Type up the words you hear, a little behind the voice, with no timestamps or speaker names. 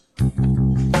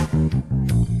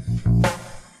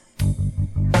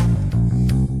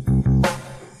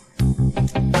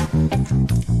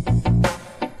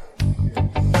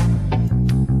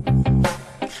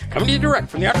direct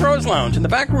from the Outdoors Lounge in the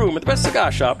back room at the best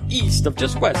cigar shop east of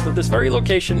just west of this very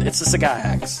location. It's the Cigar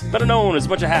Hacks, better known as a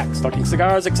bunch of hacks talking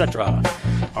cigars, etc.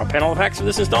 Our panel of hacks for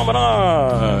this installment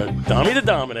are Dommy the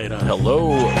Dominator. Hello,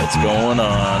 what's going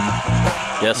on?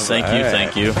 Yes, thank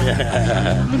you.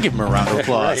 I'm gonna give him a round of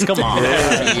applause. Right. Come on.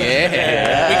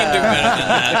 Yeah. We can do better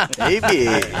than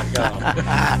that.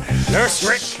 Maybe. Nurse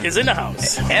Rick is in the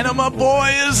house. Enema Boy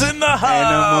is in the house.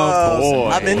 Enema boy.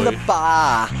 I'm in the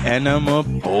bar. Enema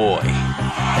boy.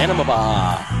 Anima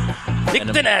Bar. Nick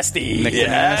the Nasty. Nick the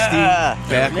Nasty.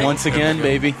 Back once again,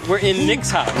 baby. We're in Nick's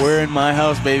house. We're in my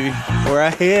house, baby. We're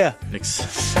right here.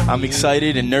 Nick's. I'm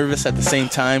excited and nervous at the same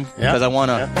time because I want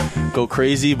to go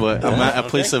crazy, but I'm at a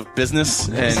place of business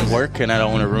and work, and I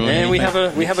don't want to ruin And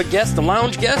anything. we have a guest, a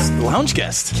lounge guest. Lounge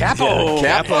guest. Capo.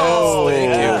 Capo.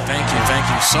 Thank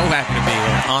you. So happy to be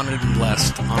here. Honored and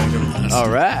blessed. All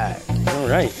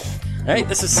right. All right,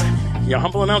 this is your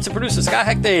humble announcer producer, Cigar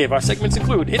Hack Dave. Our segments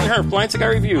include Hidden Herb Blind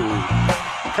Cigar Review,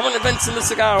 current events in the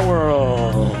cigar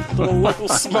world, little local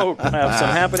smoke, we'll have some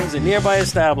happenings in nearby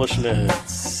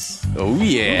establishments. Oh,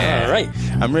 yeah. All right.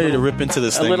 I'm ready to rip into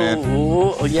this A thing, man.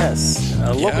 local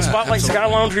Spotlight absolutely. Cigar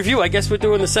Lounge Review. I guess we're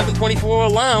doing the 724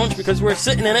 Lounge because we're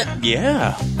sitting in it.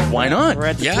 Yeah. Why not? We're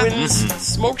at the Yeah. Twins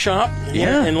Smoke Shop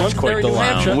Yeah. in It's Londonderry, New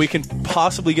Hampshire. And we can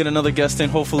possibly get another guest in,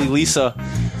 hopefully Lisa,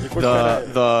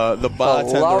 the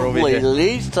bartender over Lovely here.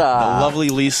 Lisa. The lovely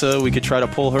Lisa. We could try to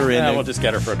pull her in Yeah, and we'll just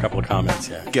get her for a couple of comments.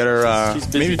 Yeah, get her she's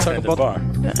busy maybe talk behind the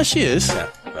about bar. Yeah, she is. Yeah.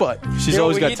 But she's You know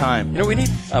always what we got need? time. You know, we need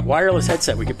a wireless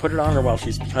headset. We could put it on her while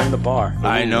she's behind the bar.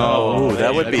 I know. Ooh,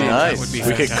 that would be nice. That would be We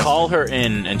could fantastic. call her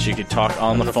in, and she could talk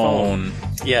on the phone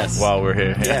Yes. while we're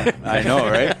here. Yeah. I know,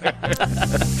 right?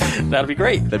 That'd be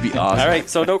great. That'd be awesome. All right,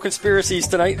 so no conspiracies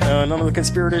tonight. None of the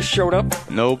conspirators showed up.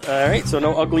 Nope. All right, so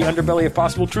no ugly underbelly of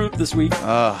possible truth this week.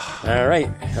 All right.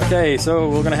 Okay, so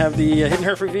we're going to have the Hidden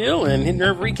Herb reveal and Hidden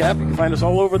Herb recap. You can find us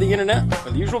all over the internet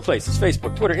in the usual places: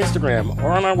 Facebook, Twitter, Instagram,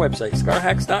 or on our website,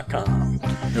 scarhacks.com.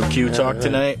 No Q talk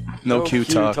tonight. No Q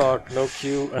talk. No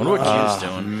Q. I wonder what Q's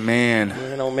doing. Man.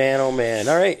 Man, oh man.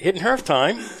 All right, Hidden Herb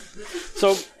time.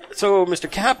 So Mr.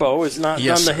 Capo has not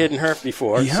Yes, done the sir. Hidden Herb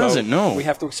before. He hasn't, no. We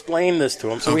have to explain this to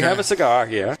him. So we Okay. have a cigar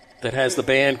here that has the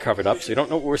band covered up, so you don't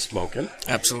know what we're smoking.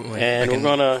 Absolutely. And I we're can-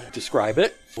 going to describe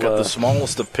it. Got the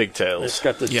smallest of It's pigtails.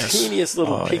 got the Yes. teeniest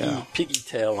little yeah. piggy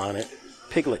tail on it,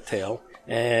 piglet tail.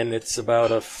 And it's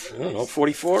about a,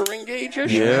 44 ring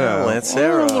gauge-ish? Yeah.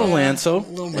 Lancero. A little Lanzo.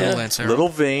 little bit of Lancero. Little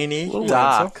veiny, Little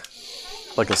dark,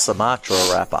 like a Sumatra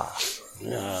wrapper.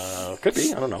 Could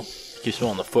be, I don't know. Keep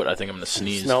smelling the foot. I think I'm going to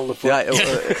sneeze. Smell the foot. Yeah,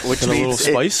 which And a little means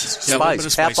spice. Yeah, a little bit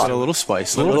of spice. pepper. A little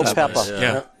spice. Little pepper.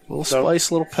 Yeah. Little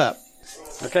spice, little pep.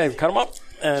 Okay, cut them up,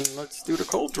 and let's do the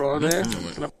cold draw there.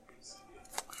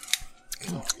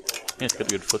 Yeah, it's got a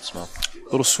good foot smell.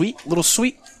 Little sweet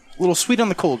on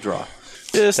the cold draw.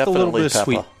 Just a little Definitely bit of pepper.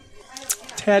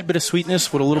 sweet. Tad bit of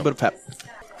sweetness with a little bit of pep.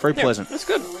 Very pleasant. That's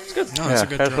good. It's good. No, Yeah, it's a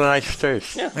good has a draw. nice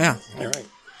taste. Yeah. All right.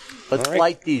 Let's All right.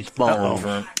 light these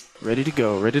bones. Ready to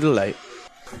go. Ready to light.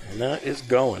 And that is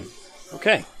going.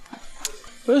 Okay.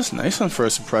 That's nice on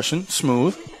first impression.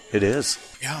 Smooth. It is.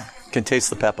 Yeah. Can taste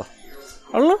the pepper.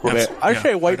 A little bit. I Yeah,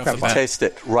 say white right off the pepper. bat. Taste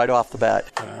it right off the bat.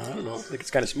 I don't know. I think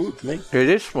it's kind of smooth to me. It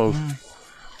is smooth.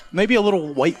 Maybe a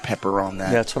little white pepper on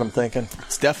that. That's what I'm thinking.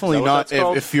 It's definitely Is that what not. that's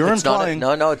called? If you're It's not implying,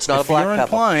 no, it's not if a black you're pepper.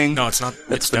 implying, No, it's not.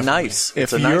 It's definitely- nice. if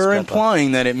It's a nice you're pepper.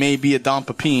 implying that it may be a Dom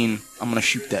Pepin, I'm gonna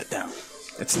shoot that down.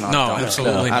 It's not. No, Dom Pepin.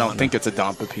 absolutely I not. don't think it's a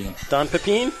Dom Pepin. Don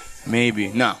Pepin? Maybe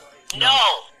no.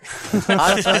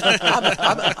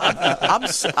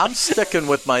 I'm sticking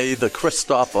with my either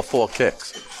Christoph or Four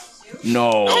Kicks.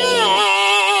 No.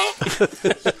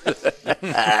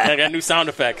 I got new sound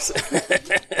effects.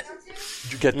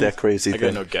 Did you get that crazy I got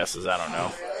thing? no guesses. I don't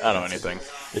know. I don't know anything.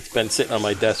 It's been sitting on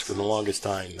my desk for the longest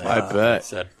time. I bet. I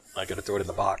said, I got to throw it in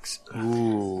the box.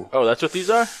 Oh, that's what these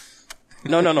are?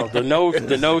 No.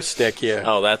 The no stick here.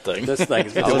 Oh, that thing. This thing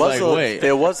is I was like, wait.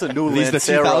 There was a new These the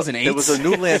Lancero. 2008s? There was a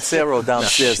new Lancero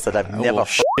downstairs that I've I never will heard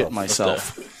shit of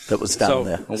myself. that was down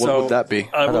there. What would that be?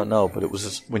 I don't know, but it was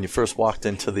just, when you first walked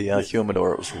into the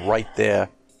humidor, it was right there,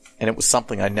 and it was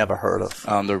something I never heard of.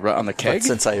 On the But keg.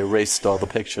 since I erased all the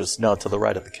pictures, no, to the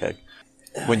right of the keg.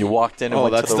 When you walked in and Oh,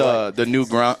 went that's to the right. the new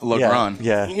Le Yeah, Grand.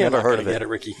 yeah, You're never not heard gonna of it. Get it,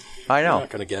 Ricky. I You're know. not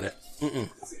going to get it.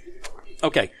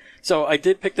 Okay, so I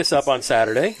did pick this up on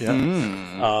Saturday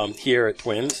here at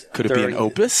Twins. Could it be an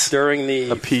Opus? During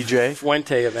the A PJ?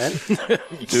 Fuente event.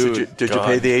 Did you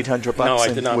pay the $800 No, I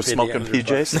and did not was pay the smoking $800.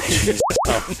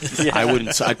 PJs? Yeah. I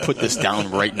wouldn't. I'd put this down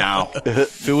right now.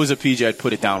 If it was a PJ, I'd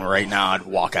put it down right now. I'd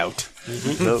walk out.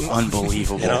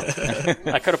 Unbelievable.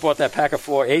 I could have bought that pack of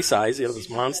 4 A size, those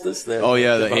monsters. They're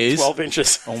the about A's? 12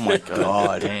 inches. Oh, my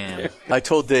God. Damn. I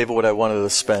told David what I wanted to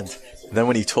spend. Then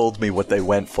when he told me what they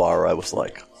went for, I was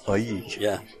like, "Oy."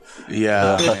 Yeah.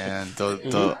 Yeah, man. The A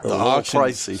little auction.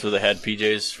 pricey. So they had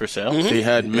PJs for sale? They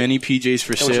had many PJs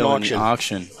for was an sale in the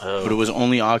auction. auction. But it was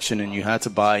only auction, and you had to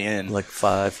buy in. Like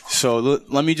 5. So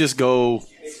let me just go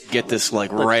get this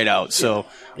right out. So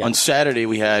on Saturday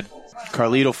we had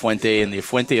Carlito Fuente and the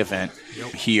Fuente event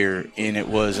here, and it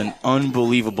was an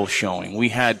unbelievable showing. We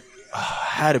had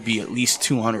to be at least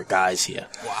 200 guys here.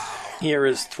 Here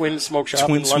is Twin Smoke Shop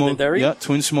in Londonderry. Yeah,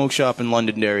 Twin Smoke Shop in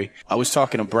Londonderry. I was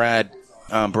talking to Brad.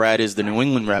 Brad is the New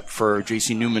England rep for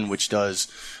J.C. Newman, which does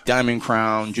Diamond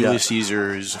Crown, Julius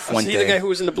Caesars, Fuente. Is he the guy who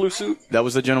was in the blue suit? That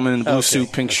was the gentleman in the blue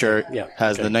suit, pink shirt. Yeah.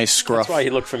 Has the nice scruff. That's why he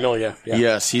looked familiar. Yeah.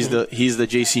 Yes, he's the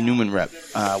J.C. Newman rep,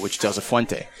 which does a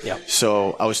Fuente. Yeah.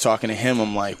 So I was talking to him.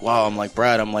 I'm like, wow. I'm like,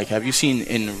 Brad. I'm like, have you seen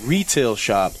in retail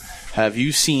shop? Have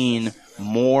you seen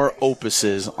more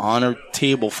opuses on a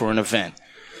table for an event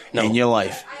in your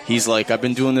life? He's like, I've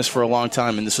been doing this for a long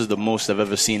time, and this is the most I've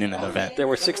ever seen in an event. There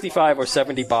were 65 or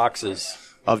 70 boxes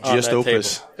of just on that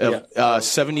opus. table.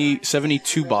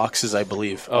 72 boxes, I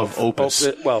believe, of opus.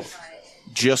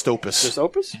 Just opus. Just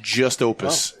opus? Just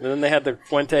opus. Oh. And then they had the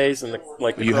Fuentes and the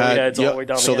curly had heads all the way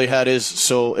down so the they end. had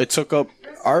so it took up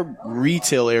our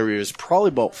retail area is probably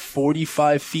about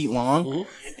 45 feet long,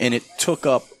 and it took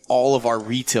up all of our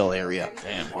retail area.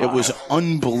 Damn, It was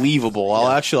unbelievable.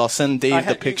 I'll send Dave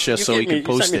the picture so he can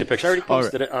post you sent me it. the picture. I already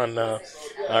posted it on our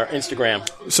Instagram.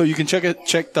 So you can check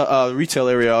the retail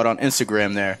area out on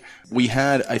Instagram there.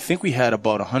 I think we had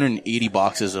about 180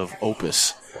 boxes of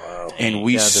opus. Wow. And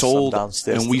we sold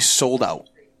out.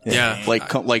 Yeah.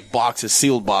 Like boxes,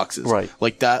 sealed boxes. Right.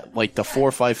 Like that, like the 4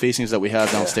 or 5 facings that we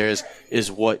have downstairs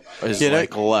is what is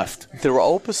left. There were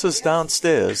opuses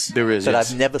downstairs There is, that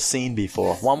yes. I've never seen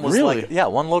before. One was Really?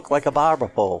 one looked like a barber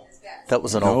pole. That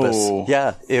was an opus.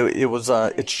 Yeah, it was.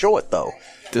 It's short though.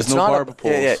 There's It's no not barber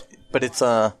poles. Yeah, but it's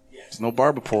There's no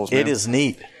barber poles, man. It is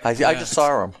neat. I just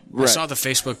saw them. I saw the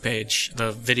Facebook page,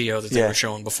 the video that they were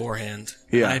showing beforehand.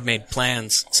 Yeah. I had made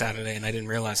plans Saturday, and I didn't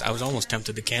realize. I was almost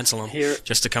tempted to cancel them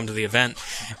just to come to the event.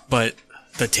 But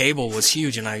the table was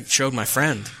huge, and I showed my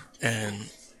friend, and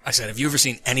I said, have you ever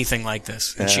seen anything like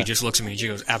this? And she just looks at me, and she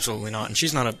goes, absolutely not. And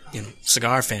she's not a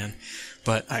cigar fan,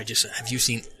 but I just said, have you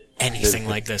seen anything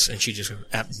like this? And she just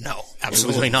goes, no,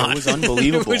 absolutely not. It was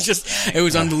unbelievable. it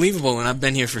was unbelievable, and I've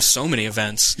been here for so many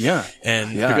events. Yeah.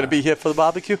 And You're going to be here for the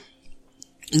barbecue?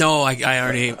 no, I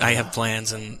have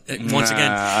plans, and once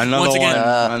again,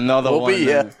 another we'll one. be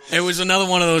here. it was another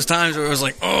one of those times where it was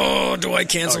like, oh, do I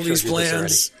cancel these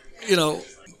plans?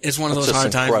 It's one of those That's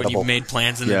hard just times when incredible. you've made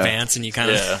plans in advance, and you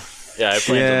kind of I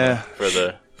planned them for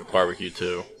the barbecue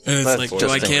too. and it's That's like, do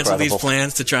just I cancel these incredible.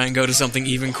 plans to try and go to something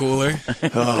even cooler?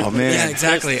 Oh man. Yeah,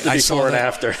 exactly. The I saw before and that.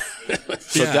 after.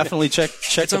 So definitely check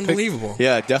It's unbelievable.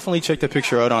 definitely check the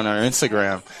picture out on our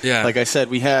Instagram. Yeah. Like I said,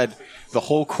 we had the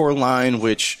whole core line,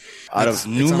 which out of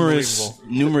numerous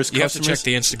You have to customers. check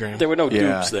the Instagram. There were no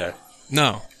dupes there.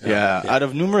 No. Out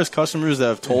of numerous customers that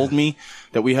have told me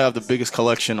that we have the biggest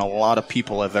collection a lot of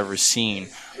people have ever seen,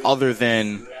 other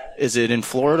than, is it in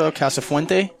Florida, Casa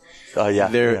Fuente?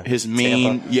 His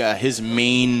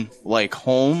main like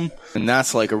home, and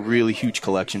that's like a really huge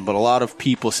collection. But a lot of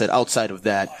people said outside of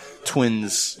that,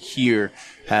 Twins here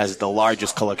has the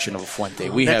largest collection of a Fuente.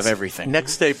 We have everything.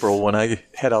 Next April, when I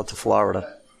head out to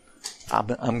Florida,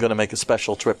 I'm going to make a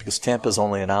special trip because Tampa's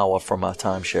only an hour from our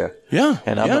timeshare. Yeah,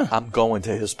 And I'm going to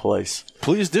his place.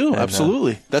 Please do,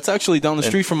 absolutely. That's actually down the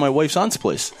street from my wife's aunt's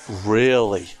place.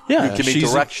 Really? Yeah, You give me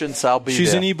she's- directions, I'll be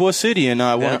She's there. in Ybor City, and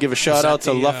I want to give a shout out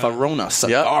to La Farona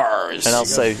Cigars. And I'll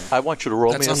say, I want you to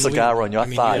roll That's me a cigar on your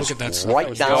unbelievable. I mean, thighs look at that. right That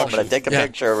was now. I'm awesome. going to take a Yeah.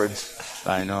 picture, and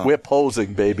I know. we're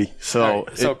posing, baby. So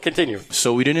Continue.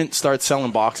 So we didn't start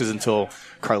selling boxes until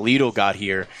Carlito got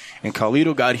here, and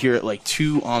Carlito got here at like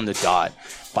 2 on the dot.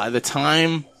 By the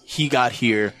time he got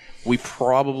here, we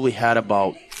probably had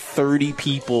about 30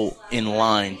 people in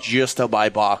line just to buy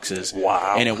boxes.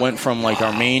 Wow. And it went from like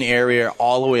our main area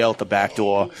all the way out the back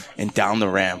door and down the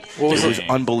ramp. It was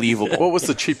unbelievable. What was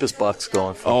the cheapest box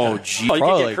going for? Oh, gee. Oh, you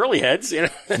probably can get curly heads.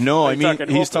 no, I You're mean,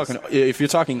 he's opus. talking, if you're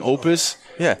talking Opus,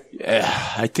 Yeah.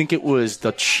 I think it was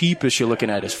the cheapest you're looking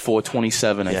at is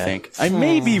 $427, I Yeah. think. I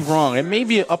may be wrong. It may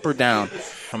be up or down.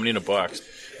 How many in a box?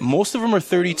 Most of them are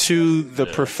 32. The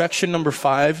Perfection number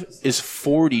 5 is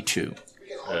 42.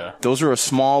 Yeah. Those are a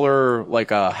smaller,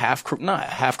 like a not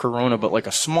half Corona, but like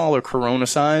a smaller Corona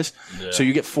size. Yeah. So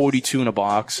you get 42 in a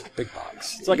box. Big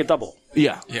box. It's like a double.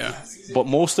 Yeah. Yeah. But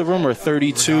most of them are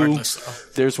 32. Regardless, though.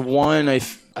 There's one,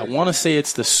 I want to say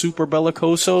it's the Super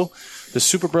Bellicoso. The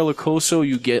Super Bellicoso,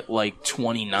 you get like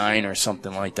 29 or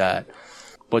something like that.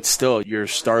 But still, you're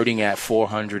starting at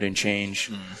 400 and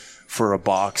change for a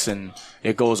box, and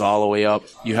it goes all the way up.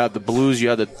 You have the blues. You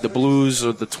had the blues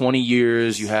of the 20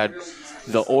 years. You had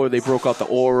they broke out the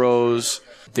Oros.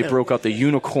 They broke out the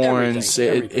unicorns.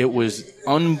 It was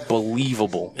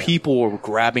unbelievable. Yeah. People were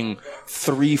grabbing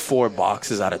 3-4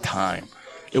 boxes at a time.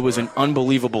 It was an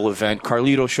unbelievable event.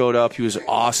 Carlito showed up. He was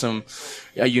awesome.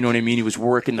 You know what I mean? He was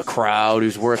working the crowd. He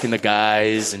was working the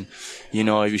guys. And, he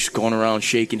was going around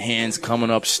shaking hands, coming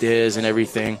upstairs and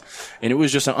everything. And it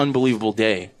was just an unbelievable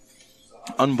day.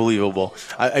 Unbelievable.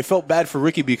 I felt bad for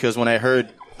Ricky because when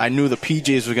I knew the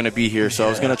PJs were going to be here, so I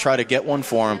was going to try to get one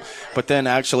for him. But then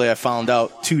actually I found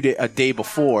out a day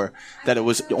before that it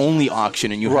was only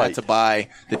auction, and you had to buy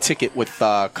the ticket with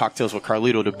Cocktails with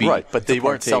Carlito to be. Right, but they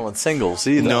weren't selling singles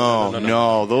either.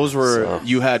 No. Those were,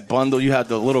 you had you had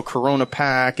the little Corona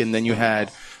pack, and then you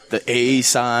had the A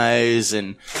size,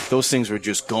 and those things were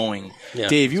just going. Yeah,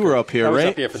 Dave, you were up here, right? I was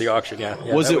up here for the auction, yeah.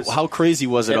 How crazy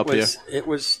was it up here? It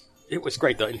was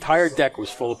great. The entire deck was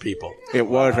full of people. It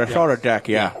was. I saw the deck,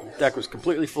 yeah. The deck was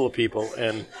completely full of people.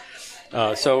 And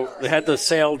so they had the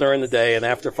sale during the day, and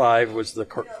after 5 was the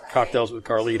Cocktails with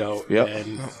Carlito. Yep.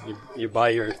 And you buy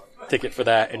your ticket for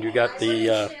that, and you got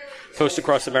the Toast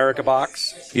Across America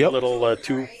box. Yep. Little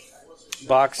 2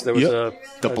 box. There was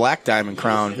the Black Diamond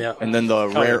Crown, and then the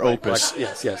Rare Opus.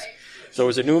 Yes. So it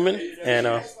was a Newman and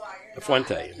a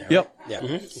Fuente in there. Yep. Yeah.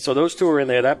 Mm-hmm. So those 2 are in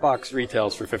there. That box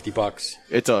retails for $50.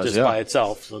 It does, just by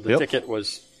itself. So the ticket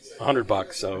was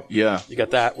 $100. So you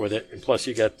got that with it, and plus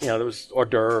you got there was hors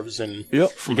d'oeuvres and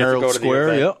from Herald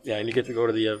Square. Yeah, and you get to go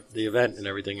to the event and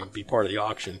everything and be part of the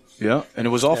auction. Yeah, and it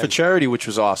was all for charity, which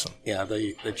was awesome. Yeah,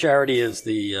 the charity is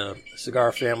the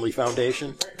Cigar Family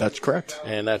Foundation. That's correct,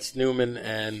 and that's Newman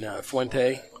and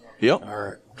Fuente. Yep.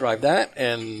 Drive that,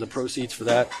 and the proceeds for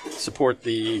that support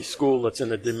the school that's in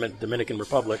the Dominican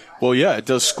Republic. Well, yeah, it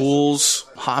does schools,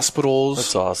 hospitals.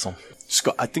 That's awesome.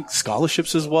 I think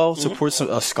scholarships as well. Supports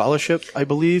a scholarship, I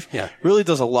believe. Yeah. Really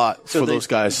does a lot for those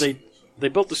guys. They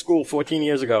built the school 14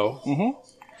 years ago. Mm-hmm.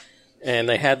 And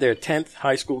they had their 10th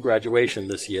high school graduation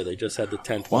this year. They just had the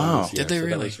 10th one this year. Did they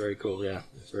really? That was very cool, yeah.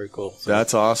 It's very cool. So,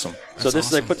 that's awesome.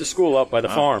 They put the school up by the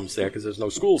farms there because there's no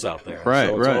schools out there. Right,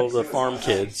 so all the farm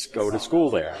kids go to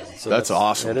school there. So that's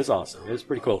awesome. It is awesome. It's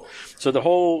pretty cool. So the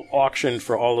whole auction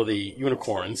for all of the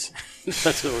unicorns,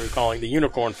 that's what we're calling the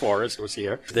Unicorn Forest, was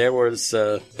here. There was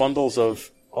bundles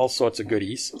of all sorts of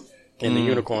goodies in the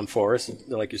Unicorn Forest.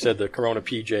 Like you said, the Corona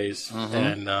PJs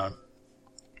and...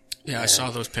 I saw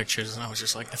those pictures, and I was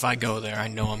just like, if I go there, I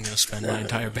know I'm going to spend my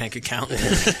entire bank account.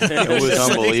 It was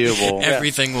unbelievable.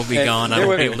 Everything will be gone. I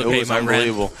won't be able to pay my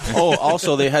rent. Oh,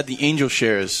 also, they had the Angel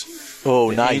Shares.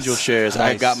 Oh, nice. Angel Shares.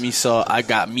 Nice. I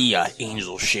got me a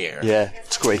Angel Share. Yeah,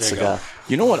 it's a great cigar.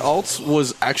 You know what else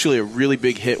was actually a really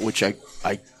big hit, which I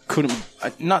couldn't,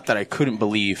 not that I couldn't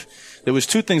believe. There was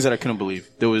 2 things that I couldn't believe.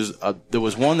 There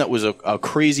was one that was a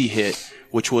crazy hit,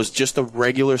 which was just a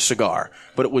regular cigar,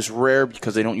 but it was rare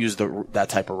because they don't use that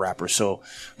type of wrapper. So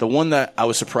the one that I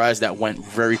was surprised that went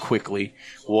very quickly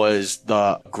was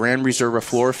the Grand Reserva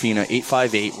Florifina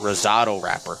 858 Rosado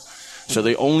wrapper. So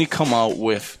they only come out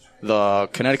with the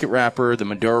Connecticut wrapper, the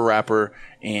Maduro wrapper,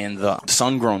 and the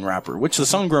sun-grown wrapper, which the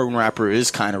sun-grown wrapper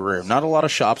is kind of rare. Not a lot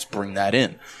of shops bring that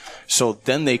in. So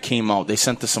then they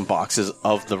sent us some boxes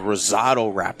of the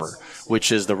Rosado wrapper,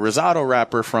 which is the Rosado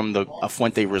wrapper from the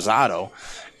Fuente Rosado,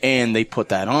 and they put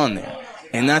that on there.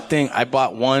 And that thing, I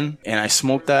bought one, and I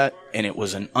smoked that, and it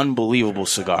was an unbelievable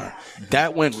cigar.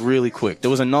 That went really quick. There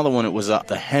was another one, it was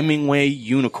the Hemingway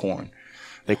Unicorn.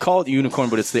 They call it the Unicorn,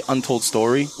 but it's the Untold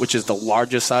Story, which is the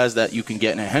largest size that you can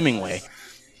get in a Hemingway.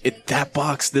 That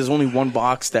box, there's only one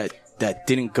box that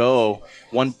didn't go.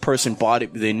 One person bought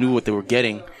it, they knew what they were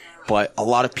getting. But a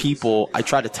lot of people, I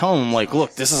try to tell them, like,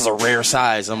 look, this is a rare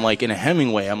size. I'm like, in a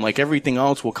Hemingway, I'm like, everything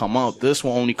else will come out. This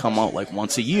will only come out like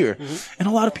once a year. Mm-hmm. And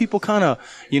a lot of people kind of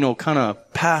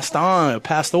passed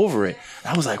over it.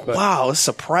 I was like, wow, it's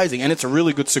surprising. And it's a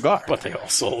really good cigar. But they all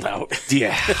sold out.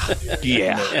 Yeah.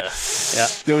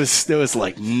 There was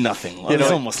like nothing left. It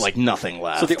was almost like nothing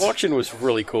left. So the auction was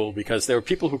really cool because there were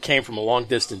people who came from a long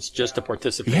distance just to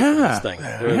participate in this thing.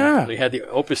 They had the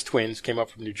Opus twins came up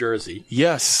from New Jersey.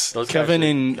 Yes. Kevin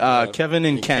and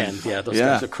Ken. Yeah, those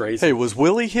guys are crazy. Hey, was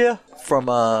Willie here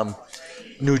from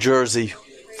New Jersey,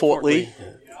 Fort Lee?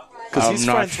 Because he's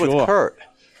friends with Kurt.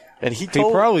 And he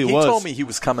told me he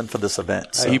was coming for this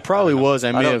event. So. He probably was.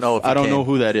 I don't know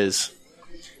who that is.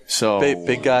 So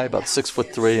big guy, about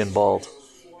 6'3" and bald.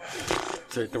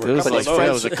 There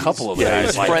was a couple of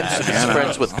guys. Yeah, he's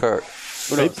friends with Kurt.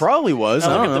 It probably was.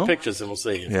 I I'll don't look at know. the pictures and we'll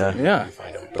see. Yeah.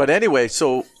 Find them. But anyway,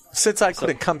 so since I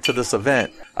couldn't come to this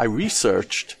event, I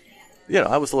researched.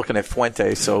 I was looking at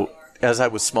Fuente, so as I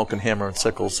was smoking hammer and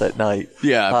sickles at night,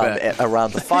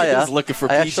 around the fire, I was looking for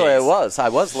PJs. Actually, I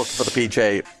was looking for the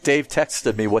PJ. Dave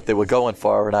texted me what they were going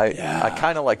for, and I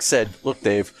kind of said, "Look,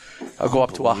 Dave, I'll go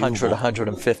up to 100,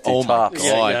 150 Oh tops my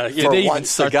God. for one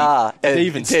cigar." Did they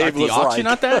even start the auction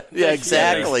at that? Yeah,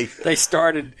 exactly. They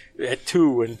started at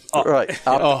 2 and up, Right.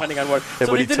 depending on what. And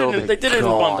So what they he did told it. me. They did it in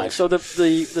bundles. So the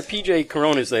PJ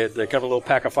Coronas, they got a little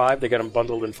pack of 5. They got them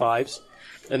bundled in 5s,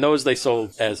 and those they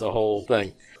sold as a whole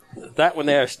thing. That one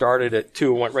there started at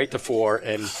 2, went right to 4,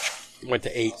 and went to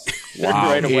 8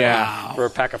 right away for a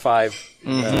pack of 5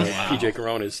 PJ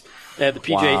Coronas. They had the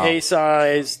PJ A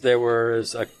size. There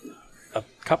was a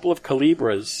couple of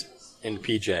Calibras in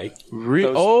PJ.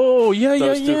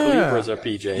 Those two Calibras are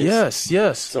PJs.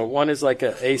 Yes. So one is like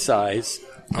a A size.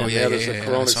 And the other's a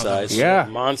Corona size. Yeah.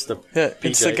 Monster. And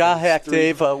PJ. Cigar Hack,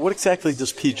 Dave, what exactly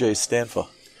does PJ stand for?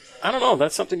 I don't know.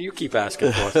 That's something you keep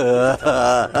asking for.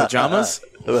 Pajamas?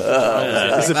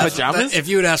 Is it pajamas? If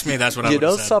you had asked me, that's what I would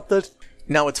have said. Something?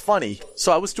 Now, it's funny.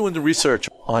 So I was doing the research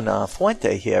on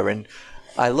Fuente here, and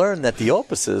I learned that the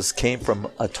Opuses came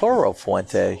from Arturo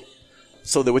Fuente.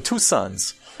 So there were 2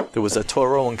 sons. There was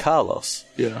Arturo and Carlos.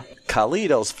 Yeah.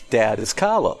 Carlito's dad is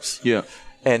Carlos. Yeah.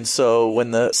 And so when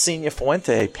the senior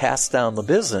Fuente passed down the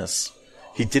business,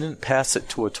 he didn't pass it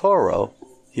to Arturo.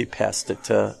 He passed it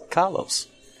to Carlos.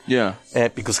 Yeah.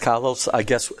 And because Carlos, I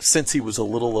guess, since he was a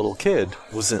little kid,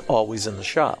 was always in the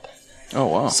shop. Oh,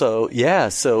 wow. So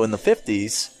in the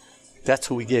 50s, that's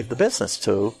who we gave the business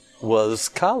to, was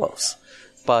Carlos.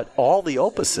 But all the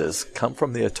Opuses come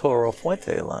from the Arturo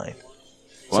Fuente line.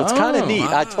 So it's kind of neat.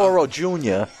 Arturo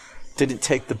Jr. didn't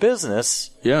take the business.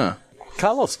 Yeah.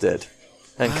 Carlos did.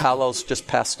 And Carlos just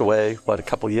passed away, a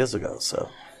couple years ago. So,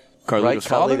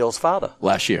 Carlito's father?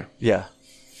 Last year. Yeah.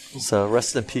 So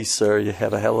rest in peace, sir. You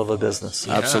had a hell of a business.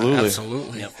 Yeah, absolutely.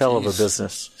 Hell of a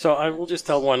business. So I will just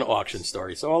tell one auction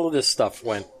story. So all of this stuff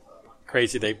went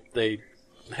crazy. They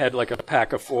had like a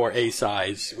pack of 4 A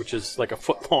size, which is like a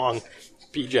foot long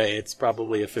PJ. It's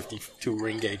probably a 52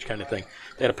 ring gauge kind of thing.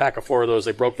 They had a pack of 4 of those.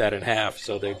 They broke that in half,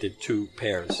 so they did 2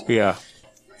 pairs. Yeah.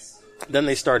 Then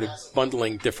they started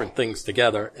bundling different things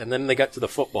together, and then they got to the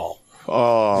football.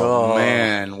 Oh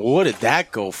man, what did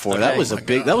that go for? That was a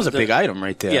big item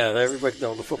right there. Yeah, everybody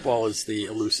know the football is the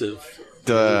elusive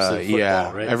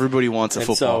football, right? Everybody wants a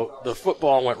football. So the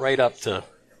football went right up to,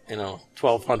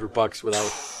 $1,200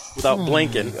 without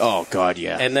blinking. Oh God,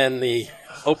 yeah. And then the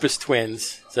Opus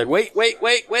twins said, wait,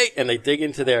 and they dig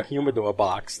into their humidor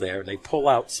box there, and they pull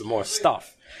out some more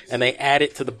stuff, and they add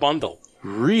it to the bundle.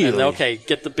 Really? And okay,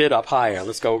 get the bid up higher.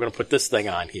 Let's go. We're going to put this thing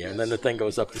on here, and then the thing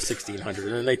goes up to $1,600, and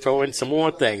then they throw in some more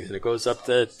things, and it goes up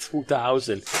to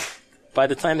 $2,000. By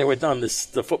the time they were done,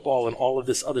 the football and all of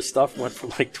this other stuff went for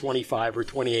like $2,500 or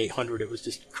 $2,800. It was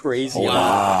just crazy.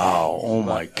 Wow! Oh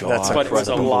my God! But it was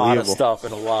a lot of stuff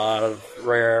and a lot of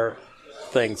rare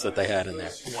things that they had in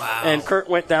there. Wow. And Kurt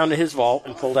went down to his vault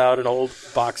and pulled out an old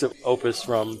box of Opus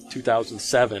from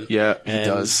 2007. Yeah, he and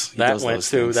does. That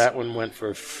one went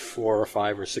for $400 or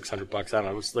 $500 or $600. I don't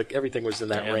know. It was like everything was in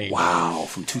that range. Wow,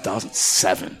 from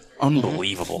 2007.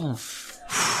 Unbelievable.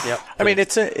 Yep. I mean,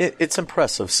 it's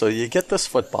impressive. So you get this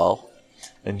football,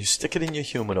 and you stick it in your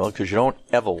humidor because you don't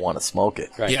ever want to smoke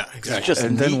it. Right. Yeah, exactly. It's just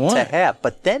And then neat what? to have.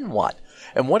 But then what?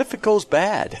 And what if it goes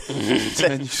bad?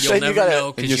 You'll never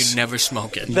know because you never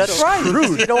smoke it. That's right.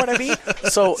 You know what I mean?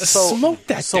 So Smoke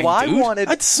that So thing, I dude. wanted.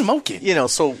 I'd smoke it.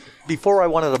 So before I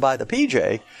wanted to buy the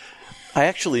PJ, I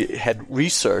actually had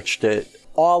researched it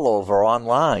all over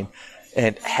online,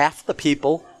 and half the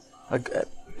people,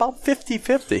 about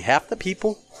 50-50, half the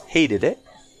people hated it,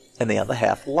 and the other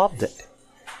half loved it.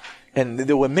 And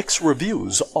there were mixed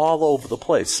reviews all over the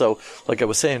place. So, like I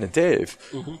was saying to Dave,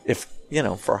 if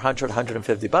for $100,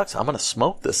 $150, I'm going to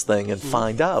smoke this thing and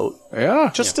find out. Yeah.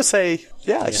 Just to say,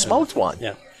 I smoked one.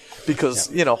 Yeah.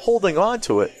 Because, holding on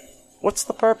to it, what's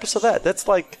the purpose of that? That's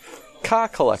like car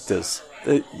collectors.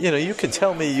 You can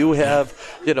tell me you have,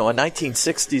 a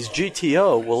 1960s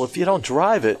GTO. Well, if you don't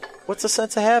drive it, what's the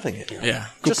sense of having it? Yeah.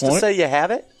 Just to say you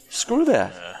have it? Screw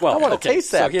that. Well, I want to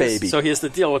taste that baby. So here's the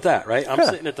deal with that, right? I'm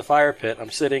sitting at the fire pit.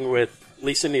 I'm sitting with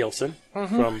Lisa Nielsen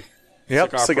from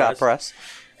Cigar Press.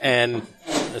 And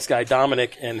this guy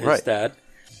Dominic and his dad.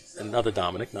 Another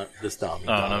Dominic, not this Dominic.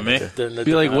 Oh, not me.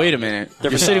 Be like, wait a minute.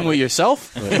 You're sitting with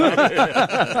yourself?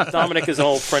 Dominic is an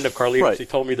old friend of Carlito's. Right. He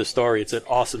told me the story. It's an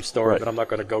awesome story, but I'm not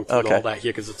going to go through all that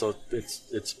here because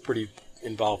it's a pretty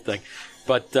involved thing.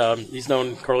 But he's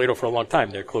known Carlito for a long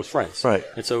time. They're close friends. Right.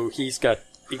 And so he's got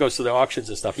he goes to the auctions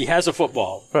and stuff. He has a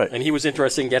football, Right. and he was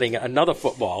interested in getting another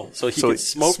football so he could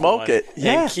smoke one it.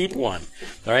 Yeah. and keep one.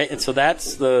 All right, and so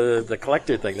that's the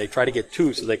collector thing. They try to get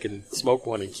two so they can smoke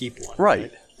one and keep one.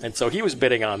 Right. And so he was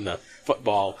bidding on the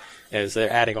football as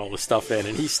they're adding all the stuff in,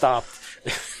 and he stopped.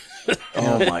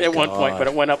 Oh my at one point, but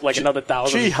it went up like another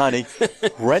 1,000. Gee, honey,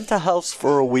 rent a house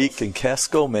for a week in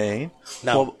Casco, Maine,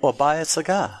 No. or buy a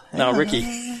cigar. Now, Ricky,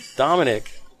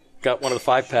 Dominic got one of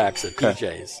the 5-packs at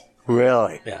PJ's.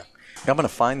 Really? Yeah. I'm going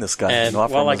to find this guy And, and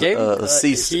offer well, I him gave him, a he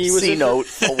was C note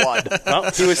for one.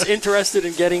 Well, he was interested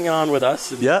in getting on with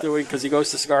us and Yeah. doing because he goes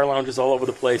to cigar lounges all over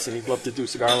the place, and he'd love to do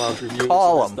cigar lounge reviews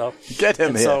Call and him. stuff. Get him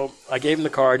and here. So I gave him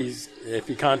the card. If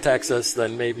he contacts us,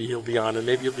 then maybe he'll be on, and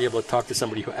maybe you'll be able to talk to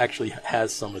somebody who actually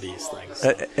has some of these things.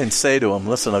 And say to him,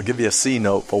 listen, I'll give you a C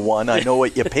note for one. I know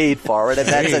what you paid for it, and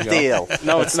that's a deal.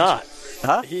 No, it's not.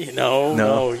 Huh?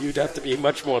 No, you'd have to be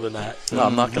much more than that. No,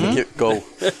 I'm not going to go.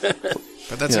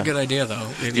 But that's a good idea, though.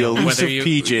 The elusive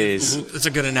PJs. It's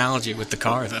a good analogy with the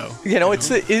car, though. It's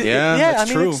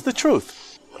that's true. it's the truth.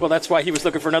 Well, that's why he was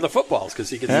looking for another footballs because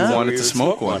he could wanted to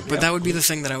smoke one. But that would be the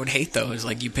thing that I would hate, though, is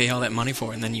like you pay all that money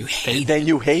for it and then you hate it. Then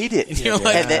you hate it. You're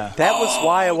like, And that was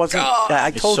why I wasn't. I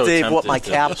told so Dave what my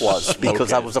tempted to cap just was because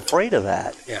smoke I was afraid of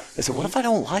that. Yeah. I said, what if I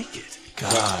don't like it?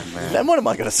 God, man. Then what am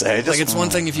I going to say? Like it's one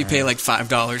thing if you pay like $5,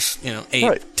 $8,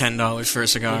 Right. $10 for a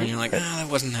cigar, and you're like, that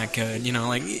wasn't that good.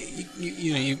 Like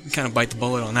you kind of bite the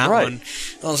bullet on that Right. one.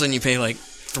 All of a sudden you pay like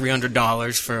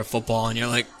 $300 for a football, and you're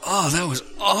like, oh, that was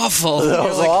awful. That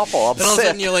was awful. I'm Then all of a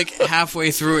sudden sick. you're like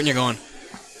halfway through it, and you're going,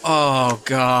 oh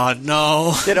God,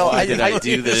 no. Why did I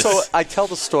do this? So I tell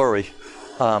the story.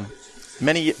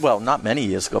 Not many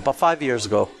years ago, about 5 years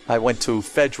ago, I went to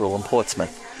Federal in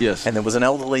Portsmouth. Yes. And there was an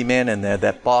elderly man in there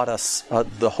that bought us,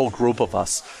 the whole group of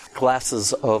us,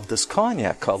 glasses of this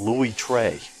cognac called Louis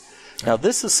Trey. Now,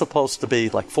 this is supposed to be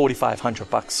like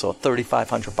 $4,500 or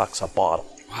 $3,500 a bottle.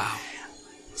 Wow.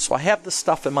 So I have this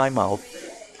stuff in my mouth,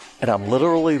 and I'm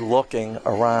literally looking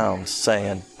around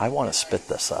saying, I want to spit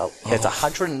this out. It's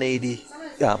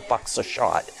 $180 bucks a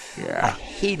shot. Yeah. I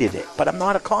hated it, but I'm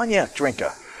not a cognac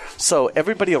drinker. So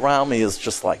everybody around me is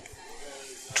just like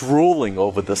drooling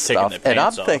over this Taking stuff, their and I'm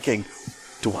pants off. thinking,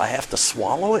 do I have to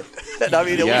swallow it? And I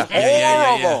mean, it Yeah.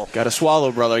 was horrible. Got to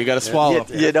swallow, brother. You got to swallow.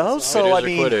 You know, so I Quitters are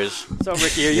mean, quitters. So,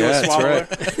 Ricky, are you Yeah, a that's swallower?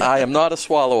 right. I am not a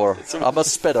swallower. I'm a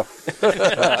spitter.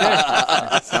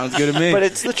 Sounds good to me. But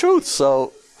it's the truth,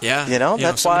 so Yeah.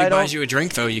 that's somebody why I don't. buys you a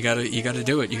drink, though, you gotta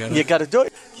do it. You got to do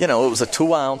it. It was a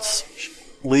 2-ounce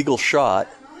legal shot.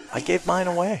 I gave mine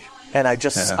away. And I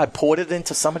poured it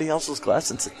into somebody else's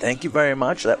glass and said, thank you very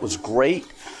much. That was great.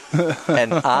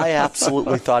 And I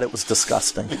absolutely thought it was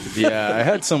disgusting. Yeah, I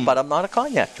had some. But I'm not a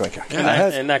cognac drinker.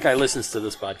 And that guy listens to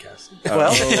this podcast.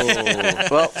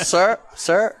 Well,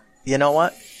 sir, you know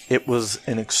what? It was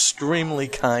an extremely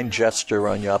kind gesture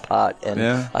on your part. And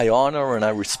Yeah. I honor and I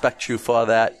respect you for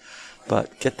that.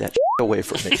 But get that away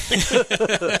from me.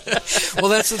 Well,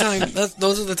 that's the time.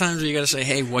 Those are the times where you gotta say,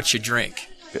 hey, what's your drink?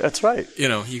 That's right. You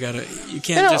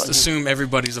can't just assume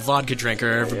everybody's a vodka drinker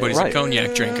or everybody's Right. a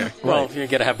cognac drinker. Well, you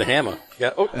got to have the hammer. Yeah.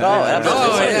 Absolutely.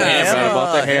 yeah. Forgot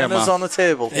about the hammer. Hammer's on the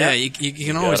table. Yeah, you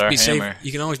can always our be safe. hammer.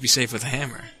 You can always be safe with a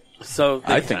hammer. So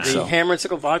I think the so. Hammer and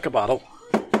Sickle vodka bottle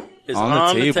is On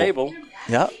on the the table. table.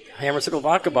 Yeah. Hammer and Sickle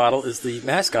vodka bottle is the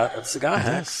mascot of Cigar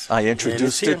Hack. I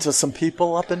introduced here. it to some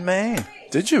people up in Maine.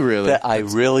 Did you really? That I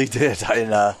really did.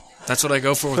 That's what I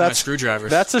go for with my screwdrivers.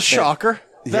 That's a shocker.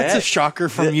 That's Yeah. a shocker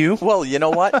from you. Well, you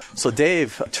know what? So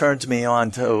Dave turned me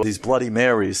on to these Bloody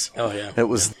Marys. Oh, yeah. It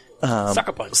was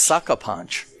Sucker Punch. Sucker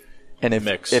Punch. And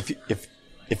Mix.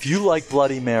 if you like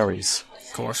Bloody Marys,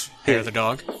 of course. Hair of the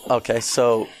dog. okay,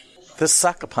 so this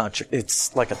Sucker Punch,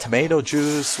 it's like a tomato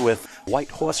juice with white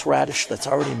horseradish that's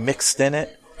already mixed in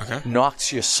it. Okay.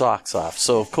 Knocks your socks off.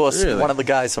 So, of course, Really? one of the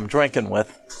guys I'm drinking with,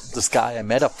 this guy I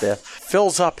met up there,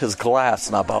 fills up his glass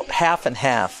and about half and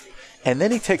half. And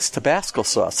then he takes Tabasco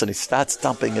sauce and he starts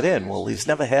dumping it in. Well, he's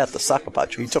never had the Sucker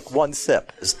Punch. He took one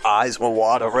sip. His eyes were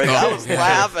watering. I was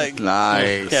laughing.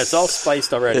 Nice. Yeah, it's all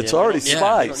spiced already. It's And already you don't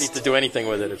spiced. need to do anything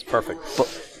with it. It's perfect. But-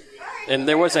 And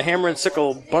there was a Hammer and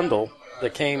Sickle bundle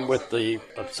that came with the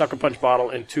Sucker Punch bottle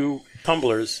and 2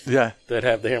 tumblers Yeah. that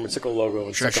have the Hammer and Sickle logo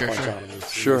and Sucker Punch on them.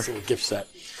 It's Sure. a nice little gift set.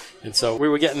 And so we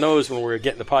were getting those when we were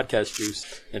getting the podcast juice,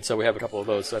 and so we have a couple of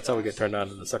those. So that's how we get turned on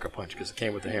to the Sucker Punch, because it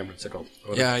came with the Hammer and Sickle.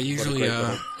 Yeah, I What a usually, great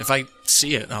little- if I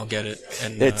see it, I'll get it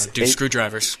and It's- do it-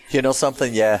 screwdrivers. You know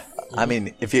something? Yeah. I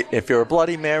mean, if you're a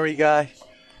Bloody Mary guy,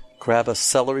 grab a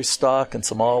celery stalk and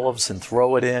some olives and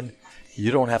throw it in. You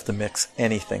don't have to mix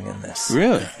anything in this.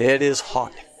 Really? It is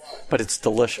hot, but it's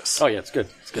delicious. Oh, yeah, it's good.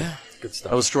 It's good. It's good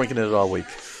stuff. I was drinking it all week.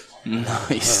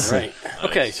 Nice. All right.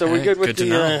 Okay, so we're good with Good to the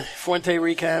know. Fuente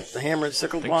recap, the hammer and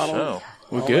sickle bottle. So,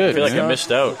 We're I good. feel like man. I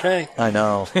missed out. Okay. I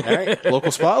know. All right.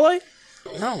 Local spotlight?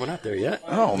 No, we're not there yet.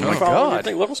 Oh, my I God.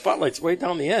 think local spotlight's way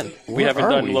down the end. We Where haven't are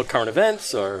done we? little current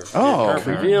events or Oh, current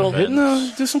reveal.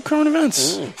 Do some current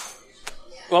events.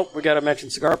 Well, we got to mention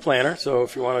Cigar Planner. So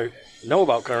if you want to know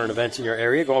about current events in your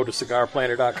area, go to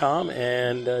cigarplanner.com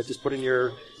and just put in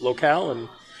your locale, and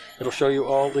it'll show you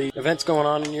all the events going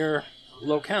on in your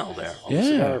locale there. All the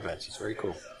cigar events. It's very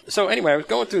cool. So anyway, I was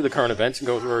going through the current events and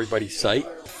going through everybody's site.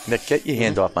 Nick, get your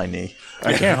hand off my knee.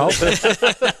 I can't help it.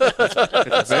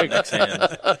 It's Nick's hand.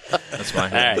 That's my All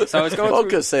hand. right, so I was going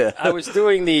Focus through. here. I was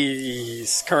doing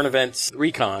these current events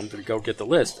recon to go get the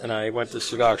list, and I went to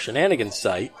Cigar Shenanigans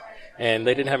site, and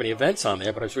they didn't have any events on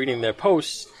there, but I was reading their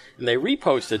posts, and they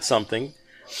reposted something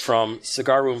from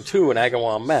Cigar Room 2 in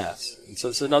Agawam, Mass. And so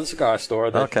this is another cigar store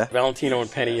that Valentino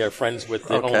and Penny are friends with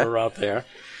the owner out there,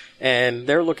 and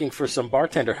they're looking for some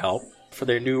bartender help for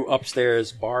their new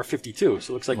upstairs Bar 52.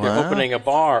 So it looks like they're opening a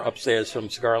bar upstairs from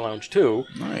Cigar Lounge 2.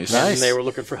 Nice. And they were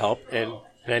looking for help, and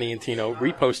Penny and Tino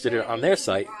reposted it on their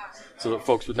site so that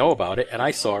folks would know about it, and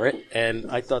I saw it, and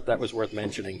I thought that was worth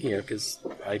mentioning here because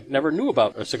I never knew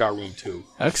about a Cigar Room 2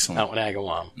 Excellent. out in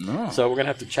Agawam. So we're going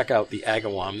to have to check out the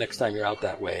Agawam next time you're out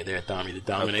that way there at Tommy the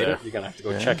Dominator. there. You're going to have to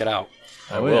go check it out.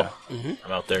 I will. I'm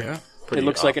out there. Yeah. Pretty It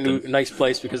looks like a often. nice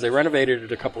place because they renovated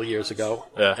it a couple of years ago,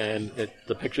 Yeah. and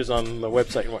the pictures on the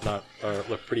website and whatnot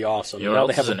look pretty awesome. You know Now what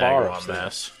they else have is a in bar Agawam, upstairs.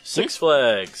 Mass? Six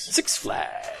Flags. Six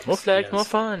Flags. More flags, Yes. more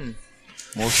fun.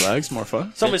 More flags, more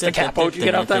fun. So, Mr. Capo, did you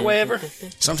get out that way ever?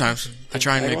 Sometimes I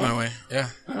try and make my way. Yeah.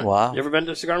 Wow. You ever been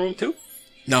to Cigar Room 2?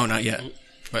 No, not yet.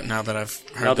 But now that I've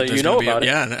heard Now that there's you know gonna be about it.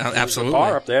 yeah, There's absolutely. a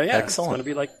bar up there, yeah. Excellent. It's going to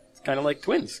be like kind of like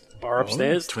Twins. Bar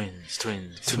upstairs. Twins.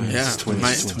 Yeah,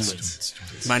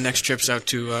 my next trip's out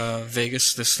to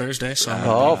Vegas this Thursday. So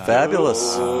Oh,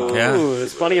 fabulous. yeah, Ooh,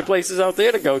 there's plenty of places out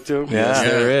there to go to. Yeah.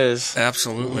 There is.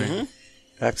 absolutely.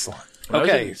 Excellent.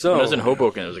 Okay, so when I was in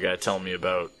Hoboken, there was a guy telling me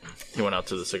about. He went out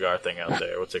to the cigar thing out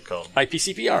there. What's it called?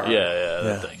 IPCPR. Yeah,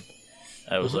 that thing.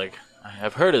 I was like,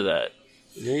 I've heard of that.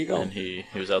 There you go. And he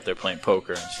was out there playing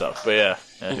poker and stuff. But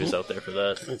yeah, he was out there for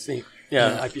that. Let's see.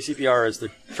 Yeah, IPCPR is the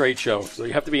trade show, so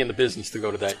you have to be in the business to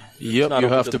go to that. Yep, not you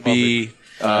open have to to the be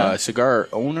a cigar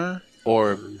owner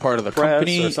or part of the Press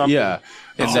company. or something. Yeah,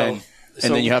 and So-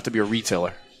 then you have to be a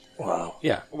retailer. Wow.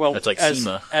 Yeah. Well, That's like as,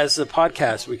 SEMA. as a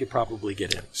podcast, we could probably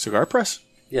get in. Cigar press.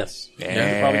 Yes. Yeah. You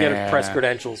could probably get press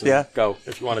credentials and go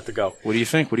if you wanted to go. What do you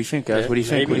think? What do you think, guys? Yeah, What do you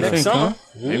think? maybe What do you next think? summer.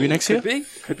 Huh? Maybe next year. Could be.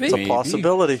 Could be. It's a Maybe.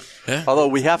 possibility. Yeah. Although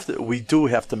we do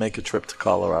have to make a trip to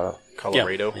Colorado,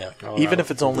 Colorado. Yeah. even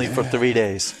if it's only for 3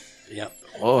 days. Yeah.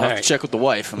 We'll have All to right. check with the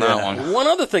wife on that one. One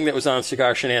other thing that was on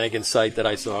Cigar Shenanigans site that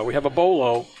I saw, we have a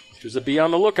bolo, which is a be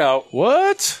on the lookout.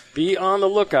 What? Be on the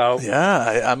lookout.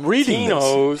 Yeah, I'm reading this.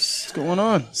 What's going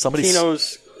on?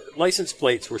 Tino's license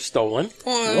plates were stolen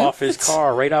off his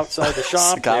car right outside the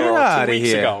shop Cigar. there Get out 2 of weeks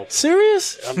here. ago.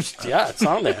 Serious? Yeah, it's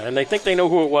on there. And they think they know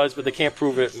who it was, but they can't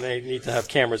prove it, and they need to have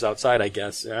cameras outside, I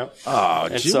guess. Yeah. Oh,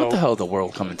 And gee, so- what the hell is the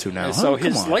world coming to now? And huh? so Come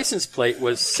his on. license plate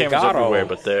was Cameras everywhere Sigaro.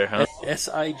 but there, huh?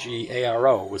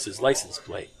 Sigaro was his license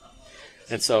plate.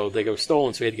 And so they go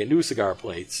stolen, so he had to get new cigar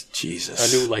plates.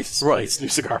 Jesus. New license plates, new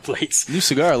cigar plates. New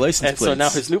cigar license And plates. so now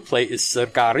his new plate is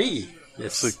Sigari.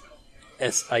 It's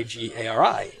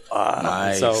Sigari.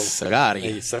 Nice. So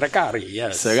Sagari. Sigari,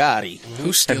 yes. Sagari.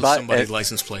 Who steals And by- somebody's and-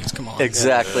 license plates? Come on.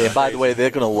 Exactly. And by the way, they're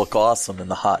going to look awesome in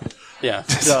the hut. Yeah.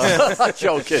 No, I'm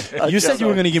joking. You said you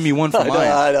were going to give me one for mine.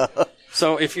 I know.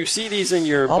 So if you see these in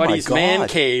your Oh my buddy's man God.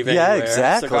 cave Yeah, anywhere,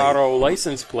 exactly. Sigaro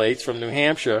license plates from New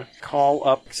Hampshire, call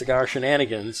up Cigar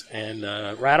Shenanigans and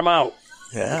rat them out.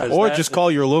 Yeah. Or that- just call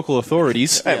your local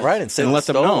authorities Right, and, say and let it's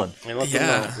them know. stolen. And let Yeah.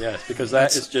 them know. Yes, because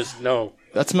that is just no.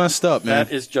 That's messed up, man.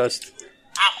 That is just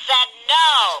I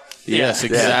said no. Yes,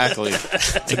 exactly.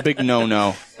 It's a big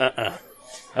no-no.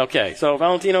 okay. So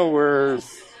Valentino, we're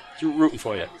rooting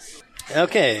for you.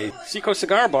 Okay, Seco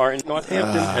Cigar Bar in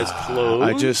Northampton has closed.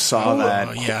 I just saw that.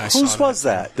 Oh, yeah, I saw Whose that. was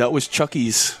that? That was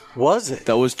Chucky's. Was it?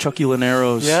 That was Chucky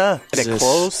Linero's. Yeah. And it This-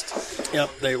 closed? Yep,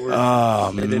 they were.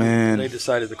 Oh, they didn't- man. They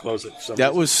decided to close it. For some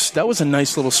That reason. was a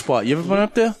nice little spot. You ever been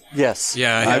up there? Yes.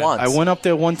 Yeah, Once. I went up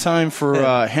there one time for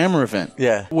a Hammer event.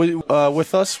 Yeah.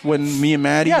 With us when me and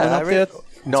Maddie went up there.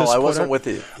 No, to I support wasn't Eric. with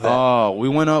you. Oh, we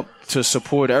went up to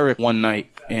support Eric one night,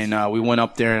 and we went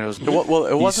up there, and it was Well,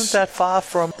 it these- wasn't that far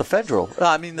from the Federal.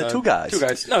 I mean, the two guys. Two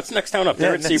guys. No, it's next town up. Yeah,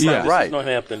 They're at next- Seabrand. yeah, This right. is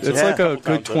Northampton. It's So like a couple good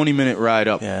towns up. 20-minute ride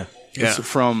up. Yeah. It's Yeah.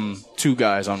 from Two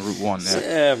Guys on Route 1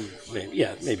 there.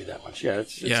 maybe that much. Yeah,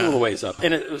 it's a little ways up.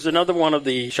 And it was another one of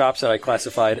the shops that I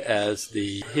classified as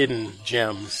the hidden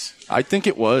gems. I think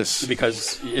it was.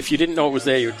 Because if you didn't know it was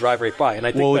there, you would drive right by. And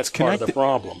I think that's part of the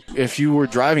problem. If you were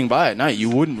driving by at night, you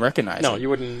wouldn't recognize it. No, you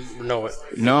wouldn't know it.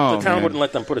 No, the town wouldn't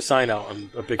let them put a sign out,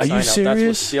 a big Are sign you out. serious?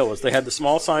 That's what the deal was. They had the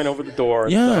small sign over the door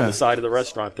on the side of the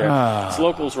restaurant there. It's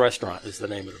Locals Restaurant is the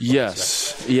name of the place.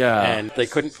 Yes, yeah. And they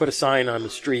couldn't put a sign on the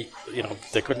street.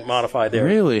 They couldn't modify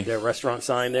their restaurant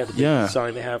sign there, the big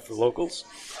sign they have for Locals.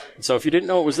 So if you didn't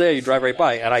know it was there, you drive right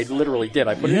by. And I literally did.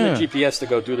 I put it in the GPS to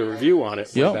go do the review on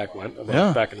it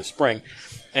back in the spring.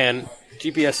 And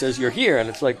GPS says, you're here. And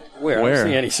it's like, where? I don't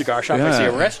see any cigar shop. I see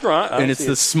a restaurant. And it's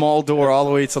the small door all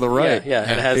the way to the right. Yeah.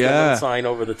 And it has that little sign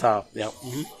over the top. Yeah.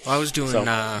 Mm-hmm. Well, I was doing,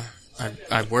 I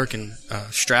work in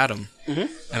Stratham.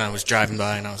 And I was driving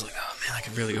by, and I was like, oh, man, I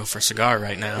could really go for a cigar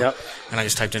right now. Yep. And I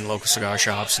just typed in local cigar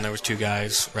shops, and there was 2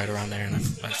 guys right around there. And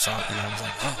I saw it, and I was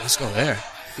like, oh, let's go there.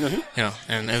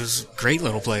 And it was a great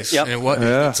little place. Yep. And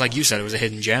it's like you said, it was a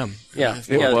hidden gem. Yeah,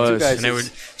 it was. And they were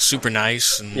super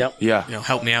nice and helped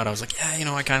me out. I was like,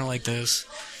 I kind of like this.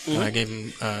 And I gave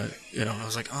them, I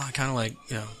was like, oh, I kind of like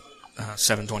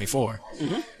 724.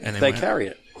 And they carry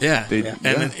it. Yeah, they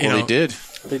did.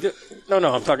 They did.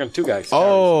 No, I'm talking 2 guys.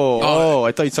 Oh,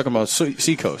 I thought you were talking about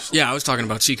Seacoast. Yeah, I was talking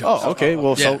about Seacoast. Oh, okay.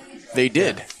 Well, so they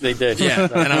did. Yeah. They did. Yeah,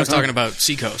 and I was talking about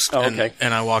Seacoast. Oh, okay.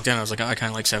 And I walked in, I was like, I kind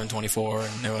of like 724.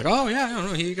 And they were like, oh, yeah, I don't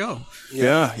know, here you go.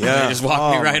 Yeah. And they just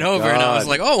walked me right over, and I was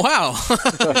like, oh,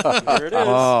 wow. There it is.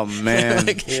 Oh, man.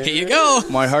 Here you go.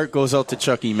 My heart goes out to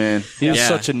Chucky, man. He's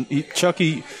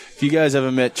Chucky, if you guys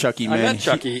ever met Chucky, man. I met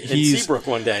Chucky in Seabrook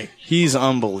one day. He's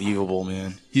unbelievable,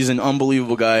 man. He's an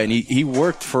unbelievable guy, and he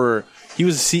worked for, he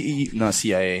was not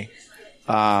CIA.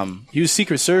 He was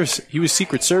Secret Service. He was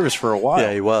Secret Service for a while.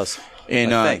 Yeah, he was.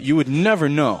 And you would never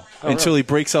know until he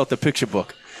breaks out the picture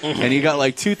book. And he got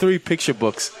like 2-3 picture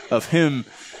books of him,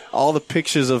 all the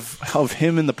pictures of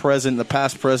him in the present, the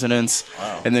past presidents,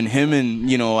 and then him in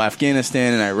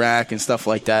Afghanistan and Iraq and stuff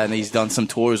like that. And he's done some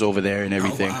tours over there and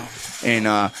everything.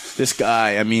 And this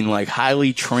guy, I mean, like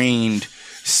highly trained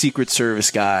Secret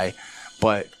Service guy.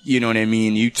 But you know what I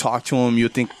mean? You talk to him, you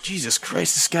think, Jesus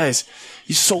Christ, this guy's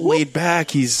he's so laid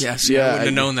back. I wouldn't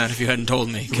have known that if you hadn't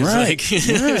told me. Right.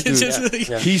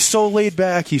 He's so laid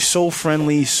back. He's so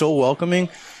friendly. He's so welcoming.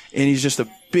 And he's just a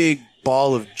big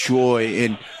ball of joy.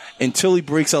 And until he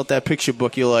breaks out that picture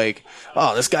book, you're like,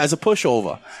 oh, this guy's a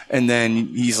pushover. And then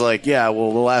he's like, yeah,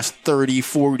 well, the last 30,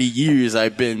 40 years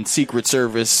I've been Secret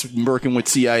Service, working with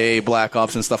CIA, Black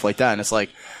Ops, and stuff like that. And it's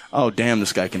like, oh, damn,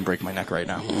 this guy can break my neck right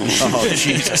now. Oh,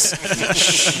 Jesus.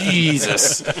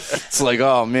 Jesus. It's like,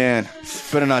 oh, man.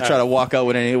 Better not try to walk out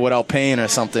without pain or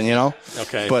something,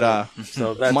 Okay. But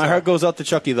so that's my heart goes out to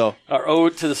Chucky, though. Our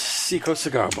ode to the Seacoast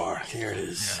Cigar Bar. Here it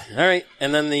is. Yeah. All right.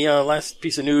 And then the last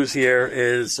piece of news here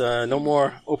is no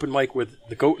more open mic with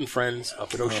the Goat and Friends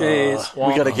up at O'Shea's.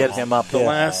 We got to get him up there.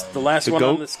 The last one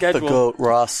on the schedule. The Goat,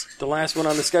 Ross. The last one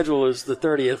on the schedule is the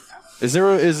 30th. Is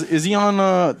he on?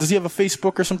 Does he have a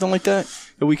Facebook or something like that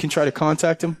we can try to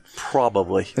contact him?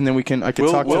 Probably. And then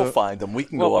we'll find him. We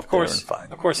can go up there and find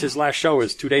him. Of course, his last show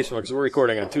is 2 days from now because we're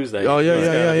recording on Tuesday. Oh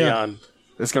yeah. On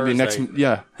it's gonna be next.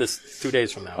 Yeah. This 2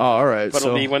 days from now. Oh, all right. But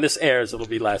it'll be when this airs. It'll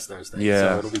be last Thursday. Yeah.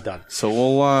 So it'll be done. So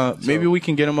we'll maybe we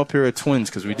can get him up here at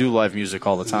Twins because we do live music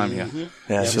all the time here.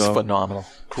 Yeah, he's phenomenal.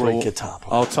 Great guitar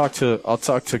player. I'll talk to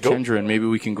Kendra and maybe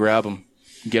we can grab him,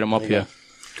 get him up here.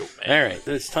 All right,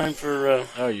 it's time for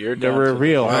you're the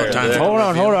reveal. Hold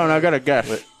on. I got a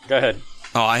guess. Go ahead.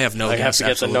 Oh, I have no guess. I have to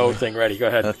get the no thing ready. Go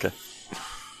ahead. Okay.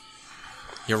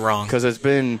 You're wrong. Because it's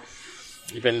been.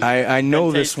 I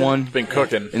know this one. Been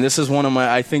cooking, and this is one of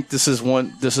my. I think this is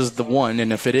one. This is the one,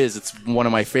 and if it is, it's one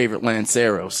of my favorite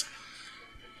Lanceros.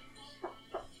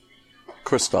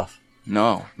 Christoph.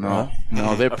 No.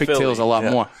 Their pigtails a lot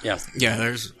more. Yeah.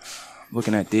 There's.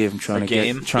 Looking at Dave, I'm trying to get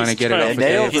it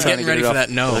up. He's getting ready for that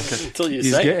no. Until you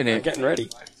He's say getting it. I'm getting ready.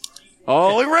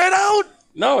 Oh, it ran out.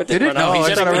 No, it didn't. No, he's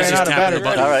just ran out of battery.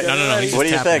 All right. No. What do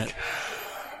you think?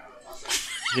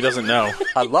 He doesn't know.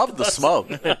 I love the smoke.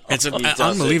 It's an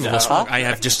unbelievable smoke. I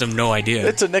have just no idea.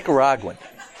 It's a Nicaraguan.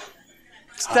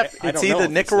 It's either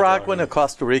Nicaraguan or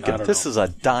Costa Rican. This is a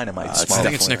dynamite smoke. I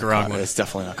think it's Nicaraguan. It's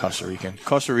definitely not Costa Rican.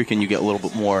 Costa Rican, you get a little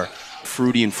bit more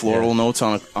fruity and floral notes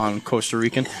on Costa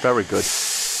Rican. Very good.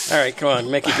 All right, come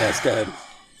on, make it guess. Go ahead.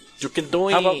 You can do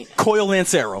it. How about Coil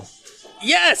Lancero?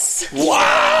 Yes!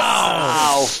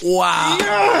 Wow!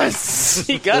 Yes!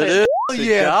 He got it.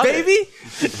 Yeah, baby!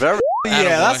 Very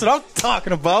yeah, that's what I'm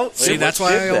talking about. See, that's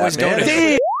why I always go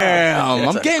to Damn,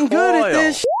 I'm getting good at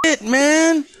this. shit,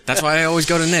 man. That's why I always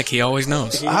go to Nick. He always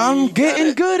knows. I'm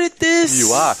getting good at this. You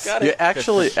are. You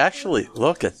actually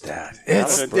look at that.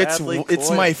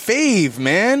 It's my fave,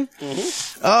 man.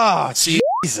 Oh,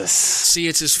 Jesus. See,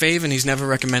 it's his fave, and he's never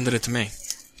recommended it to me.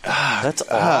 That's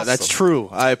awesome. That's true.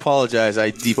 I apologize.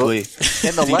 I deeply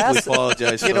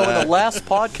apologize for in that. the last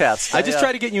podcast, I just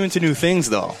try to get you into new things,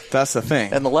 though. That's the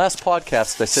thing. In the last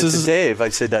podcast, I said to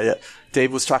Dave,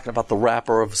 Dave was talking about the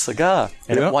wrapper of a cigar.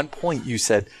 And at one point you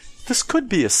said, this could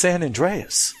be a San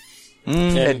Andreas.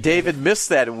 And David missed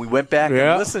that, and we went back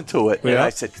and listened to it. And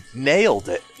I said, nailed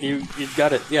it. You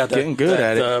got it. Yeah, getting good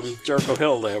at it. Jericho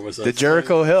Hill there was the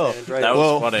Jericho Hill. That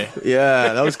was funny.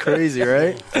 Yeah, that was crazy,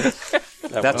 right?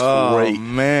 That's Oh, great.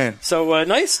 man. So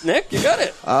nice, Nick. You got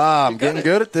it. I'm getting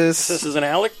good at this. This is an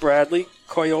Alec Bradley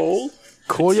Coyol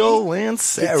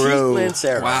Lancero.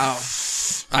 Lancero. Wow.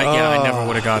 I never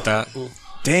would have got that.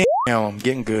 Damn, I'm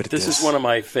getting good at this. This is one of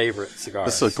my favorite cigars.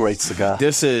 This is a great cigar.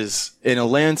 This is in a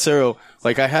Lancero.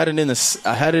 Like I had it in a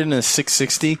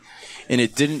 660, and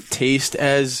it didn't taste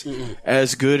as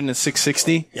good in a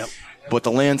 660. Yep. But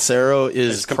the Lancero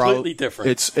is completely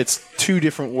different. It's two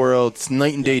different worlds,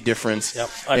 night and day difference. Yep.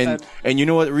 And you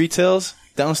know what it retails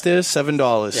downstairs?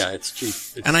 $7. Yeah, it's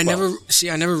cheap. And I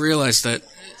never realized that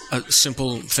a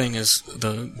simple thing as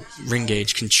the ring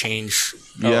gauge can change.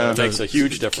 It makes a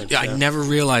huge difference. I never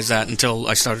realized that until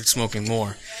I started smoking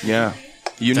more. Yeah.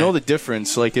 You know the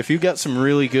difference. Like if you got some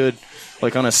really good,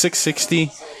 like on a 660,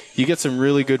 you get some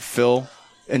really good fill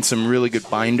and some really good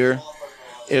binder.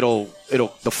 The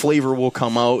flavor will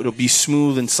come out. It'll be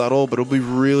smooth and subtle, but it'll be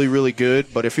really, really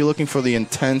good. But if you're looking for the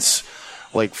intense,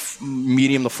 like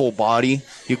medium to full body,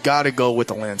 you got to go with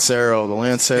the Lancero. The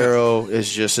Lancero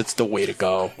is it's the way to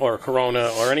go. Or Corona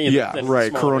or any of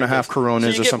right. Corona, half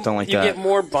Coronas or something like that. You get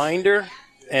more binder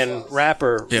and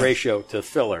wrapper ratio to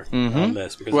filler on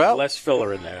this because there's less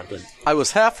filler in there. But I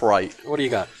was half right. What do you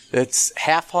got? It's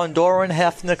half Honduran,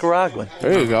 half Nicaraguan.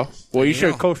 There you go. Well, you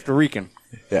should Costa Rican.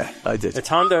 Yeah, I did. It's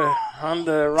Honduran.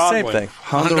 Same thing.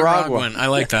 Honduran. I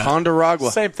like that. Honduran.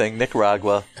 Same thing.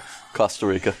 Nicaragua, Costa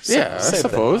Rica. I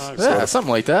suppose. Something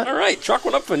like that. All right, chalk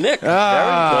one up for Nick.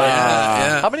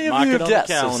 Yeah. How many of Mark you it on have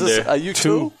the guessed? calendar. Are you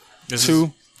two?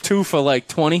 Two for like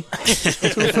 20. 2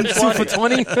 for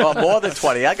 20. Well, more than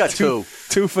 20. I got two.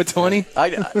 2 for 20.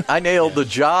 I nailed the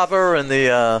Java and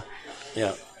the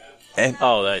Yeah. and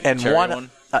that cherry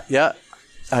one? Yeah,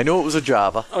 I knew it was a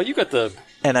Java, Oh, you got the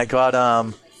and I got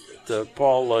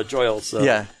Paul Joyles.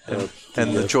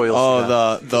 and the Joyles.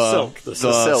 Oh, the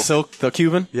silk. the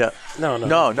Cuban. Yeah. No.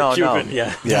 No. Cuban,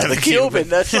 yeah. The Cuban.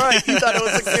 That's right. You thought it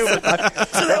was a Cuban.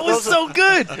 That was so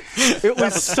good. It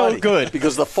was so funny, good.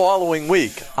 because the following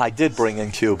week I did bring in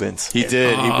Cubans. He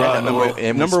did. He brought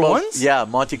number ones. Yeah,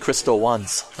 Monte Cristo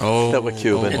ones. That were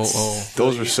Cuban.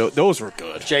 Those were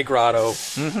good. Jay Grotto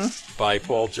by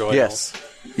Paul Joyles. Yes.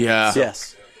 Yeah.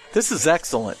 Yes. This is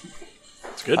excellent.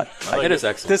 It's good. It is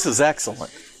excellent. This is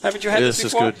excellent. Haven't you had this is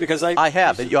before? good. Because I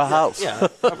have at your house. Yeah,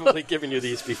 I've probably given you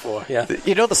these before. Yeah.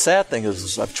 You know, the sad thing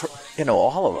is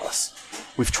all of us,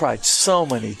 we've tried so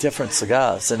many different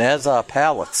cigars, and as our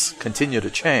palates continue to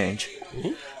change,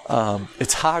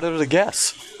 it's harder to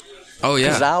guess. Oh yeah.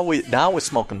 Because now we're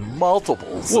smoking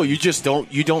multiples. Well, you just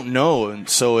don't know, and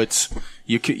so it's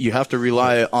you have to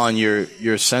rely on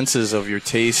your senses of your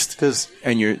taste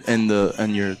and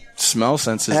your smell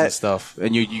senses and stuff,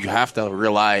 and you have to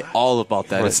rely all about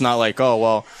that. Right. It's not like, oh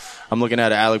well, I'm looking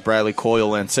at an Alec Bradley Coyol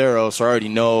Lancero, so I already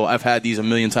know I've had these a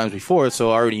million times before,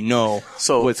 so I already know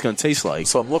what it's going to taste like.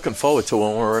 So I'm looking forward to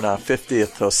when we're in our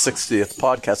 50th or 60th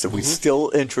podcast, and we're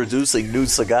still introducing new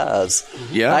cigars.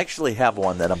 Yeah, I actually have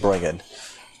one that I'm bringing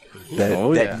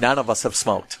that none of us have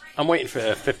smoked. I'm waiting for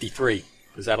 53.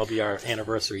 Because that'll be our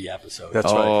anniversary episode.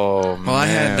 That's right. Oh, well, I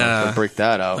had break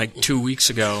that out. Like 2 weeks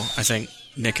ago, I think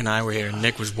Nick and I were here, and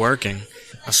Nick was working.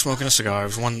 I was smoking a cigar. It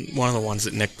was one of the ones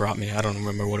that Nick brought me. I don't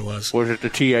remember what it was. Was it the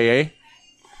TAA?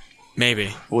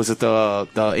 Maybe. Was it the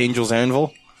Angel's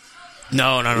Anvil?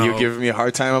 No. You giving me a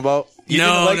hard time about? You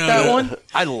didn't like that one?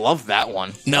 I love that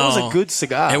one. No. That was a good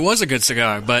cigar. It was a good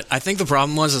cigar, but I think the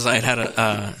problem was I had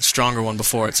a stronger one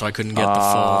before it, so I couldn't get the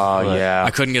full. Yeah.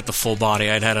 I couldn't get the full body.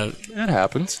 It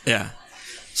happens. Yeah.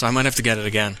 So I might have to get it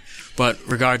again. But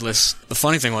regardless, the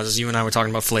funny thing was you and I were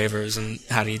talking about flavors and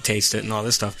how do you taste it and all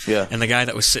this stuff. Yeah. And the guy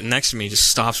that was sitting next to me just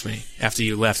stops me after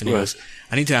you left, and he goes,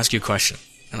 "I need to ask you a question."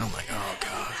 And I'm like, "Oh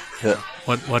God,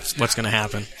 what's going to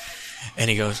happen?" And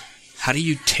he goes, "How do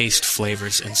you taste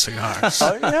flavors in cigars?"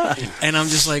 Oh, yeah. And I'm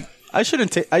just like, I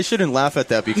shouldn't laugh at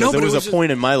that because there was a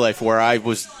point in my life where I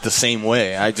was the same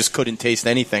way. I just couldn't taste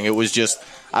anything. It was just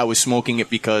I was smoking it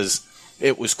because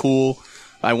it was cool.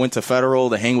 I went to Federal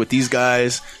to hang with these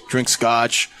guys, drink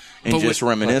scotch, and just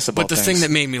reminisce about But the things. thing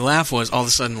that made me laugh was all of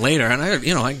a sudden later, and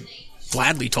I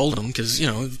gladly told him because,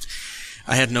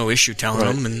 I had no issue telling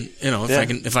him, and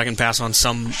if I can pass on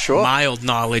some mild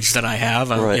knowledge that I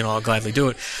have, I'll gladly do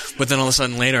it. But then all of a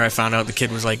sudden later, I found out the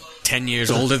kid was like 10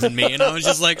 years older than me, and I was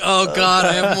just like, oh God,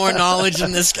 I have more knowledge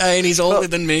than this guy, and he's older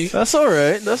than me. That's all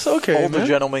right. That's okay. Older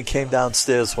gentleman came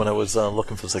downstairs when I was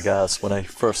looking for cigars when I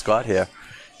first got here,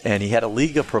 and he had a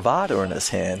Liga Privada in his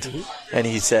hand, and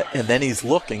he said, and then he's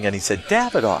looking, and he said,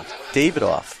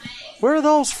 Davidoff, where are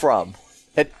those from?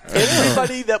 And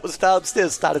everybody that was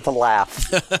downstairs started to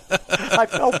laugh. I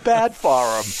felt bad for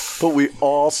him, but we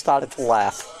all started to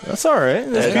laugh. That's all right.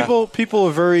 People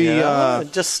are very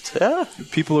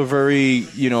people are very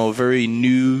very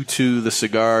new to the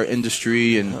cigar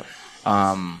industry and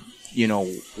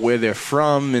where they're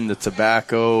from and the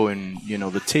tobacco and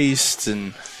the tastes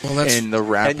and the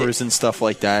wrappers and stuff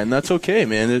like that, and that's okay,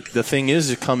 man. The thing is,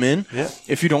 you come in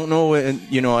if you don't know,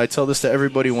 and I tell this to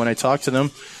everybody when I talk to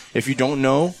them. If you don't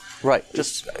know,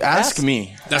 just ask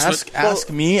me. Ask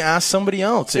me. Ask somebody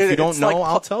else. If you don't know,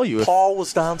 I'll tell you. Paul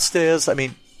was downstairs. I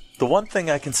mean, the one thing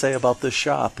I can say about this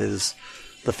shop is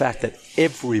the fact that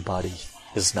everybody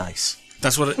is nice.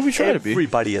 That's what we try to be.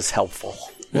 Everybody is helpful.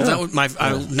 Well,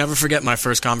 I'll never forget my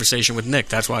first conversation with Nick.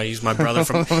 That's why he's my brother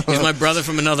from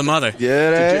another mother.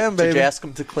 Yeah, did you ask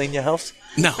him to clean your house?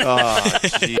 No.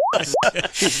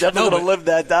 He's never going to live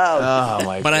that down. Oh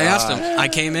my! But I asked him. I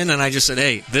came in and I just said,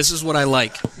 "Hey, this is what I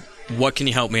like. What can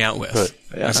you help me out with?"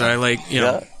 Yeah. I said, "I like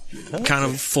kind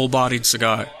of full-bodied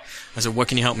cigar." I said, "What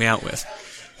can you help me out with?"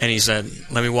 And he said,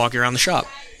 "Let me walk you around the shop."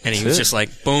 And he was just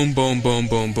like, boom, boom, boom,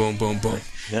 boom, boom, boom, boom.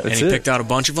 Yeah, and he picked out a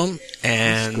bunch of them.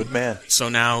 And he's a good man. So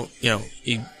now,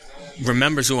 he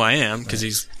remembers who I am because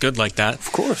he's good like that.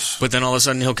 Of course. But then all of a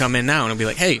sudden he'll come in now and he'll be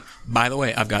like, hey, by the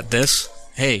way, I've got this.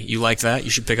 Hey, you like that?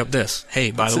 You should pick up this.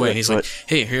 Hey, by the way. And he's like,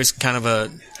 hey, here's kind of a,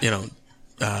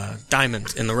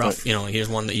 diamond in the rough. Here's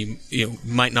one that you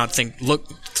might not think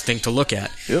to look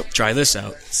at. Yep. Try this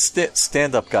out.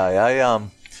 Stand-up guy.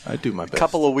 I do my best. A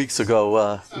couple of weeks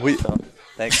ago,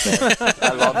 thanks, man.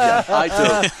 I love you. I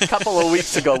do. A couple of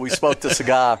weeks ago, we spoke to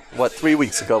Cigar, 3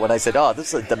 weeks ago, and I said, oh,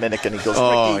 this is a Dominican. He goes,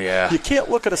 Ricky, you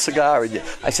can't look at a cigar. And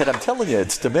I said, I'm telling you,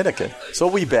 it's Dominican. So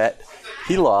we bet.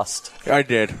 He lost. I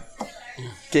did.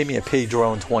 Gave me a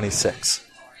Padron 26.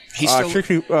 He's still...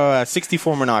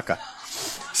 64 Monaca.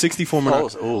 64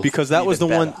 Monaca. Oh, because that was the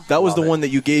one. That was the one that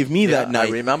you gave me that night.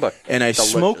 I remember. And I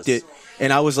smoked it,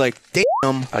 and I was like,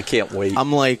 damn. I can't wait.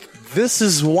 I'm like, this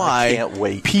is why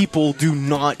people do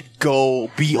not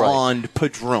go beyond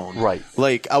Padron. Right.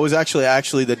 Like, I was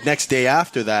actually the next day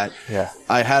after that, Yeah.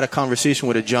 I had a conversation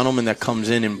with a gentleman that comes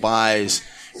in and buys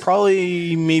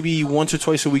probably maybe once or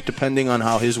twice a week, depending on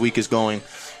how his week is going.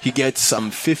 He gets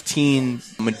 15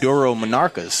 Maduro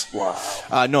Monarcas.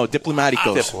 Wow. No,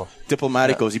 Diplomaticos.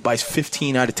 Diplomaticos. He buys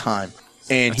 15 at a time.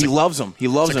 And he loves them. He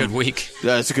loves them. It's a good week.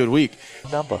 Yeah, it's a good week.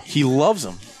 Number. He loves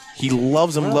them. He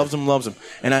loves them, loves them.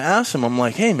 And I asked him, I'm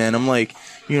like, hey, man,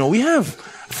 we have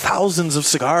thousands of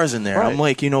cigars in there. Right. I'm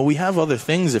like, we have other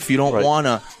things if you don't want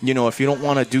to, if you don't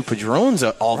want to do Padrones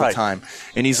all the time.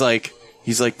 And he's like,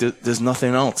 there's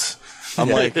nothing else. I'm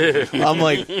like,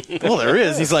 well, there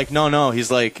is. He's like, no.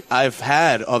 He's like, I've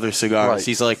had other cigars. Right.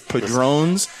 He's like,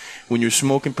 Padrones, when you're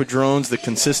smoking Padrones, the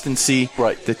consistency,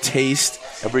 the taste,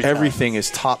 everything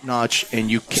is top notch. And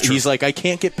he's like, I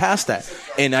can't get past that.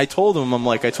 And I told him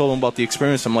about the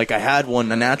experience. I'm like, I had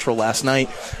one, a natural last night.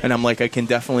 And I'm like, I can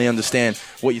definitely understand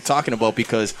what you're talking about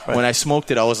because when I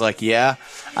smoked it, I was like, yeah,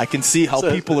 I can see how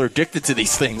people are addicted to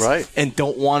these things and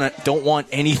don't want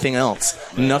anything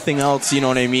else, nothing else. You know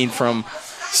what I mean? From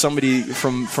somebody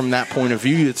from that point of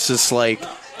view, it's just like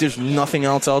there's nothing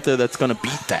else out there that's going to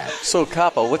beat that. So,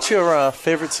 Capo, what's your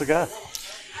favorite cigar?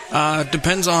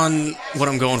 Depends on what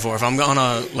I'm going for. If I'm going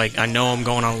I know I'm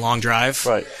going on a long drive,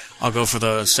 I'll go for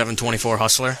the 724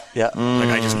 Hustler. Yeah.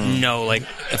 I just know,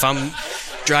 if I'm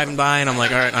driving by and I'm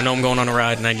like, all right, I know I'm going on a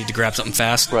ride and I need to grab something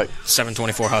fast.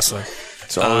 724 Hustler.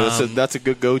 So that's a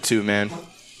good go-to, man.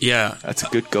 Yeah. That's a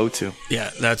good go-to. Yeah,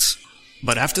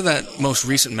 but after that most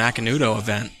recent Macanudo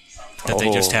event that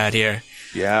they just had here.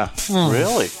 Yeah.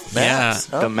 Really? Max,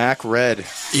 The Mac Red.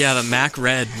 Yeah, the Mac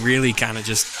Red really kind of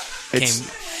just came.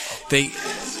 The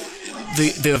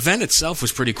event itself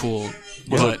was pretty cool.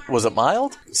 Was it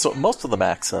mild? So most of the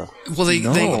Macs are. Well,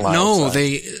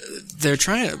 they're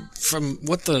trying to, from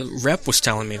what the rep was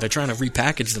telling me, they're trying to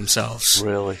repackage themselves.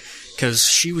 Really? Because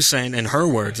she was saying, in her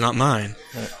words, not mine,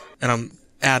 and I'm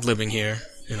ad-libbing here,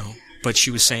 but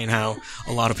she was saying how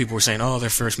a lot of people were saying, oh,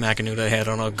 their first Macanudo they had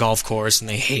on a golf course and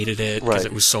they hated it because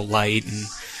it was so light.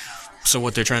 So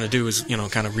what they're trying to do is,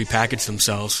 kind of repackage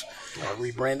themselves.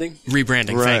 Rebranding?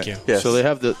 Rebranding, Right. thank you. Yes. So they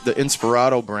have the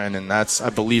Inspirato brand, and that's, I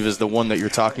believe, is the one that you're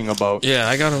talking about. Yeah,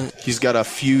 I got them. He's got a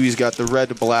few. He's got the red,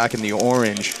 the black, and the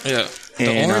orange. Yeah. The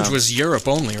And, orange was Europe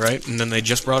only, right? And then they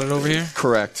just brought it over here?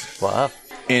 Correct. Wow.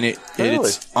 And Really?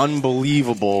 it's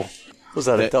unbelievable. Was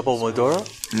that a double Maduro?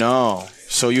 No.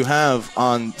 So you have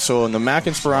in the Mac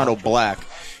Inspirato Black,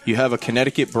 you have a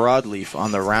Connecticut broadleaf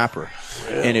on the wrapper.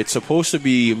 And it's supposed to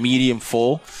be medium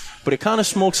full, but it kind of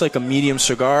smokes like a medium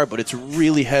cigar, but it's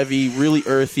really heavy, really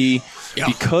earthy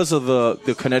because of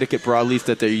the Connecticut broadleaf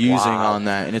that they're using on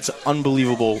that. And it's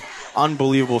unbelievable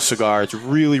cigar. It's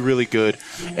really, really good.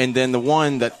 And then the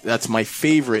one that's my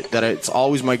favorite, that it's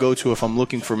always my go-to if I'm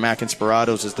looking for Mac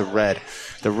Inspiratos, is the red.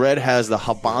 The red has the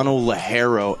Habano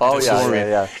Ligero.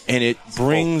 Yeah. And it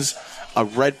brings a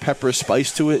red pepper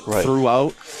spice to it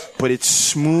throughout, but it's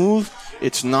smooth.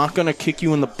 It's not going to kick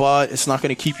you in the butt. It's not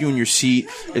going to keep you in your seat.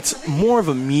 It's more of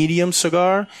a medium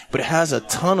cigar, but it has a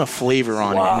ton of flavor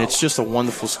on it, and it's just a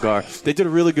wonderful cigar. They did a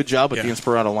really good job with the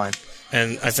Inspirato line.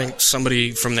 And I think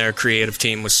somebody from their creative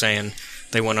team was saying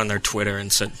they went on their Twitter and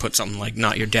put something like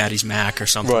 "Not Your Daddy's Mac" or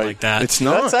something like that. It's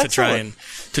not. That's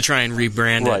to try and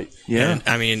rebrand it. Yeah. And,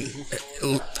 I mean,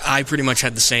 I pretty much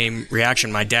had the same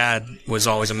reaction. My dad was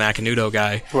always a Macanudo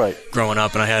guy growing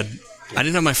up, and I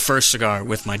didn't have my first cigar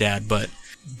with my dad, but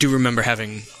do remember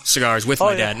having cigars with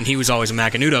my dad, and he was always a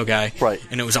Macanudo guy. Right.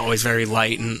 And it was always very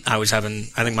light, and I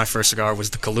think my first cigar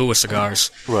was the Kahlua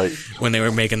cigars. Right. When they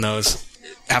were making those.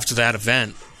 After that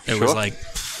event, it was like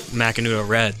Macanudo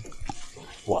Red.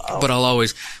 Wow. But I'll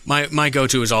always, my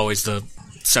go-to is always the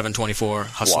 724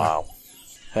 Hustler. Wow.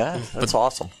 Yeah, that's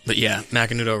awesome. But yeah,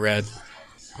 Macanudo Red.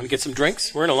 Want to get some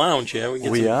drinks? We're in a lounge, yeah. We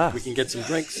can get some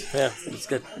drinks. Yeah, let's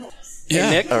get... Yeah.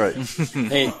 Hey, Nick? All right.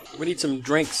 Hey, we need some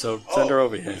drinks, so send her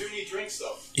over here.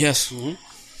 Yes.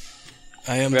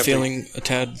 I am feeling a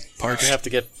tad parched. We have to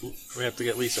get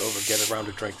Lisa over and get a round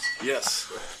of drinks. Yes.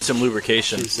 Some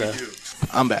lubrication. She's,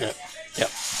 I'm back. Yep.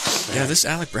 Yeah, this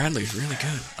Alec Bradley is really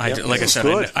good. Like I said,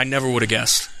 good. I never would have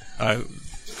guessed. I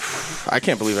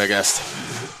can't believe I guessed.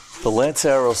 The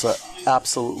Lanceros are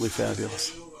absolutely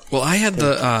fabulous. Well, I had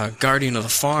the Guardian of the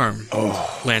Farm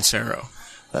Lancero.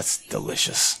 That's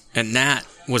delicious. And that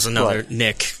was another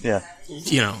Nick. Yeah.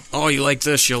 You like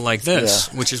this, you'll like this,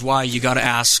 which is why you got to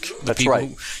ask the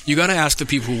people. You got to ask the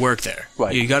people who work there.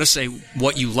 Right. You got to say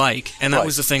what you like, and that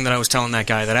was the thing that I was telling that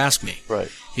guy that asked me. Right.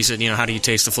 He said, how do you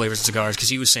taste the flavors of cigars? Because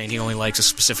he was saying he only likes a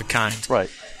specific kind. Right.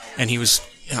 And he was,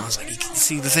 I was like,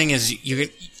 see, the thing is,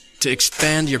 to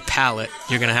expand your palate,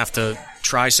 you're going to have to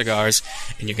try cigars,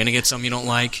 and you're going to get some you don't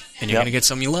like, and you're going to get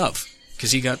some you love.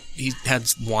 Because he had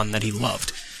one that he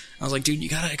loved. I was like, dude, you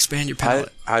got to expand your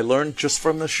palate. I learned just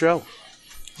from the show.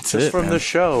 That's the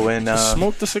show. And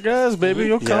smoke the cigars, baby.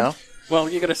 You'll come. Well,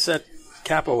 you got to set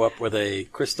Capo up with a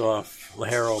Christoph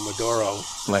Ligero Maduro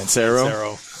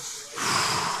Lancero.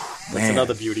 That's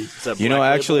another beauty.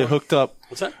 I actually hooked up.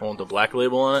 What's that? Want the black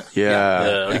label on it?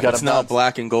 Yeah. You got it's not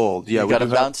black and gold. Yeah, You got him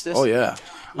downstairs? Oh, yeah.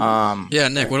 Yeah,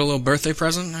 Nick, what a little birthday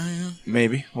present.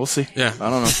 Maybe. We'll see. Yeah. I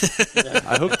don't know.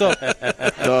 I hooked up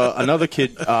another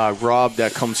kid, Rob,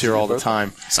 that comes here all the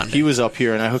time. Sunday. He was up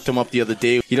here, and I hooked him up the other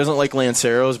day. He doesn't like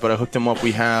Lanceros, but I hooked him up.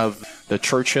 We have the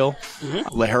Churchill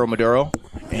Ligero Maduro,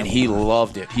 and he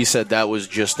loved it. He said that was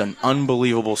just an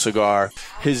unbelievable cigar.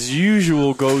 His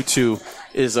usual go-to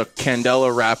is a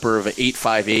Candela wrapper of an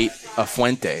 858, a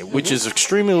Fuente, which is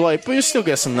extremely light, but you still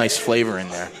get some nice flavor in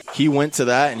there. He went to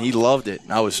that, and he loved it.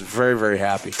 I was very, very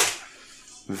happy.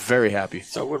 Very happy.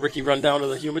 So would Ricky run down to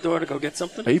the humidor to go get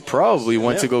something? He probably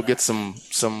went to go get some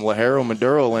Ligero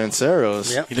Maduro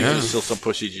Lanceros. Yep. You think there's still some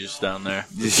pussy juice down there?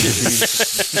 Those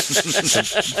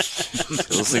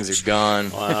things are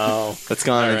gone. Wow. That's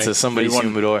gone into somebody's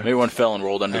humidor. Maybe one fell and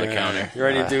rolled under the counter. You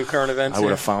ready to do current events? I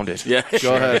would have found it. Yeah.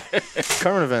 Go ahead.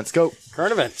 Current events, go.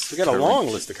 Current events. We got a long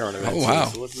list of current events. Oh, wow.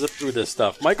 So let's zip through this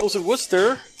stuff. Michael's in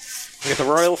Worcester. We got the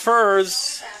Royal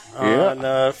Furs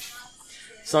on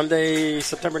Sunday,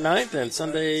 September 9th and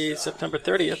Sunday, September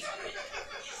 30th.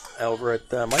 Over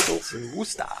at Michael's in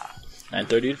Worcester.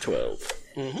 9:30 to 12.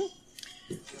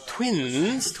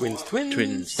 Twins.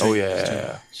 Oh,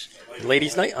 yeah.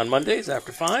 Ladies' night on Mondays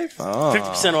after 5. Oh.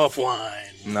 50% off wine.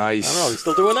 Nice. I don't know. You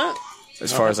still doing that?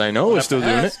 As far as I know, we're still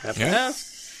doing it. Have to ask.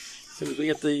 As soon as we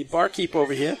get the barkeep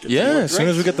over here. Yeah, as soon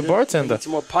as we get the bartender. Get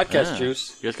some more podcast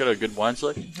juice. You guys got a good wine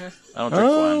selection here? I don't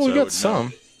drink wine, so we I got would some.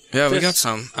 know. Yeah, we got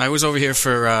some. I was over here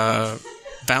for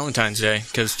Valentine's Day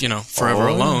because, forever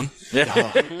alone.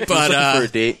 Yeah. But For a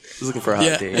date. He's looking for a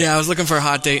hot date. Yeah, I was looking for a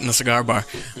hot date in a cigar bar.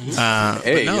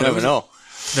 Hey, you never know.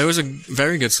 There was a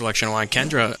very good selection of wine.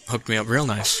 Kendra hooked me up real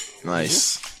nice.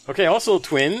 Nice. Okay, also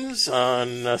Twins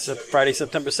on Friday,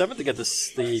 September 7th. They get the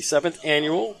 7th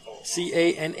annual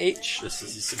CANH. This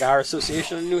is the Cigar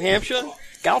Association of New Hampshire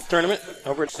golf tournament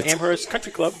over at Amherst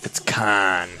Country Club. It's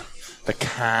Con. The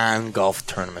Con Golf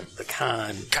Tournament. The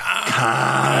Con.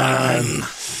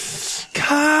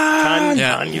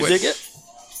 Yeah, you dig it?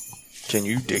 Can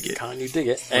you dig it? Con, you dig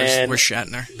it. Where's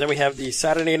Shatner? Then we have the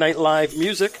Saturday Night Live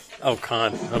music. Oh,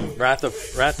 Con. Wrath of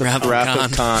Wrath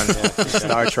of Khan.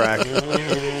 Star Trek.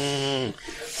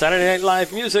 Saturday Night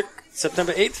Live music,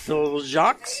 September 8th. Phil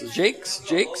Jakes.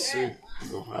 I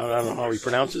don't know how he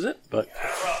pronounces it, but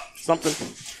something.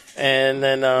 And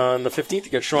then on the 15th,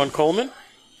 you got Sean Coleman.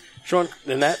 The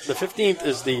 15th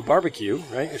is the barbecue,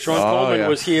 right? Sean Coleman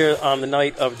was here on the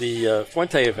night of the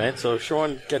Fuente event, so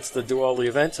Sean gets to do all the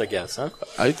events, I guess, huh?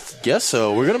 I guess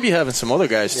so. We're going to be having some other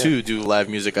guys, too, do live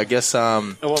music. I guess...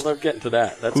 well, they're getting to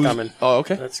that. That's coming. Oh,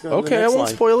 okay. That's okay, I won't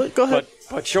spoil it. Go ahead.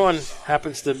 But Sean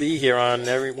happens to be here on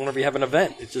whenever you have an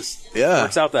event. It just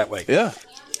works out that way. Yeah.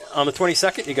 On the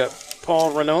 22nd, you got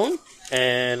Paul Ranone,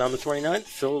 and on the 29th,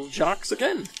 Phil Jakes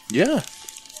again. Yeah.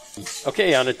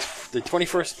 Okay, on the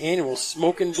 21st annual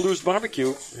Smokin' Blues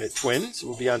Barbecue at Twins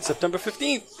will be on September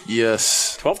 15th.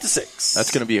 Yes. 12 to 6.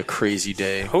 That's going to be a crazy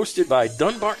day. Hosted by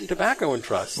Dunbarton Tobacco and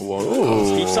Trust.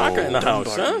 Whoa. Steve Saka in the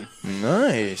house, huh?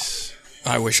 Nice.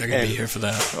 I wish I could be here for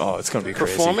that. Oh, it's going to be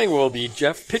crazy. Performing will be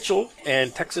Jeff Pitchell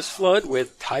and Texas Flood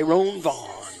with Tyrone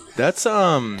Vaughn. That's,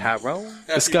 Tyrone?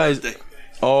 This guy's...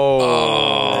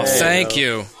 Oh, thank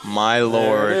you. My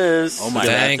lord. There it is. Oh, my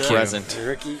Thank you. present.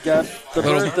 Ricky got the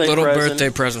Little present. birthday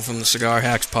present from the Cigar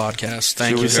Hacks podcast.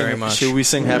 Thank you very much. Should we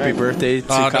sing happy birthday to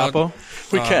Capo?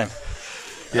 We can.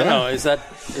 Yeah. No, is that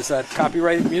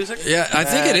copyrighted music? Yeah, I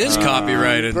think it is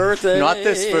copyrighted. Birthday. Not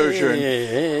this version.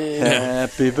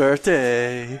 Happy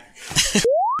birthday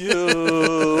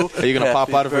you. Are you going to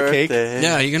pop out of her cake?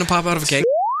 Yeah, are you going to pop out of a cake?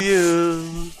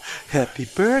 You. Happy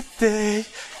birthday,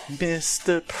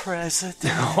 Mr.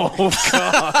 President. Oh,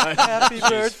 God. Happy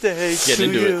birthday to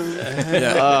into you.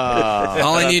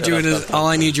 All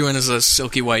I need you in is a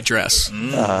silky white dress.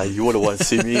 You would have wanted to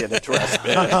see me in a dress,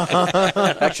 man.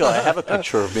 Actually, I have a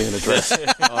picture of me in a dress.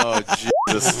 Oh,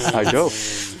 Jesus. I do.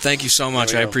 Thank you so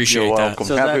much. I appreciate You're that. welcome.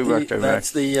 So Happy birthday, man.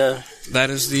 that's the That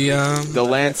is the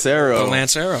Lancero.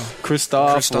 Lancero.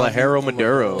 Christoph Lajero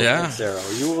Maduro. Yeah. Sarah.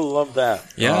 You will love that.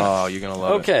 Yeah. Oh, you're going to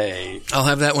love it. Okay. I'll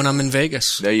have that when I'm in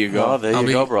Vegas. There you go. Oh, there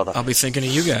you go, brother. I'll be thinking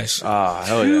of you guys.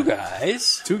 Hell Two yeah.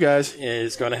 guys Two guys.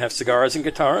 is going to have cigars and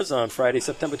guitars on Friday,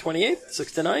 September 28th,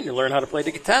 6 to 9. You'll learn how to play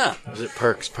the guitar. Is it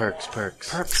perks? Perks.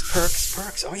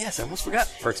 Oh, yes, I almost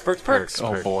forgot. Perks.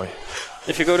 Oh, boy.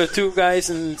 If you go to Two Guys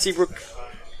in Seabrook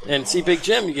and see Big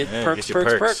Jim, you get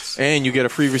perks. And you get a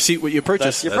free receipt with your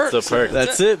purchase. That's your That's perks. the perk.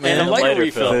 That's it, man. And a lighter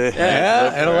refill.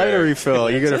 Yeah, and a lighter refill.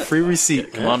 You get a free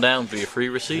receipt. Come on down for your free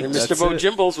receipt. And Mr. That's Bo it.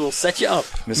 Jimbles will set you up.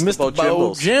 Mr.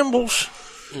 Bo Jimbles.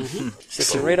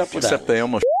 Set you right up with Except that. they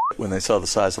almost when they saw the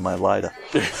size of my lighter.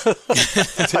 I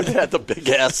had the big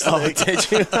ass thing. Oh,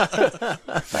 did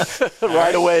you?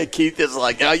 Right away, Keith is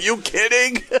like, are you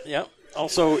kidding? Yep.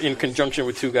 Also, in conjunction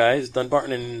with Two Guys,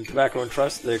 Dunbarton and Tobacco and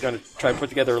Trust, they're going to try to put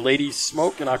together a ladies'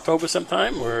 smoke in October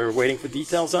sometime. We're waiting for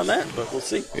details on that, but we'll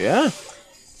see. Yeah.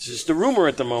 It's just a rumor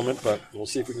at the moment, but we'll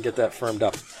see if we can get that firmed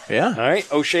up. Yeah. All right,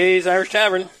 O'Shea's Irish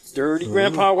Tavern, Dirty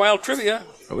Grandpa Wild Trivia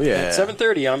Oh, yeah. at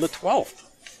 7:30 on the 12th.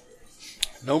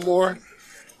 No more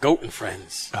Goat and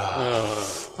Friends.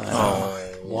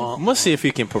 Must see if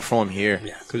he can perform here.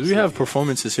 Yeah. Because we have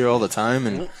performances here all the time,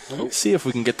 and see if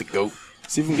we can get the goat.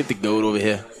 See if we can get the goat over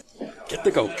here. Get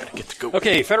the goat.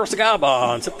 Okay, Federal Cigar Bar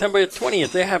on September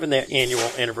 20th. They're having their annual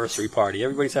anniversary party.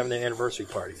 Everybody's having their anniversary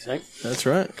parties, right? That's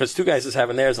right. Because Two Guys is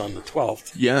having theirs on the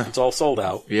 12th. Yeah. It's all sold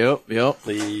out. Yep.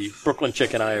 The Brooklyn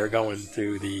Chick and I are going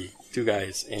to the Two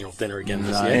Guys annual dinner again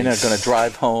this year. And they're going to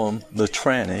drive home the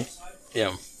tranny.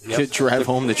 Yeah. To drive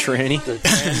home the tranny.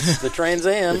 The Trans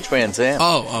Am. Trans Am.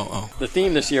 Oh. The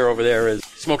theme this year over there is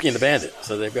Smokey and the Bandit.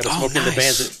 So they've got a Smokey and the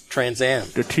nice. Bandit Trans Am.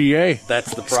 The TA.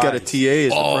 That's the It's got a prize. TA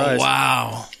as the Oh, prize.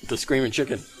 wow. The Screaming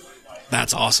Chicken.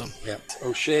 That's awesome. Yeah.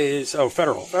 O'Shea's.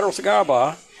 Federal Cigar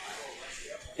Bar.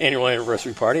 Annual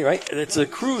anniversary party, right? And it's a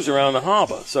cruise around the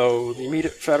harbor. So you meet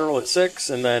at Federal at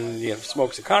 6, and then you have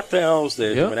smokes and cocktails.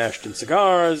 They're doing Ashton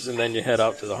cigars, and then you head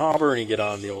out to the harbor and you get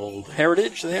on the old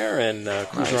Heritage there and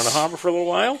cruise around the harbor for a little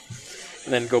while.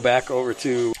 And then go back over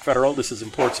to Federal. This is in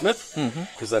Portsmouth,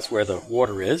 because that's where the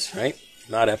water is, right?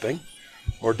 Not Epping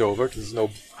or Dover, because there's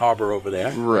no harbor over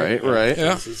there. Right.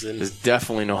 Yeah. This is in There's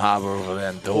definitely no harbor over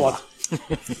there in Dover.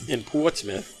 in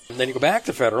Portsmouth. And then you go back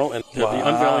to Federal, and they'll be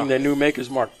unveiling their new Maker's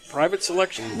Mark Private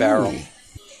Selection barrel.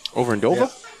 Over in Dover?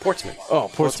 Portsmouth. Oh,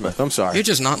 Portsmouth. I'm sorry. You're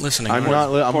just not listening. I'm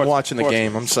Mark. not. I'm watching the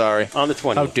game. I'm sorry. On the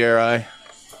 20th. How dare I?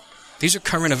 These are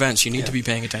current events. You need to be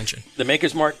paying attention. The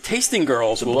Maker's Mark Tasting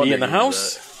Girls will be in the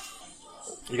house.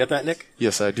 You got that, Nick?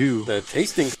 Yes, I do. The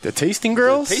tasting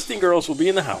girls? The tasting girls will be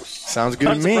in the house. Sounds good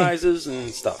Tons to me. of prizes and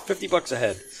stuff. $50 a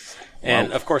head.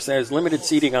 And of course, there's limited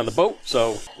seating on the boat,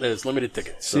 so there's limited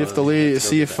tickets. See if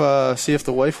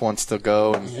the wife wants to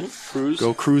go and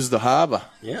cruise the harbor.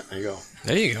 Yeah, there you go.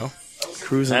 There you go.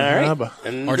 Cruising All the right. harbor.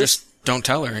 And Or just don't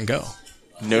tell her and go.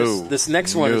 No. This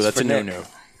next one is that's for a Nick. no-no.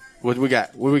 What do we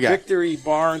got? Victory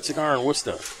Bar and Cigar in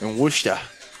Worcester. In Worcester.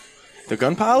 The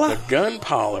gun parlor? The Gun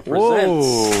Parlor presents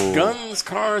Whoa. Guns,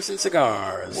 Cars, and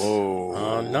Cigars. Whoa.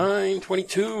 On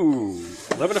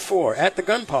 9/22, 11 to 4 at the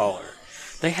Gun Parlor.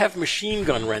 They have machine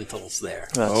gun rentals there.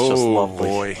 That's just lovely.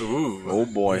 Boy. Oh,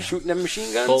 boy. Shooting them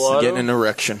machine guns? Full auto? Getting an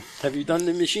erection. Have you done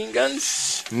the machine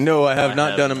guns? No, I have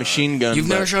not done a machine gun. You've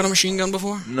but- never shot a machine gun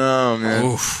before? No, man.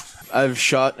 Oof. I've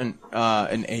shot an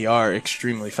AR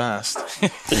extremely fast.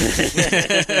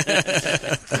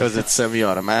 Because it's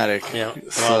semi-automatic. Yeah.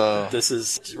 So, Well, this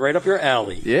is right up your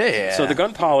alley. yeah. So the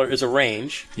Gun Parlor is a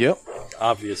range, Yep.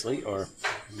 obviously, or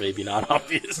maybe not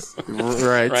obvious.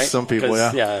 Right. Right? Some people,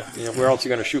 'Cause, yeah. you know, where else are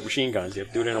you going to shoot machine guns? You have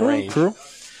to do it in a range. True.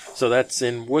 So that's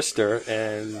in Worcester,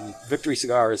 and Victory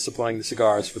Cigar is supplying the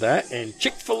cigars for that, and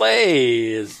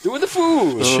Chick-fil-A is doing the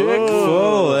food.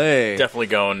 Chick-fil-A. Definitely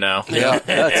going now. Yeah,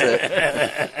 that's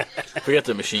it. Forget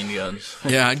the machine guns.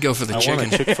 Yeah, I'd go for the I want a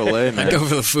chicken. Chick-fil-A, man. I'd go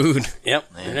for the food. Yep,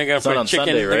 and they're going It's to put not a on chicken.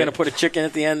 Sunday, They're right? going to put a chicken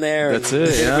at the end there. That's and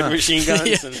it, yeah. With machine guns,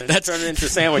 Yeah, and that's- turn it into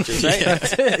sandwiches, right?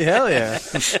 Hell yeah.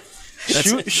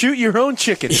 Shoot your own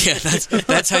chicken. Yeah,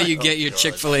 that's how you get your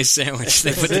Chick-fil-A sandwich.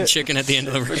 They put the chicken at the end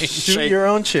of the range. Shoot your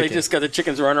own They chicken. just got the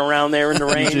chickens running around there in the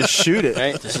range. Just shoot it.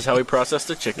 Right? This is how we process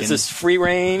the chicken. Is this free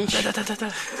range?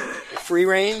 Free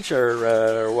range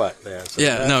or what? Yeah, so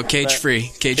Yeah, no,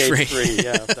 cage-free. Cage-free. Cage-free,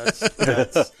 yeah.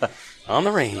 That's on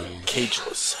the range.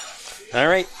 Cageless. All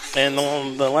right, and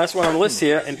the last one on the list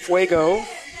here, in Fuego,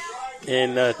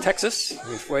 in Texas,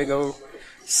 in Fuego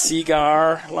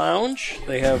Cigar Lounge.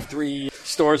 They have 3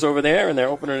 stores over there, and they're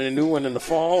opening a new one in the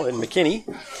fall in McKinney.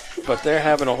 But they're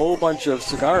having a whole bunch of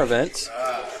cigar events.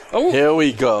 Oh, Here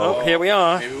we go. here we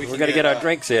are. We got to get our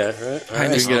drinks here. Right? Hi,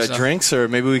 We Miss can get Lisa. our drinks, or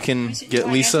maybe we can get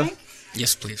Lisa.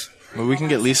 Yes, please. Maybe we can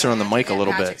get Lisa on the mic a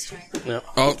little bit.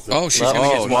 Oh, she's going to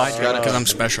Oh, get my she's drink gotta- because I'm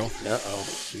special. Uh-oh.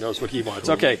 He knows what he wants.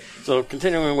 Okay, so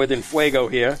continuing with In Fuego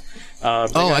here.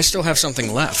 Oh, I still have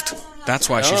something left. That's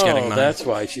why she's getting mine. That's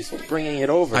why she's bringing it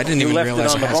over. I didn't You even left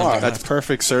realize it on I the had bar. something That's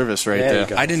perfect service right There you there.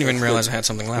 go. I didn't even realize I had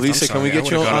something left. Lisa, I'm can we sorry.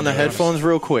 get I you would've got on the other ones. headphones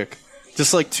real quick?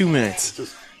 Just like 2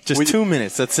 minutes. Just 2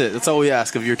 minutes. That's it. That's all we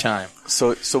ask of your time.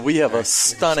 So we have a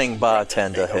stunning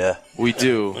bartender here. We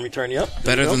do. Let me turn you up.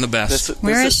 Better than the best.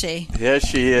 Where is she? Here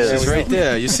she is. She's right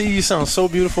there. You see, you sound so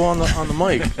beautiful on the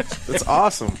mic. That's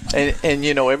awesome. And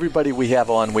you know, everybody we have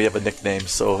on, we have a nickname,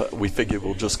 so we figured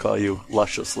we'll just call you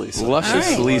Luscious Lisa. Luscious All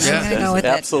right. Lisa. I'm gonna go with it.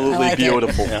 Absolutely I like it.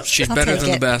 beautiful. She's I'll better take than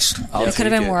the it. best. It could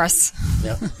have been worse.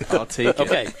 I'll take it.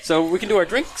 Okay, so we can do our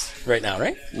drinks right now,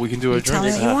 right? We can do a Tell me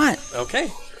drink. what you want. Okay.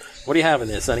 What do you have in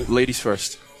there, Sonny? Ladies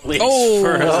first. Ladies Oh.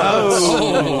 first.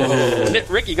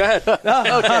 Ricky, go ahead.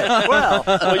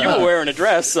 Well, you were wearing a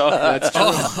dress, so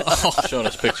Showing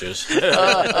us pictures.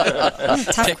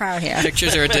 Tough crowd here.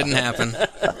 Pictures or it didn't happen.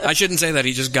 I shouldn't say that.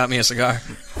 He just got me a cigar.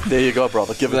 There you go,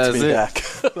 brother. Give it to That's me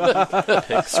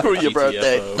it. back. Screw your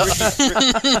birthday.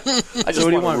 GTFO. I just do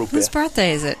you want a want? root beer. Whose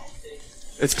birthday is it?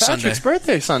 It's Patrick's Sunday.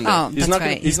 birthday Sunday. Oh, that's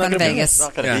right. He's going to gonna be- Vegas.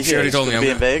 Not going to Yeah, be she here. already He's told me gonna be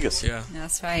I'm in Vegas. Yeah.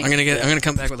 That's right. I'm gonna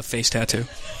come back with a face tattoo,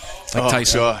 like Oh,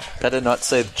 Tyson. God. Better not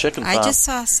say the chicken I farm. just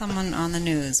saw someone on the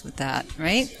news with that,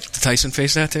 right? The Tyson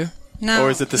face tattoo. No.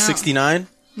 Or is it the no. 69?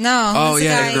 No. Oh who's the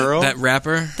yeah, guy- girl? that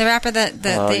rapper. The rapper that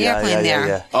the Oh, yeah, airplane yeah, there.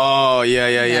 yeah. Oh, yeah.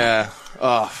 Yeah.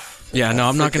 Oh, Yeah, no,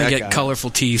 I'm not gonna that get guy. colorful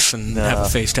teeth and have a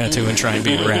face tattoo and try and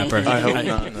be a rapper. I hope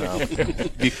not. No.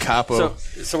 Be capo.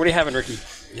 so what are you having, Ricky?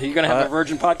 Are you going to have a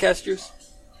virgin podcast juice?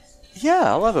 Yeah,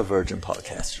 I'll have a virgin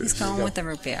podcast. He's going with the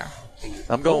root beer.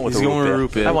 I'm going with He's a going with root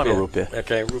root beer. beer. I want a root beer.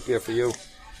 Okay, root beer for you. What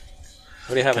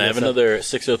do you have? Can I have another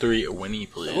 603 Winnie,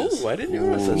 please? Oh, I didn't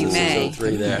realize that's You a may.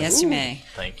 603 there. Yes, you may.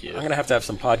 Thank you. I'm going to have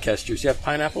some podcast juice. You have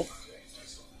pineapple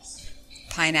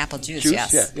Pineapple juice, juice?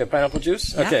 yes. Yeah, you have pineapple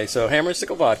juice? Yeah. Okay, so hammer and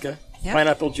sickle vodka, Yeah.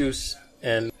 pineapple juice,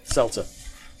 and seltzer.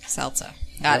 Seltzer.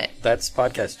 Got it. That's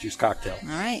podcast juice cocktail. All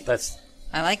right. That's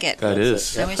I like it. That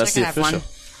is. I wish That's I the could have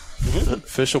official. one.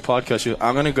 Official podcast.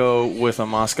 I'm going to go with a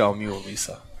Moscow Mule,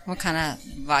 Lisa. What kind of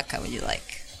vodka would you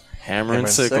like? Hammer and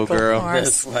sickle, sickle? girl. Or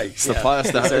it's like It's the,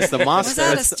 it's the was Moscow.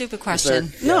 that a it's the- stupid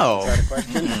question? No,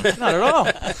 not at all.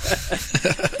 Not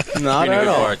Pretty at good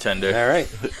all. bartender. all right.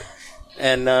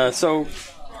 And so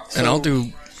And I'll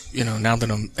do, now that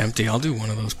I'm empty, I'll do one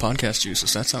of those podcast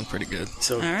juices. That sounds pretty good.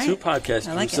 So All right. 2 podcast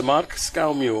I like juices, a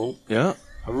Moscow Mule, Yeah.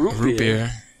 a root, Root beer,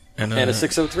 beer and and a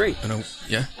 603.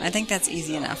 Yeah. I think that's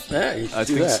easy enough. Yeah, you can I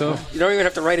do think that. so. You don't even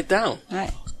have to write it down.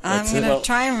 Right. I'm That's going it. to Well,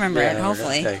 try and remember yeah, it,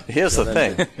 hopefully. okay. Here's the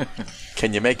thing.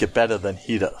 Can you make it better than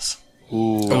he does?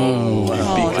 Oh,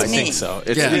 I it's me. think so.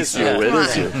 It's Yeah. It is you. Lisa. It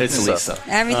is Come you. It's Lisa.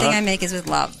 Everything I make is with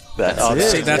love.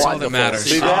 That's See, that's all that matters.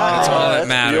 See that? That's all that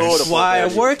matters. Beautiful. Why I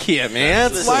work here,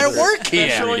 man. That's why I work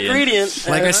Special here. ingredient.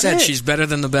 Like I said, she's better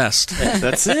than the best.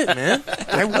 That's it, man.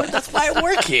 That's why I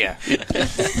work here.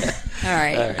 All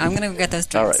right. I'm going to get those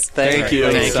drinks. All right. Thank you.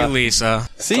 Thank you, Lisa.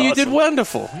 See, you did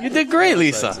wonderful. You did great,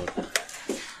 Lisa.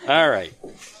 All right.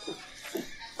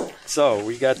 So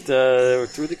we got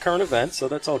through the current events, so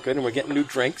that's all good, and we're getting new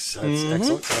drinks. That's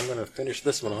excellent. So I'm going to finish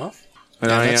this one off. And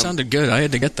Yeah, I that am. sounded good. I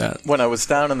had to get that. When I was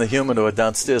down in the humidor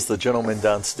downstairs, the gentleman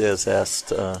downstairs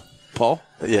asked, Paul?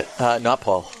 not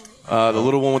Paul. The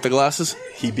little one with the glasses?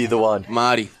 He be the one.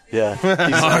 Marty. Yeah. He said,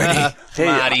 Marty. hey,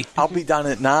 Marty. I'll be down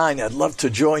at 9. I'd love to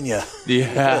join you.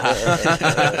 Yeah.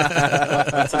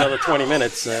 That's another 20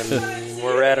 minutes, and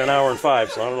we're at an hour and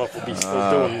 5, so I don't know if we'll be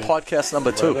still doing Podcast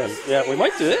number 2. then. Yeah, we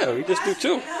might do. Yeah, we just do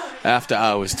 2. After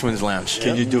hours, Twins Lounge.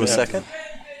 Can you do a second?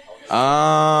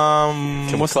 Can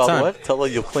What's what's the time? What? Tell her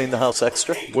you'll clean the house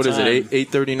extra. What is it?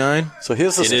 8:39. So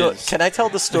here's the story. is. Can I tell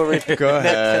the story? Go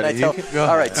ahead. Can I tell? You can go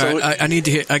All right. So All right, I need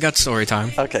to hear. I got story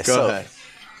time. okay. Go so ahead.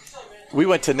 we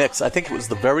went to Nick's. I think it was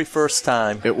the very first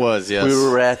time It was, yes. we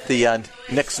were at the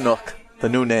Nick's Nook, the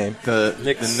new name. the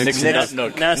Nick's- Nick's Nick's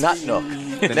Nut Nook. Nasty. Nut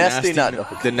Nook. Nasty Nut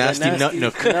Nook. The nasty Nut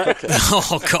Nook.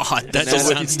 Oh God, that just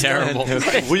sounds terrible.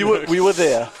 We were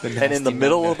there, and in the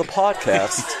middle of the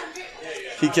podcast,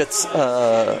 he gets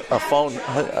a phone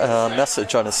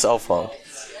message on his cell phone,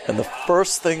 and the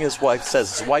first thing his wife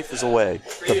says, his wife is away.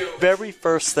 The very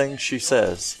first thing she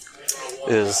says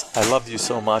is, "I love you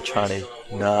so much, honey."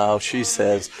 No, she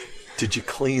says, "Did you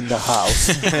clean the house?"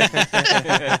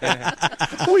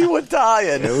 We were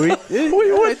dying.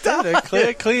 We were dying.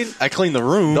 I cleaned the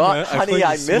room. Not, honey,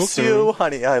 I miss smoked the you. room.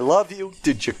 Honey, I love you.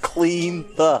 Did you clean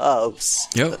the house?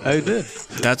 Yep, I did.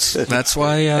 that's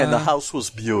why. And the house was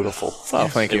beautiful. Oh,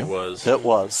 thank It you. was. It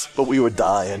was, but we were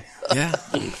dying. yeah,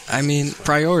 I mean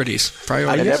priorities. And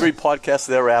Priorities. every podcast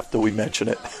thereafter, we mention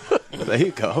it. There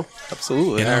you go.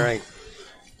 Absolutely. You know? All right.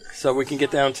 So we can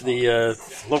get down to the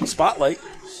local spotlight.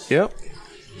 Yep.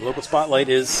 The local spotlight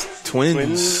is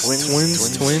Twins.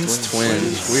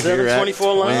 Twins. We're here at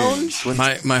 724 Lounge.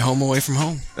 My home away from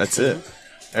home. That's it.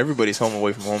 Everybody's home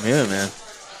away from home here, man.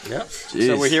 Yeah. Jeez.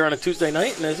 So we're here on a Tuesday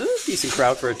night, and there's a decent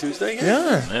crowd for a Tuesday.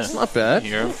 Yeah. It's not bad.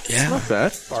 Here. Yeah. Not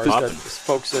bad. Bars got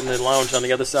folks in the lounge on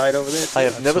the other side over there. I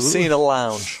have never seen a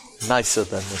lounge nicer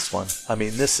than this one. I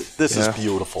mean, this is Yeah.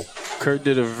 beautiful. Kurt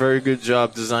did a very good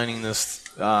job designing this.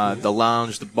 The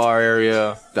lounge, the bar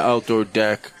area, the outdoor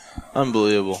deck.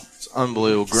 Unbelievable. It's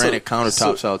unbelievable. Granite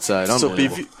countertops outside. So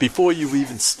Unbelievable. before you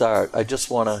even start, I just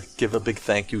want to give a big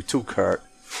thank you to Kurt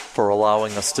for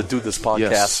allowing us to do this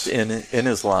podcast in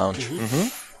his lounge. Mm-hmm.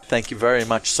 Thank you very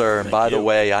much, sir. And by the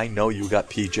way, I know you got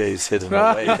PJs hidden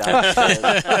away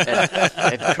downstairs.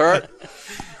 and Kurt,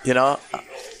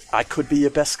 I could be your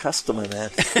best customer, man.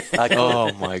 I could.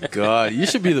 Oh my God! You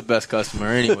should be the best customer,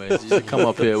 anyways. You should come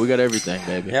up here. We got everything,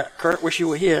 baby. Yeah, Kurt, wish you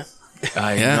were here.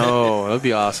 I Yeah. know. That'd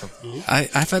be awesome.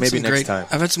 I've had Maybe some next great. time.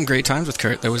 I've had some great times with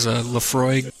Kurt. There was a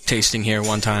Lafroy tasting here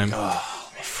one time.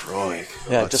 Freud.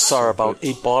 Yeah, I just saw about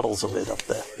 8 bottles of it up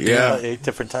there. Yeah. 8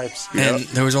 different types. And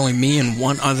there was only me and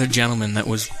one other gentleman that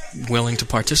was willing to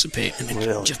participate, and it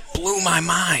Really? just blew my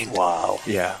mind. Wow.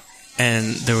 Yeah.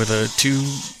 And there were the 2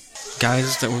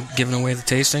 guys that were giving away the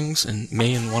tastings, and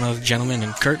me and one other gentleman,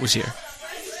 and Kurt was here.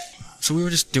 So we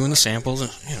were just doing the samples, and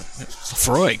it's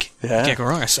Lafroy. Yeah. Can't go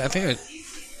wrong. I think I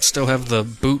still have the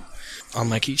boot on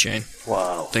my keychain.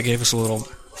 Wow. They gave us a little,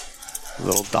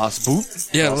 Little Das Boot.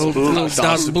 little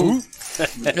Das boot.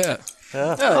 Yeah.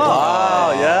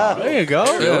 Wow, yeah. There you go.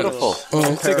 Beautiful.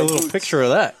 Well, Take a little picture of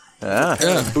that. Yeah.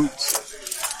 yeah.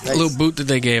 A little boot that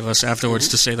they gave us afterwards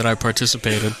to say that I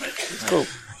participated. Cool.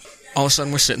 All of a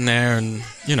sudden, we're sitting there, and,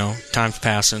 time's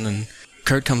passing, and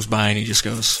Kurt comes by, and he just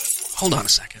goes, hold on a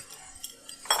second.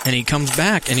 And he comes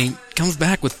back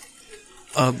with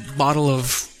a bottle of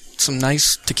some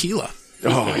nice tequila,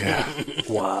 Oh yeah.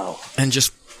 Wow. and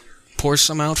just pours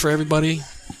some out for everybody.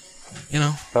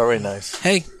 Very nice.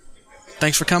 Hey,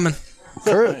 thanks for coming.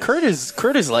 Kurt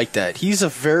is like that. He's a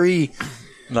very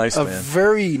Nice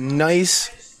man. nice,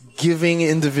 giving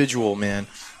individual, man.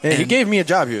 And he And- gave me a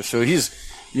job here, so he's,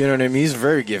 you know what I mean. He's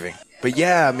very giving. But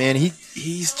yeah, man,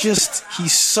 he's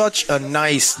such a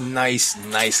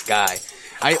nice guy.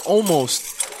 I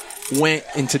almost went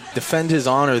in to defend his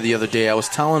honor the other day. I was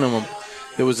telling him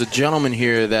there was a gentleman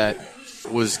here that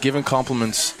was giving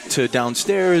compliments to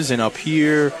downstairs and up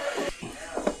here.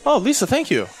 Oh, Lisa,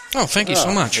 thank you. Oh, thank you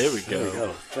so much. There we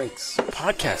go. Drinks.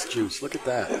 Podcast juice. Look at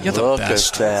that. You're the Look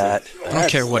best. at that. I don't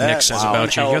care what Nick says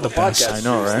about you. You're the best. I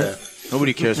know, right?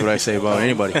 Nobody cares what I say about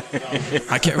anybody.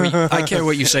 I care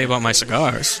what you say about my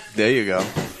cigars. There you go.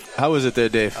 How was it there,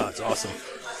 Dave? Oh, it's awesome.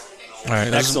 All right,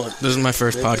 this is my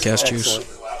first podcast juice.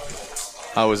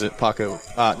 How was it, Paco?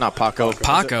 Not Paco.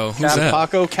 Paco? Who's that?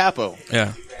 Paco Capo.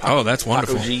 Yeah. Oh, that's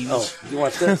wonderful. Oh, you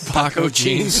want this? Paco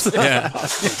jeans. Yeah.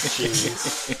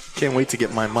 Can't wait to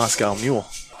get my Moscow Mule.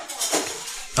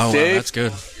 Oh, wow, Dave? that's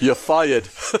good. You're fired.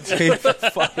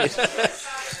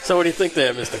 So what do you think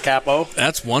there, Mr. Capo?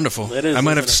 That's wonderful. It is, I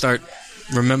might have to isn't start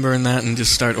remembering that and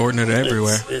just start ordering it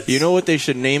everywhere. You know what they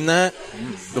should name that?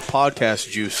 The podcast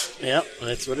juice. Yep,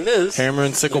 that's what it is. Hammer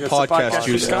and Sickle It's a podcast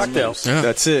juice. cocktail. Yeah.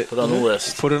 That's it. Put it on the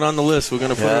list. Put it on the list. We're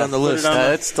going to put it on the list. on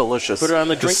the- It's delicious. Put it on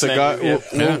the The drink cigar. menu.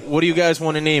 Yeah. What do you guys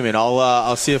want to name it?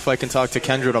 I'll see if I can talk to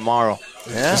Kendra tomorrow.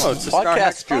 Yeah. Oh, it's a Cigar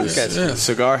Hacks Podcast juice. podcast. Yeah.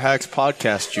 Cigar Hacks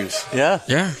podcast juice. Yeah.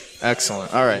 Yeah.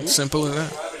 Excellent. All right. Simple as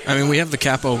that. I mean, we have the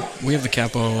Capo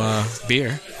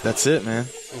beer. That's it, man.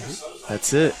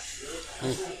 That's it.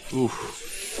 Oh,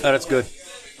 that's good.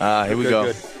 Here we Good, go.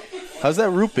 good. How's that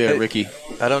root beer, Hey. Ricky?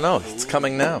 I don't know. It's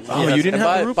coming now. Oh, you didn't And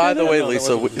have the root by beer the way, No, that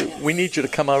Lisa, wasn't we need you to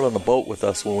come out on the boat with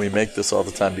us when we make this all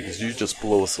the time because you just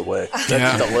blew us away. That's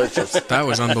Yeah. delicious. That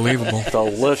was unbelievable.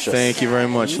 Delicious. Thank you very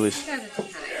much, Lisa.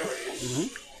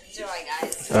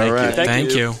 Thank All right.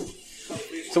 Thank you.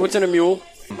 So what's in a mule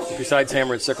besides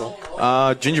Hammer and Sickle?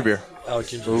 Ginger beer. Oh,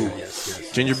 ginger beer.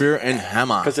 Yes. Ginger beer and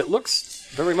hammer. Because it looks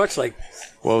very much like.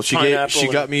 Well, she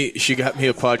Pineapple got me a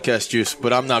podcast juice,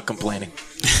 but I'm not complaining.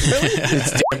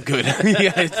 It's damn good.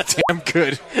 Yeah, it's damn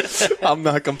good. I'm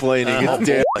not complaining. It's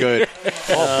damn good.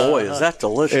 Oh, boy, is that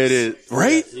delicious. It is.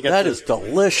 Right? You got That the- is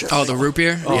delicious. Oh, the root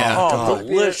beer? Yeah. Oh,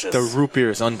 delicious. The root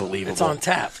beer is unbelievable. It's on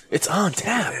tap. It's on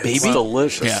tap, baby. It's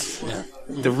delicious. Yeah.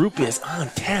 The root beer is on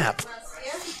tap.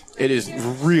 It is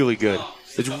really good.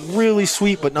 It's really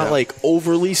sweet, but not like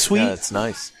overly sweet. Yeah, it's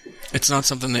nice. It's not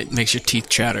something that makes your teeth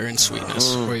chatter in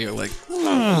sweetness, where you're like,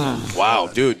 Wow,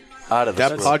 dude. Out of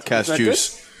That this podcast that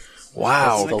juice.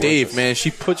 Wow, That's Dave, delicious. man,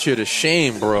 she puts you to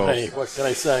shame, bro. Hey, what can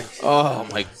I say? Oh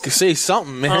my, say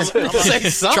something, man. Say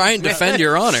something. try and defend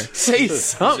your honor. Say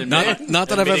something, man. Not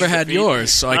that I've ever had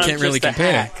yours, so I I'm can't really just a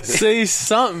compare. hack. Say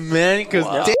something, man. Because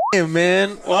damn,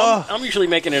 man. Well, I'm usually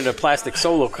making it in a plastic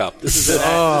Solo cup. This is in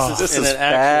is an actual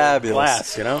fabulous.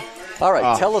 glass, you know? All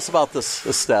right, tell us about this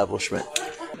establishment.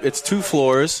 It's 2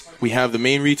 floors. We have the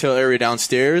main retail area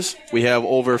downstairs. We have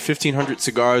over 1,500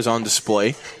 cigars on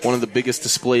display. One of the biggest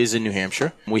displays in New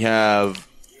Hampshire. We have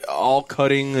all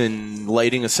cutting and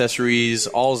lighting accessories,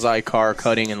 all Zycar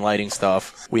cutting and lighting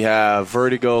stuff. We have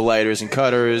Vertigo lighters and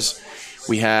cutters.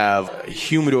 We have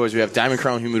humidors. We have Diamond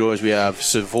Crown humidors. We have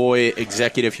Savoy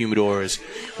executive humidors.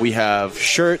 We have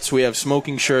shirts. We have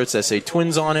smoking shirts that say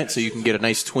Twins on it, so you can get a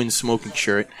nice Twins smoking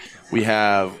shirt. We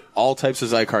have all types of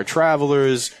Zycar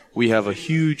Travelers. We have a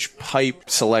huge pipe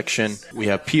selection. We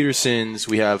have Petersons.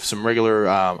 We have some regular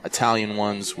Italian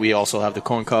ones. We also have the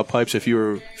corncob pipes if you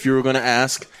were going to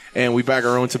ask. And we bag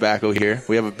our own tobacco here.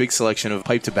 We have a big selection of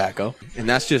pipe tobacco. And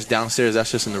that's just downstairs.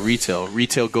 That's just in the retail.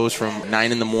 Retail goes from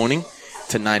 9 in the morning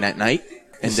to 9 at night.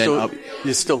 And then up.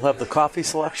 You still have the coffee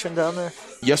selection down there?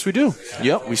 Yes, we do.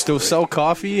 Yep, we still sell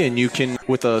coffee, and you can,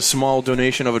 with a small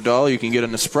donation of $1, you can get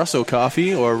an espresso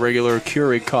coffee or a regular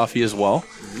Keurig coffee as well.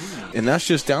 And that's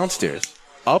just downstairs.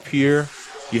 Up here,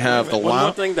 you have the One more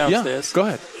lounge. thing downstairs. Yeah, go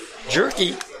ahead.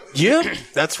 Jerky. Yeah,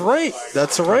 that's right.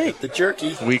 That's right. The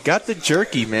jerky. We got the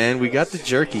jerky, man. We got the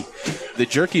jerky. The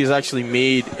jerky is actually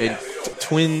made in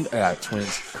twins.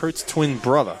 Kurt's twin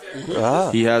brother.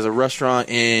 He has a restaurant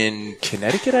in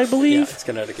Connecticut, I Yeah, believe. it's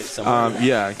Connecticut somewhere.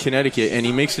 Yeah, Connecticut, and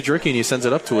he makes the jerky and he sends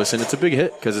it up to us, and it's a big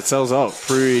hit because it sells out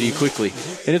pretty quickly.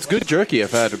 And it's good jerky.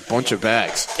 I've had a bunch of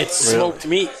bags. It's smoked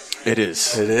meat. It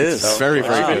is. It is. It's very,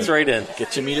 very It's good. right in.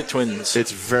 Get your meat at Twins.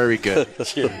 It's very good.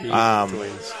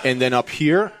 Twins. And then up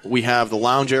here, we have the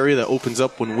lounge area that opens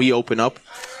up when we open up,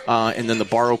 and then the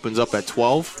bar opens up at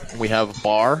 12. We have a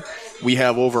bar. We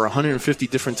have over 150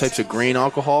 different types of grain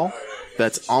alcohol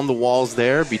that's on the walls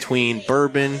there between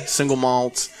bourbon, single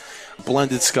malts,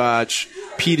 blended scotch,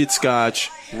 peated scotch,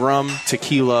 rum,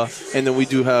 tequila, and then we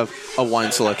do have a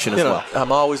wine selection as You know, well.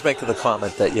 I'm always making the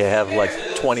comment that you have like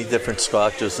 20 different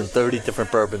scotches and 30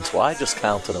 different bourbons. Well, I just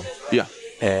counted them. Yeah.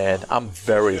 and I'm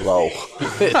very low.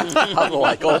 I'm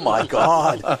like, oh my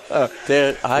God.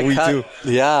 We do.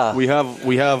 Yeah. We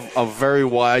have a very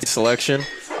wide selection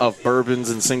of bourbons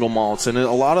and single malts, and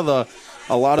a lot of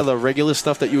the regular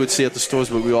stuff that you would see at the stores,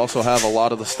 but we also have a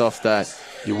lot of the stuff that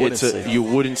you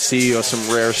wouldn't see, or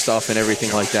some rare stuff and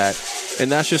everything like that.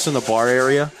 And that's just in the bar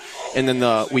area. And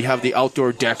then we have the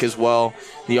outdoor deck as well.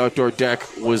 The outdoor deck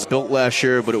was built last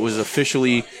year, but it was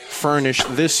officially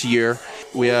furnished this year.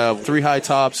 We have 3 high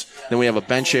tops, then we have a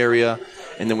bench area,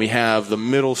 and then we have the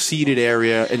middle seated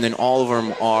area, and then all of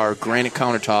them are granite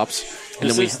countertops. And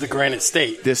this is the Granite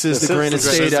State. This is the Granite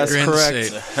State, that's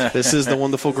correct. This is the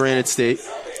wonderful Granite State.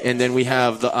 And then we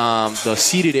have the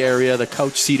seated area, the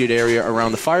couch seated area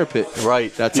around the fire pit.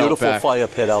 Right. That's beautiful out back. Fire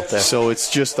pit out there. So it's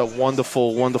just a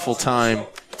wonderful, wonderful time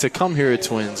to come here at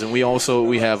Twins. And we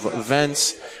have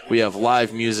events, we have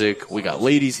live music, we got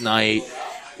ladies' night,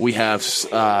 we have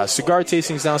cigar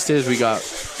tastings downstairs, we got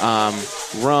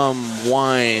rum,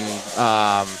 wine,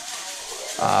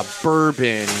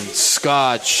 bourbon,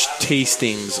 scotch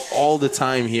tastings all the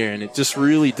time here, and it just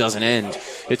really doesn't end.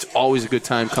 It's always a good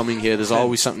time coming here. There's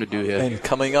always something to do here. And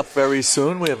coming up very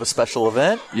soon, we have a special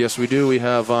event. Yes, we do. We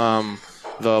have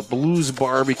the Blues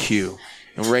Barbecue,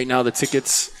 and right now the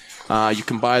tickets, you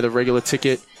can buy the regular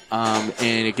ticket, and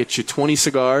it gets you 20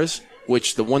 cigars,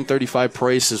 which the $135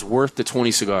 price is worth the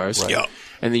 20 cigars. Right. Yep.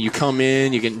 And then you come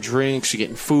in, you're getting drinks, you're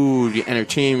getting food, you're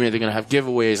entertainment, they're going to have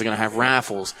giveaways, they're going to have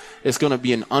raffles. It's going to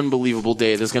be an unbelievable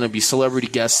day. There's going to be celebrity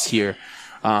guests here.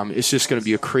 It's just going to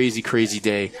be a crazy, crazy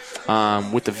day.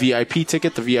 With the VIP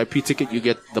ticket, you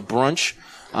get the brunch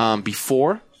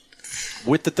before.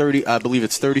 With the 30, I believe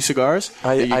it's 30 cigars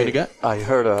that you're going to get. I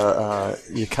heard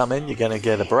you come in, you're going to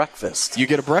get a breakfast. You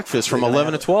get a breakfast from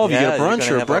 11 to 12. You get a brunch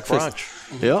or a breakfast.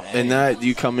 Yep, and that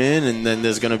you come in, and then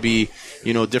there's going to be,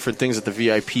 different things that the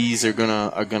VIPs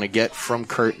are gonna get from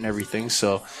Kurt and everything.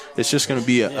 So it's just going to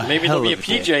be maybe there'll be a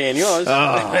PJ in yours.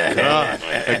 Oh God!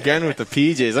 Again with the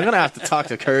PJs. I'm going to have to talk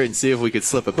to Kurt and see if we could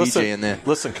slip a PJ in there.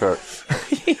 Listen, Kurt.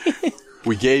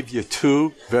 We gave you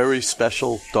 2 very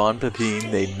special Don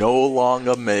Pepin. They no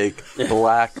longer make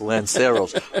black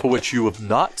Lanceros, for which you have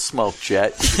not smoked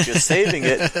yet. You're saving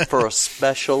it for a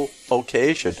special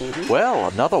occasion. Mm-hmm. Well,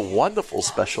 another wonderful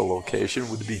special occasion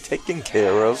would be taking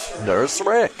care of Nurse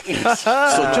Rick.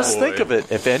 So just think of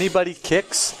it. If anybody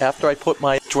kicks after I put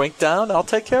my drink down, I'll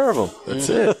take care of them. That's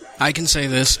it. I can say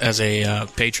this as a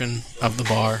patron of the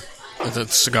bar. The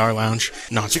cigar lounge,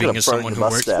 not speaking as someone who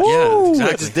works. Yeah, exactly.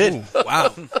 I just did.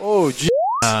 Wow. Oh, gee.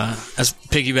 As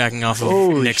piggybacking off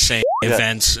of Nick saying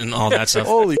events and all that stuff.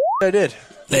 Holy I did.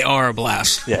 They are a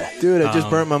blast. Yeah, dude, I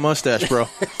just burnt my mustache, bro.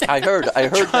 I heard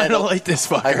that. I don't like this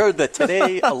fucker. I heard that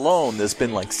today alone, there's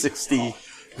been like 60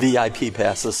 VIP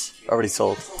passes already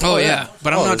sold. Oh yeah,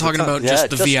 but I'm not talking about just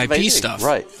the VIP stuff.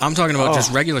 Right. I'm talking about just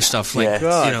regular stuff. Like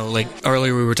like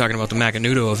earlier we were talking about the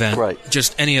Macanudo event. Right.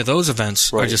 Just any of those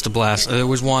events are just a blast. There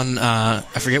was one I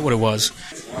forget what it was,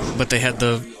 but they had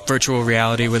the virtual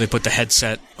reality where they put the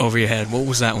headset over your head. What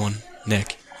was that one,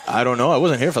 Nick? I don't know. I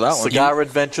wasn't here for that one. Cigar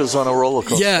Adventures on a roller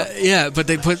coaster. Yeah, but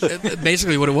they put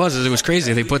basically what it was is it was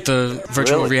crazy. They put the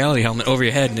virtual reality helmet over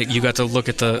your head, and you got to look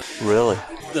at the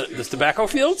the tobacco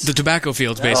fields. The tobacco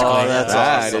fields, basically. Oh, that's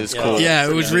awesome. That is cool. Yeah,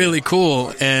 it was really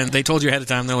cool, and they told you ahead of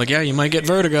time. They're like, "Yeah, you might get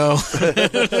vertigo,"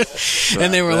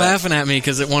 and they were laughing at me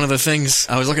because one of the things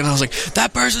I was looking, I was like,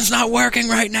 "That person's not working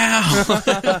right now,"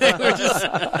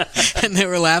 and they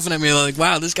were laughing at me like,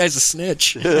 "Wow, this guy's a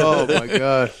snitch." Oh my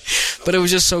god! But it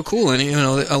was just so cool, and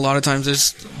a lot of times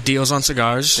there's deals on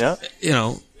cigars.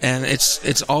 Yeah. And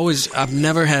it's always, let me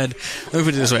put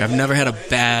it this way, I've never had a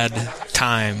bad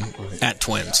time at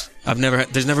Twins.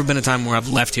 There's never been a time where I've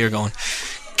left here going,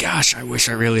 gosh, I wish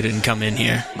I really didn't come in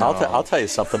here. I'll tell you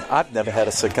something. I've never had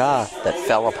a cigar that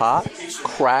fell apart,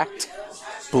 cracked,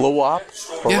 blew up,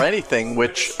 or anything,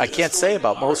 which I can't say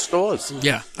about most stores.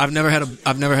 Yeah, I've never had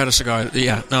a cigar.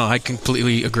 Yeah, no, I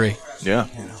completely agree. Yeah.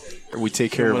 We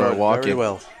take care of our walk-in. Very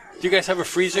well. Do you guys have a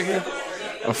freezer here?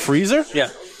 A freezer? Yeah.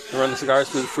 You run the cigars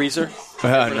through the freezer?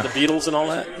 No. The Beatles and all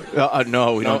that?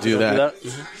 No, we don't do that.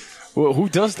 Mm-hmm. Well, who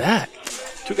does that?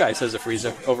 2 guys has a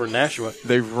freezer over in Nashua.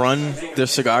 They run their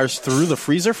cigars through the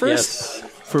freezer first?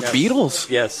 Yes. For Beatles?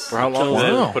 Yes. For how long do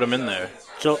they put them in there?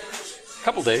 A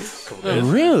couple days.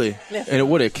 Really? Yeah.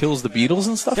 And it kills the beetles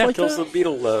and stuff like that? Yeah, it kills the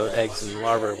beetle eggs and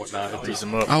larvae and whatnot. Freeze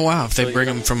them up. Oh, wow. If they bring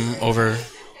them from over...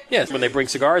 Yes, when they bring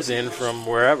cigars in from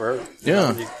wherever.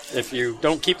 If you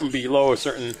don't keep them below a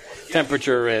certain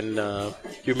temperature and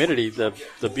humidity, the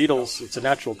beetles, it's a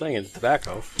natural thing in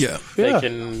tobacco. Yeah.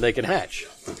 They can hatch.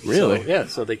 Really?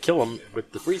 So they kill them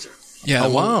with the freezer. Yeah.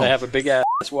 Oh, wow. They have a big ass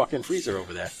walk-in freezer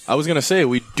over there. I was gonna say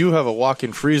we do have a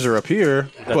walk-in freezer up here,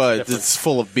 but different. it's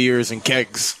full of beers and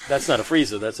kegs. That's not a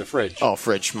freezer. That's a fridge. Oh,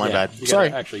 fridge. My bad. You Sorry.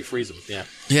 gotta actually freeze them. Yeah.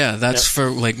 Yeah, that's for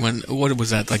like when what was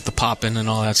that like the popping and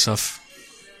all that stuff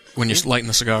when you're lighting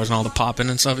the cigars and all the popping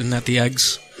and stuff. Isn't that the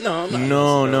eggs? No.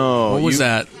 No. What was You-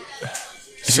 that?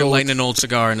 If you're lighting an old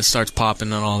cigar and it starts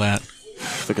popping and all that.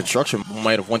 The construction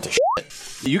might have went to shit.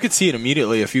 You could see it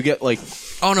immediately if you get like.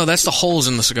 Oh no, that's the holes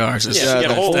in the cigars. Yeah, you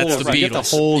get holes, That's the right. You get the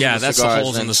beetles. holes in yeah, the that's cigars, the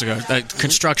holes then- in the cigars.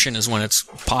 Construction is when it's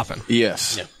popping.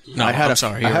 Yes. Yeah. No, I had I'm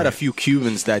sorry. I you're had a right. few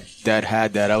Cubans that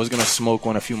had that. I was gonna smoke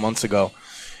one a few months ago,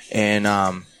 and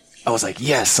I was like,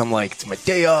 yes. I'm like, it's my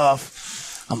day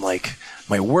off. I'm like,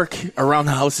 my work around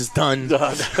the house is done.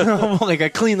 I'm like, I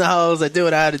cleaned the house. I did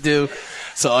what I had to do.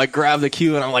 So I grabbed the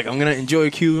Cuban. I'm like, I'm gonna enjoy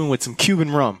a Cuban with some Cuban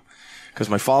rum, because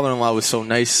my father-in-law was so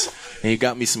nice, and he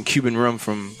got me some Cuban rum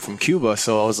from Cuba.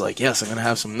 So I was like, yes, I'm gonna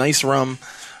have some nice rum.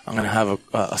 I'm gonna have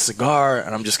a cigar,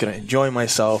 and I'm just gonna enjoy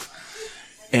myself.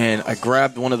 And I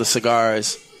grabbed one of the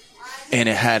cigars, and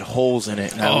it had holes in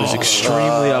it, and I was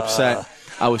extremely upset.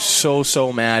 I was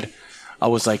so mad. I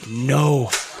was like, no.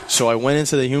 So I went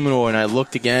into the humidor, and I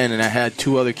looked again, and I had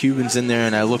 2 other Cubans in there,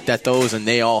 and I looked at those, and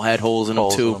they all had holes in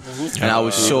them too. And I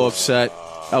was so upset.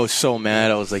 I was so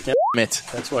mad. I was like, damn it.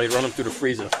 That's why you run them through the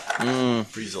freezer.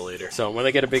 Freezer later. So when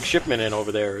they get a big shipment in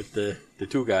over there, the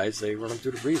 2 guys, they run them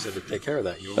through the freezer to take care of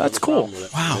that. You won't That's have a problem cool.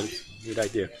 with it. Wow. Good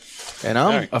idea. And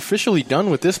I'm right. officially done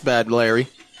with this bad, Larry.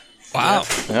 Wow.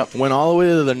 Yep. Went all the way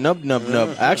to the nub.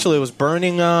 Actually, I was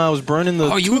burning the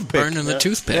Oh, you were toothpick. burning the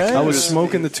toothpick. I was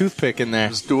smoking the toothpick in there.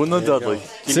 Doing the Dudley.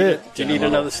 That's it. Do you need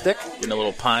another stick? Getting a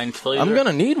little pine flavor. I'm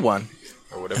gonna need one.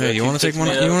 Or whatever. Hey, you want to take one?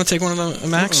 You want to take one of the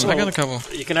Max? I got a couple.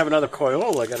 You can have another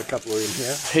coil. I got a couple in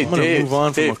here. Hey, I'm gonna Dave, move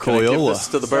on from Dave, a can I give Crayola. this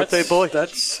to the birthday boy?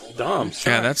 That's Dom's.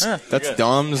 Yeah, that's. That's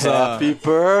Dom's. Happy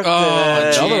birthday.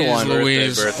 Oh, Another jeez, one.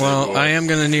 Louise. Birthday Well, boy. I am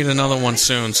going to need another one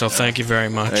soon, so thank you very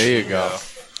much. There you go.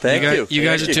 Thank you. You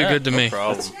guys are too good to me.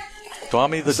 Problem.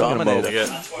 Tommy the Thinking about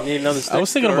Dominator. You need another stick? I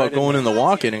was thinking Go about right going in the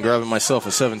walk-in and grabbing myself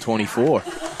a 724. Well,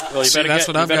 you See, better, that's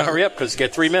what I've got. hurry up because you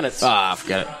get 3 minutes. Ah,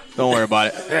 forget it. Don't worry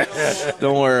about it.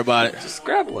 Don't worry about it. Just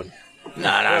grab one.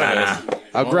 Nah.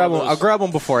 I'll grab one. I'll grab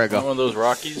one before I One go. of those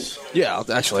Rockies. Yeah,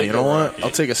 actually, you know what?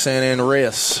 I'll take a San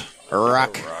Andreas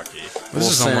Rock. Rocky. This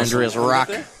is San almost. Andreas Rock.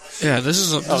 Yeah, this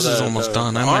is almost the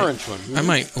done. orange one. I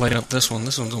might light up this one.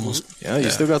 This one's almost. Yeah, you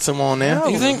still got some on there?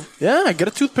 You think? Yeah, get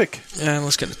a toothpick. Yeah,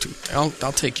 let's get a tooth. I'll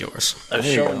take yours. I was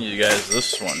There you showing go. you guys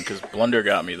this one because Blunder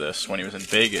got me this when he was in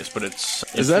Vegas, but it's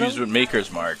Is that infused with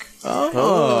Maker's Mark.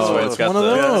 Oh, So it's it's got one of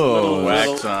the little those.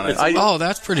 wax on it. Oh,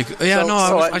 that's pretty good. Yeah, So- no,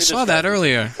 so I saw that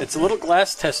earlier. It's a little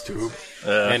glass test tube,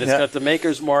 and it's Yeah. got the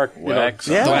Maker's Mark Wax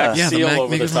you know, on it. wax Yeah, the seal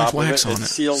over Maker's the top Mark of wax it. on It's it.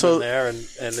 sealed So- in there, and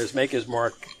there's Maker's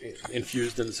Mark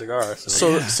infused in the cigar.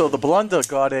 So the Blunder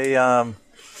got a.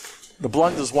 The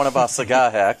Blunder's one of our cigar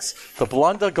hacks. The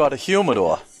Blunder got a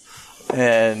humidor,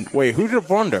 and Wait, who did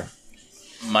Blunder?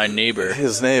 My neighbor,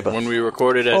 his neighbor. when we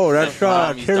recorded it. Oh, that's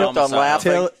Tommy's Taylor domicile. done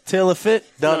laughing. Taylor Fit?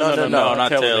 No, not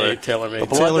Taylor. Taylor-made. The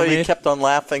Blunder, he Tailor-made. kept on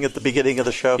laughing at the beginning of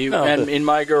the show. He, No. and in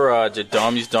my garage at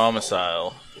Dommy's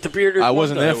domicile. The bearded I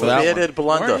wasn't Blunder. there for that one. Bearded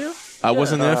Blunder. I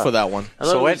wasn't there for that one. I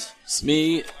thought So it was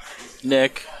me,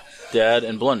 Nick, Dad,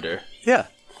 and Blunder. Yeah.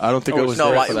 I don't think I was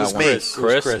no, there it for was that me. one. It was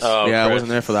Chris. Oh, Yeah, I Chris. wasn't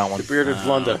there for that one. Bearded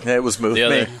Blunder. Yeah, it was me.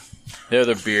 The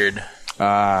other beard. He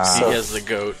has the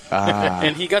goat.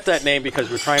 And he got that name because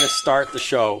we're trying to start the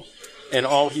show, and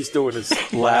all he's doing is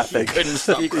Laughing. Couldn't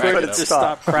stop He cracking couldn't up. just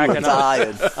stop cracking up.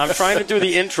 Dying. I'm trying to do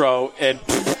the intro, and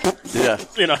Yeah.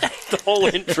 the whole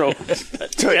intro. You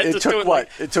had to It do took what?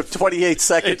 It took 28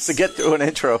 seconds to get through an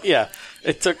intro. Yeah,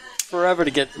 it took forever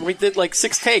to get. We did like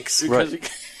 6 takes because Right.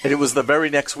 And it was the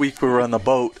very next week we were on the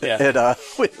boat, Yeah. and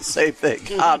with the same thing.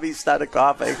 Harvey started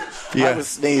coughing. I Yeah. was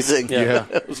sneezing. Yeah.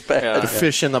 It was bad. The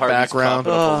fish in the Harvey's background.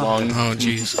 popping up a lung. Oh,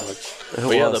 jeez.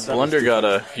 But yeah, the Blunder got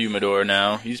a humidor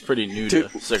now. He's pretty new to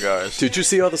cigars. Did you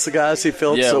see all the cigars he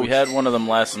filled? Yeah, So- we had one of them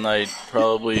last night.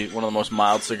 Probably one of the most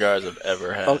mild cigars I've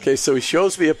ever had. Okay, so he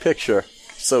shows me a picture.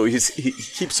 So he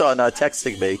keeps on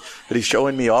texting me, but he's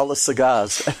showing me all the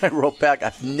cigars. And I wrote back,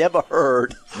 I've never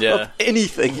heard Yeah. of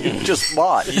anything you just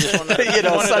bought.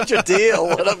 Such a deal.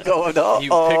 And I'm going, He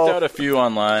picked out a few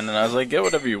online, and I was like, get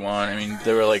whatever you want. I mean,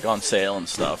 they were like on sale and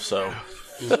stuff, so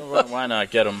why not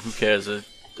get them? Who cares? A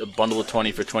bundle of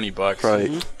 20 for $20.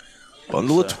 Right.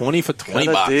 Bundle of 20 for 20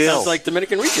 What a bucks. deal. sounds like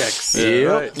Dominican Rejects.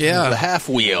 Yep. Yeah. The half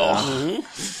wheel.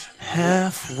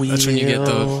 Half wheel. That's when you get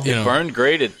the, Burned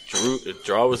great. It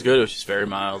draw was good. It was just very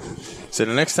mild. So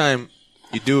the next time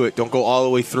you do it, don't go all the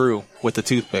way through with the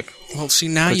toothpick. Well, see,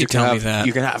 now 'Cause you can tell me have- that.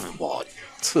 You can have, well,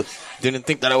 Didn't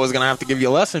think that I was going to have to give you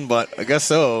a lesson, but I guess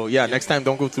so. Yeah, next time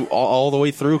don't go through all the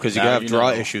way through because you Now have you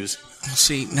draw know. issues.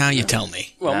 See, now you tell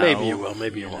me. Well, No. maybe you will.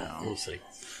 Maybe you won't. We'll see.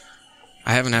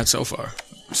 I haven't had so far.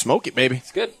 Smoke it, baby.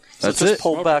 It's good. That's Just it.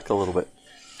 pull back a little bit.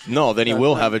 No, then he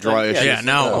will have a draw issue. Yeah,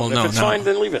 now, If no, it's no. fine,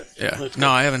 then leave it. Yeah. That's No,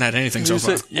 I haven't had anything so Use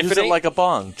far. it, use it like a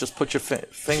bong. Just put your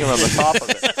finger on the top of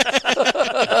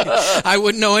it. I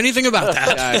wouldn't know anything about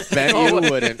that. I bet you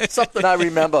wouldn't. Something I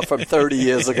remember from 30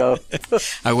 years ago.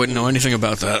 I wouldn't know anything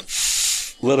about that.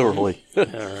 Literally. All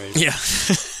right. Yeah.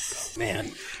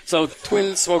 Man. So,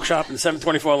 Twin Smoke Shop and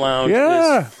 724 Lounge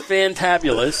Yeah. is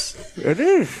fantabulous. It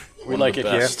is. We like it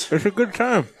here. It's a good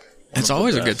time. It's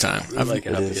always a good time. I like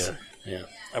it up is. here. Yeah.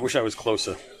 I wish I was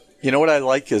closer. You know what I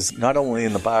like is not only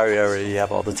in the bar area you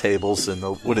have all the tables and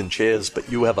the wooden chairs, but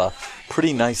you have a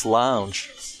pretty nice lounge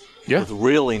Yeah. with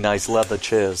really nice leather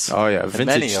chairs. Oh yeah, And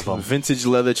vintage, many of them. vintage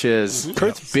leather chairs.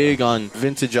 Kurt's big on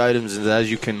vintage items, and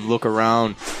as you can look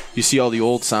around, you see all the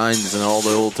old signs and all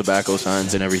the old tobacco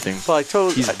signs and everything. Well, I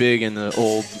told He's big in the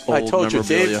old I told you,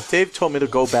 memorabilia. Dave told me to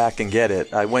go back and get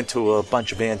it. I went to a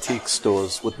bunch of antique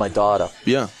stores with my daughter.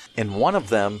 Yeah, In one of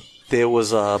them, there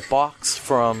was a box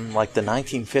from like the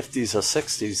 1950s or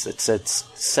 60s that said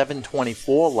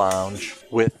 724 Lounge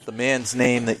with the man's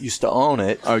name that used to own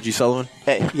it. R.G. Sullivan.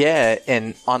 Yeah,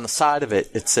 and on the side of it,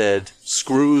 it said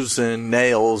screws and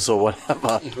nails or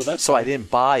whatever. So I didn't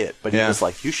buy it, but Yeah. he was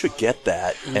like, you should get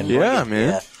that. And Yeah, bring it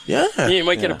man. here." Yeah. You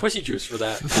might get a pussy juice for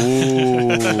that.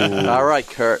 Ooh. All right,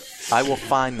 Kurt, I will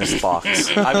find this box.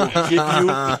 I will give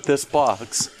you this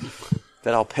box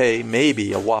that I'll pay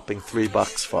maybe a whopping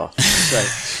 $3 for.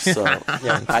 So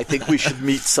yeah, I think we should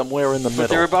meet somewhere in the But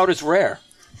they're middle. about as rare.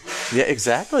 Yeah,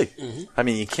 exactly. I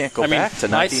mean, you can't go I mean, back to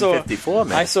I saw 1954,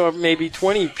 man. I saw maybe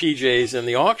 20 PJs in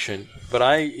the auction, but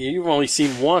you've only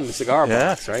seen one cigar Yeah.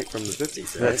 box, right, from the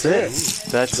 50s. Right? That's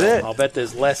it. That's it. I'll bet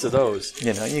there's less of those.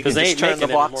 You know, you 'Cause can they just ain't turn the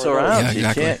making box any more of around. those. Yeah, You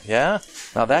exactly. can't. Yeah.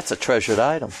 Now that's a treasured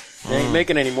item. They ain't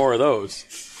making any more of those.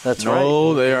 That's right.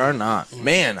 No, they are not.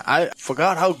 Man, I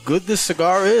forgot how good this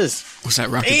cigar is. Was that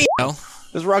Rocky Patel?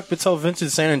 This Rock Patel Vintage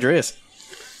San Andreas.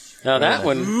 Now that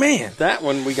one, Man. that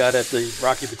one we got at the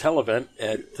Rocky Patel event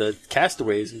at the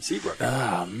Castaways in Seabrook.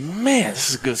 Oh, man, this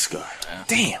is a good cigar.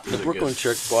 Damn. The Brooklyn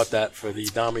chick bought that for the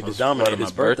Dami to Part Dominate of my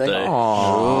his birthday.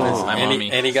 Oh. My And mommy.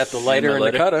 he got the lighter and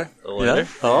the cutter. The Yeah. lighter.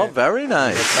 Oh, very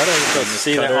nice.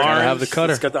 See the cutter. orange? Gotta have the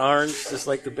cutter. It's got the orange, just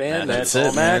like the band. That's That's it,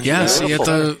 all man. matched. Yeah, see,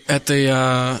 Beautiful. at the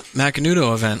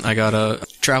Macanudo event, I got a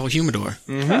travel humidor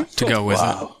to go with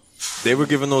it. They were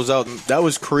giving those out. That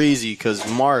was crazy because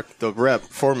Mark, the rep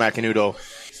for Macanudo,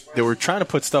 they were trying to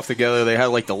put stuff together. They had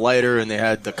like the lighter and they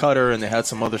had the cutter and they had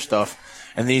some other stuff.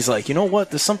 And then he's like, you know what?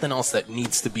 There's something else that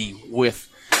needs to be with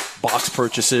box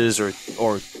purchases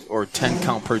or 10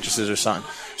 count purchases or something.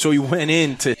 So he went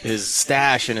into his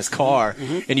stash in his car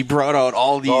and he brought out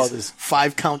all these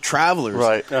 5 count travelers.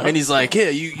 Right. And he's like,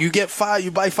 here, you get 5, you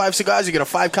buy 5 cigars, you get a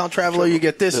 5 count traveler, you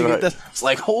get this, you Right. get this. It's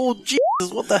like, oh, Jesus,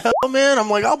 what the hell, man? I'm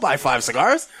like, I'll buy 5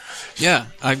 cigars. Yeah,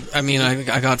 I mean,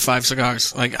 I got 5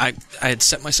 cigars. Like, I had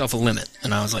set myself a limit,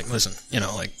 and I was like, listen,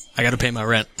 I got to pay my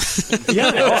rent. Yeah,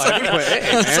 no,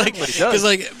 Because,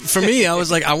 like, for me, I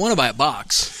was like, I want to buy a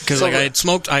box. Because, like, I had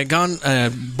smoked,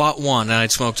 bought one, and I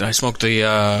smoked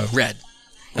the red.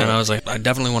 And I was like, I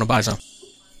definitely want to buy some.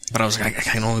 But I was like, I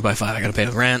can only buy 5. I got to pay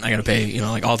the rent. I got to pay,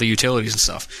 like, all the utilities and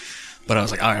stuff. But I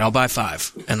was like, all right, I'll buy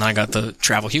 5. And then I got the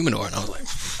travel humidor, and I was like,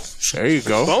 there you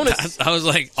go. Bonus. I was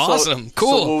like, awesome, So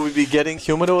cool. will we be getting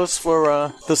humidors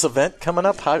for this event coming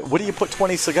up? What do you put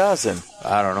 20 cigars in?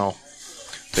 I don't know.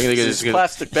 I think they're just gonna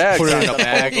Plastic bags. put it in a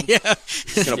bag. Yeah,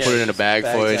 Just gonna put it in a bag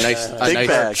for you. A nice, Big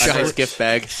bag. a nice gift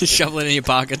bag. shovel it in your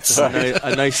pockets.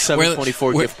 A nice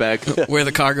 724 gift bag. Wear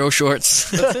the cargo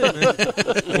shorts.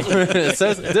 it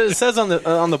says on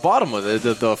the bottom of it,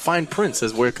 the fine print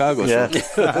says wear cargo shorts.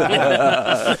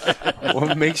 Yeah.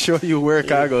 Well, make sure you wear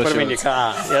cargo Put shorts. them in your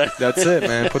car. Yeah. That's it,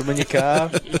 man. Put them in your car.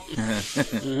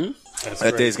 That's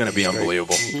That great. day's gonna be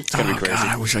unbelievable. It's gonna be crazy. God,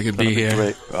 I wish I could be here.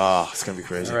 Great. Oh, it's gonna be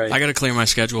crazy. All right. I got to clear my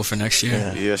schedule for next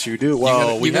year. Yes, you do.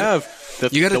 Well, You gotta-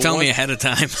 You got to tell me ahead. ahead of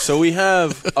time. So we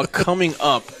have a coming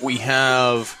up.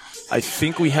 I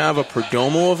think we have a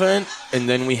Perdomo event, and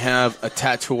then we have a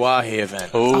Tatuaje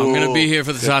event. I'm going to be here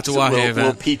for the Tatuaje Will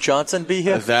event. Pete Johnson be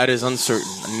here? That is uncertain.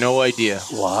 No idea.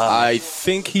 Wow. I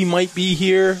think he might be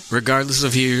here, Regardless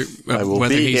of will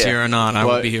whether be he's here. here or not, I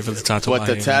will But- be here for the Tatuaje but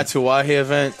the event. Tatuaje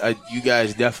event, you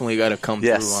guys definitely got to come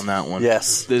Yes. through on that one.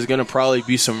 Yes. There's going to probably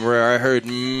be some rare. I heard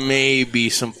maybe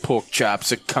some pork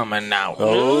chops are coming out.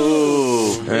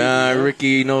 Oh.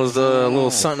 Ricky knows a little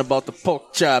something about the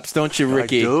pork chops, don't you,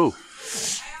 Ricky? I do.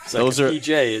 It's like a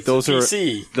PJ. It's those a are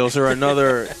PC. those are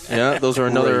another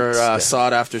Great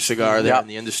sought after cigar there Yep. in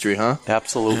the industry, huh?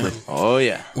 Absolutely. Oh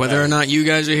yeah. Whether or not you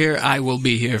guys are here, I will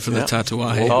be here for the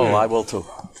Tatuaje. Oh, I will too.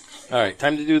 All right,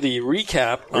 time to do the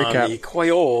recap on the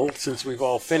Coyol, since we've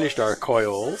all finished our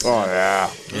Coyols. Oh yeah.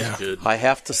 Yeah. Good. I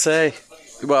have to say,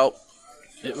 well,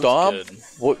 It was Dom, good.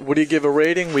 what do you give a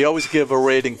rating? We always give a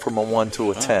rating from a 1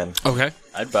 to a 10. Okay.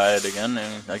 I'd buy it again,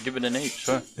 and I'd give it an 8,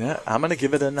 sure. Yeah, I'm going to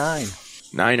give it a 9.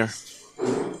 Niner.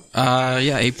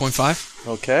 Yeah, 8.5.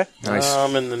 Okay. Nice.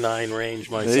 I'm in the 9 range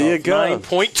myself. There you go.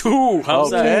 9.2. How's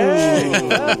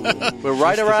that? We're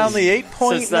right around the 8.9.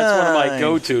 Since that's one of my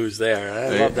go-tos there. I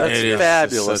love that. That's It is.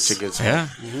 fabulous. Such a good song. Yeah.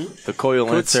 The Coyo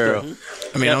Lancero.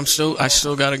 I mean, I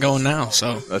still got it going now.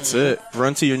 So That's it.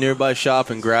 Run to your nearby shop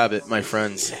and grab it, my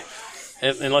friends.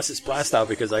 Unless it's blast out,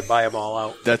 because I buy them all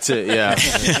out. That's it, yeah.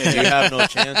 You have no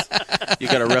chance. You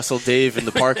got to wrestle Dave in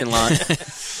the parking lot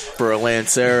for a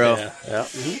Lancero. Yeah.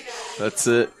 That's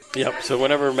it. Yep. So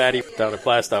whenever Maddie down at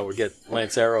Blast Out would get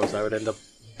Lanceros, I would end up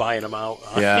buying them out.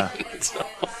 Yeah. So,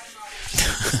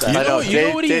 You know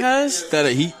Dave- what he Dave- has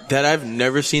that I've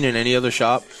never seen in any other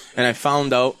shop, and I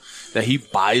found out that he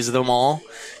buys them all,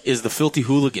 is the Filthy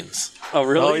Hooligans. oh,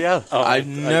 really? Oh, yeah. I've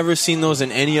never seen those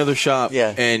in any other shop.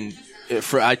 Yeah. And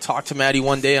I talked to Maddie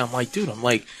one day. I'm like, dude,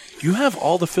 you have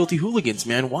all the Filthy Hooligans,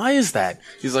 man. Why is that?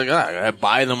 He's like, I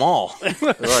buy them all. I'm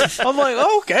like,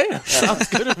 oh, okay. Sounds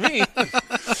good to me.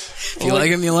 if you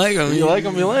like them, you like them. You like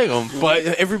them, you like them. But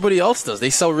everybody else does.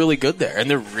 They sell really good there, and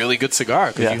they're really good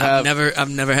cigar. Yeah. You have, I've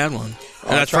never had one.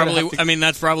 I'll That's try to probably. have to- I mean,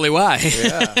 that's probably why.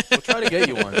 yeah, we'll try to get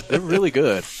you one. They're really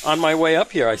good. On my way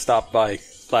up here, I stopped by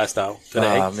Blast Out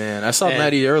today, Oh man, I saw And-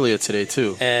 Maddie earlier today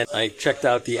too. and I checked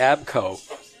out the Abco,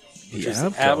 which is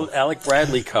Abco. Alec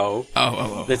Bradley Co.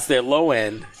 Oh. That's their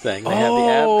low-end thing. They have the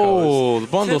Abcos. Oh, the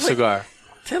bundle They're like- cigar.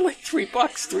 They're like $3,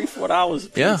 $3-4 a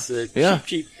piece. Yeah, They're yeah.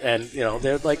 cheap, and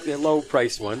they're like they're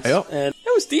low-priced ones. Yep. And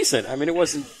it was decent. I mean, it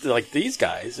wasn't like these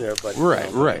guys, but Right.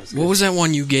 it was What was that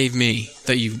one you gave me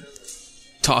that you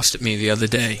tossed at me the other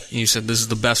day? And you said this is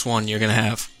the best one you're gonna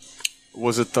have.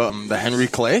 Was it the Henry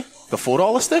Clay, the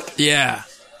 $4 stick? Yeah,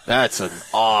 That's an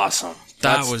awesome.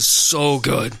 that was so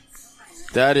good.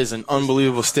 That is an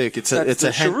unbelievable stick. It's That's a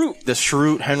the Cheroot. the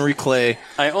Cheroot Henry Clay.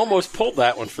 I almost pulled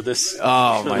that one for this.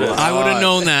 Oh for my this. God. I would have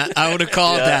known that. I would have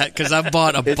called that because I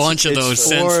bought a It's- bunch of it's those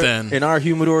since then. In our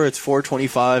humidor, it's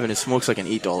 $4.25, and it smokes like an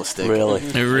 $8 stick. Really?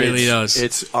 It really does.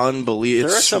 It's unbelievable.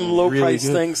 There are some low-priced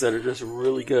good. things that are just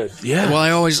really good. Yeah.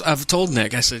 Well, I've told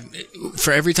Nick, I said,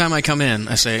 for every time I come in,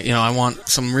 I say, I want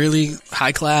some really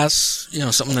high class,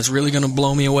 something that's really going to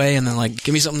blow me away, and then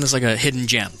give me something that's like a hidden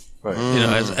gem. Right.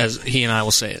 As he and I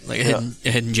will say it, like a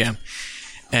hidden gem.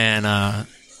 And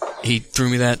he threw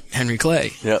me that Henry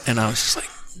Clay, Yep. and I was just like,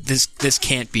 this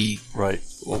can't be. Right.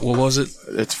 What was it?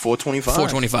 It's $4.25.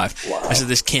 $4.25. Wow. I said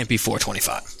this can't be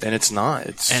 $4.25, And it's not.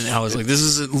 It's and I was like, this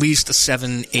is at least a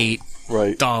 $7-8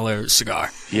 Right. cigar.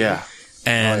 yeah.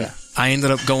 And yeah. I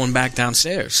ended up going back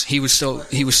downstairs. He was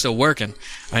still working.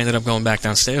 I ended up going back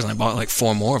downstairs and I bought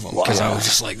 4 more of them because I was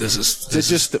just like, this It's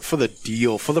just for the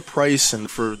deal, for the price, and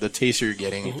for the taste you're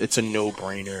getting. It's a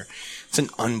no-brainer. It's an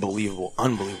unbelievable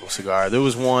cigar. There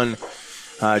was one,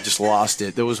 I just lost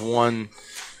it. There was one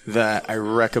that I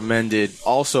recommended.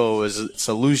 Also, it's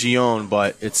a Lugion,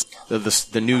 but it's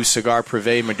the new Cigar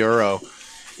Privé Maduro,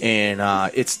 and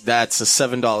that's a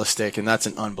 $7 stick, and that's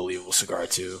an unbelievable cigar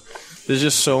too. There's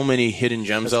just so many hidden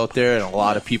gems out there, and a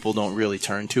lot of people don't really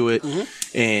turn to it.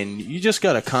 And you just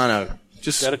gotta kind of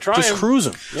Gotta try 'em. cruise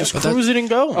them, just cruise it and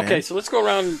go. Man. Okay, so let's go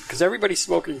around because everybody's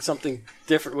smoking something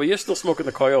different. Well, you're still smoking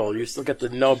the Coyol. You still get the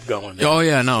nub going. There. Oh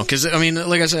yeah, no, because I mean,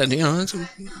 like I said,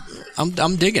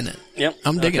 I'm digging it. Yep,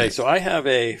 I'm digging okay, it. so I have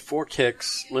a 4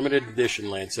 Kicks limited edition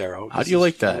Lancero. How do you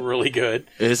like that? Really good,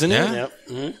 Isn't it? Yeah. Yep.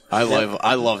 Mm-hmm.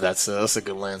 I love that. So that's a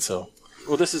good Lanzo.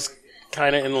 Well, this is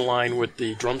kind of in the line with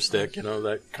the drumstick.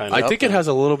 That kind of. I think it has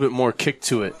a little bit more kick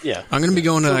to it. Yeah, I'm gonna be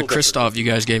going to It's a that little Christoph you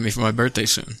guys gave me for my birthday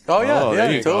soon. Oh, yeah. there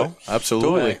you do go. it.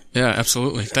 Absolutely. Do it. Yeah,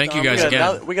 absolutely. Thank you We guys got, again.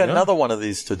 another, we got another one of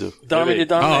these to do.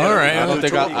 Dominator. Oh, all right. I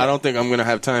don't think I'm gonna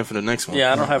have time for the next one.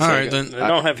 Yeah, I don't have. All right, then. I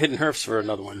don't have hidden herfs for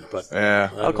another one, but Yeah.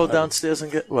 I'll go downstairs and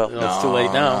get. Well, no, it's too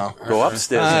late now. go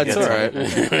upstairs and It's get all right.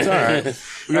 It's all right.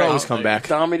 We can always come back.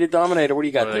 Dominator. What do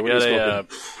you got I there? What are got you a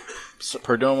smoking?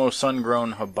 Perdomo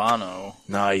Sun-Grown Habano.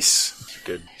 Nice. It's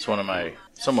good. It's one of my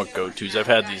somewhat go-tos. I've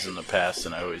had these in the past,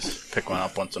 and I always pick one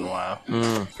up once in a while.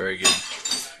 Very good.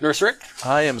 Nurse Rick.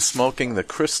 I am smoking the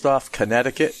Christoph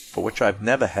Connecticut, for which I've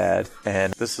never had,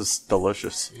 and this is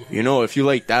delicious. You know, if you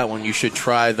like that one, you should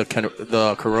try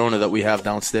the Corona that we have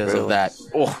downstairs of Really? that.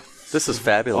 Oh, This is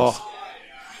fabulous.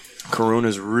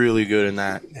 Karuna's really good in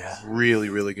that. Yeah. Really,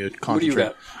 really good. What do you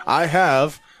got? I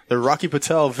have the Rocky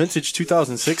Patel Vintage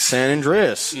 2006 San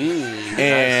Andreas.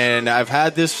 And I've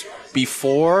had this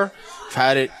before. I've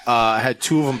had it. I had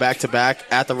 2 of them back to back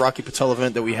at the Rocky Patel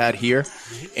event that we had here,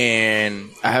 and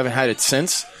I haven't had it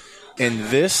since. And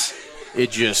this,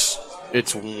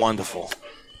 it's wonderful.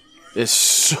 It's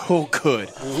so good.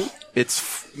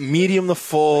 It's medium to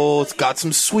full. It's got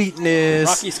some sweetness.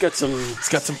 Rocky's got some. It's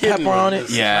got some pepper on it.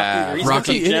 Yeah,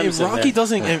 Rocky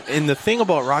doesn't. And the thing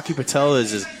about Rocky Patel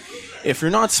is if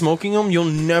you're not smoking them, you'll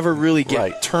never really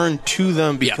get turned to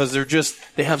them because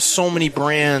they have so many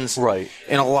brands. Right.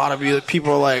 And a lot of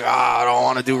people are like, I don't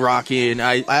want to do Rocky. And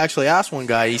I actually asked one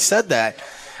guy, he said that.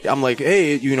 I'm like,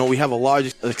 hey, we have a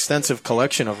large, extensive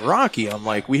collection of Rocky. I'm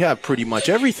like, we have pretty much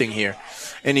everything here.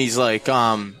 And he's like,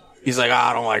 I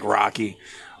don't like Rocky.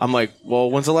 I'm like, well,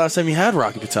 when's the last time you had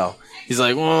Rocky Patel? He's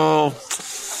like, well,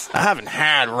 I haven't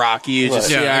had Rocky. It's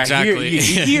just, exactly. You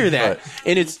hear that,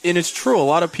 and it's true. A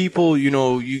lot of people,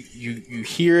 you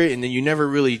hear it, and then you never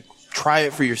really try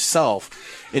it for yourself.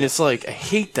 And it's like, I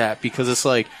hate that because it's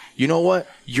like, you know what?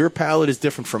 Your palate is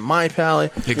different from my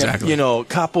palate. Exactly.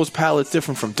 Capo's palate's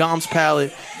different from Dom's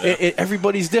palate.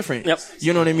 Everybody's different. Yep.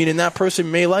 You know what I mean? And that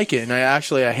person may like it. And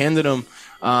I handed him.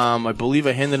 I believe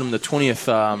I handed him the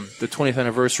 20th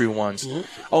anniversary ones.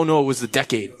 Oh no, it was the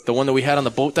decade, the one that we had on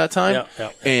the boat that time.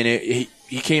 Yeah. And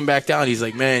he came back down. He's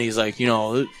like,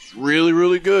 it's really,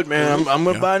 really good, man. I'm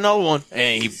gonna buy another one.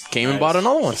 And he came and bought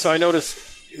another one. So I noticed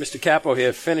Mr. Capo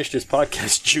here finished his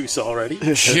podcast juice already.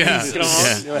 Yeah.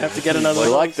 You'll have to get another I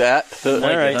one. like that. All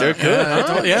right. They're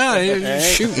good.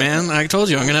 Shoot, man! I told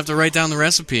you I'm gonna have to write down the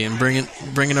recipe and bring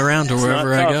it around to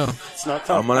wherever I go. It's not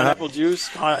tough. Apple juice,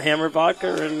 hammer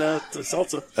vodka, and the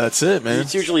seltzer. That's it, man.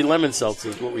 It's usually lemon seltzer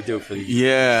is what we do for these.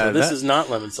 Yeah. So this is not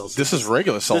lemon seltzer. This is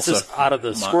regular seltzer. This is out of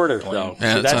the squirter, though.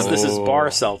 Yeah, This is bar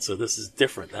seltzer. This is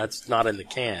different. That's not in the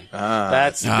can.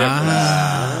 That's different.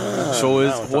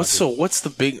 What's the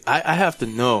big? I have to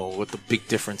know what the big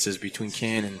difference is between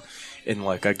can and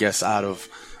like, I guess out of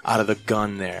the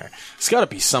gun there. It's got to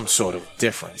be some sort of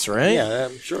difference, right? Yeah,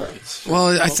 I'm sure.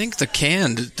 Well, I think the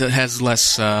can has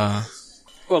less.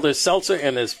 Well, there's seltzer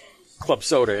and there's club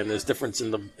soda, and there's difference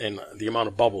in the amount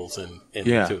of bubbles in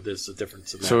the two. There's a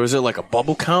difference in that. So is it like a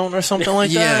bubble count or something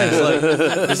like that?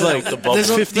 It's like the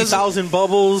 50,000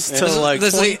 bubbles to like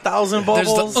 20,000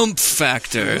 bubbles. There's the oomph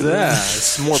factor. Yeah,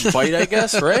 it's more bite, I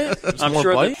guess, right? I'm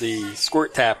sure that the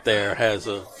squirt tap there has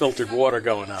a filtered water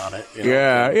going on it.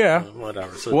 Yeah.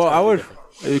 Whatever. So well, I would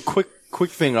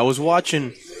quick thing. I was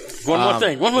watching. One more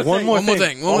thing,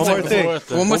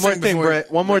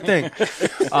 Brett. One more thing.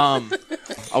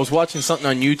 I was watching something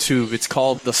on YouTube. It's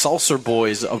called The Salsa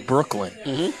Boys of Brooklyn.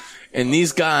 And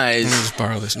these guys... Let me just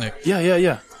borrow this, Nick.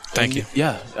 Yeah. Thank you.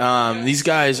 Yeah. These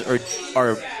guys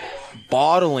are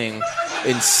bottling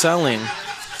and selling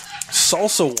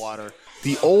salsa water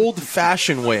the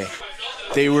old-fashioned way.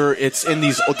 It's in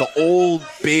the old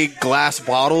big glass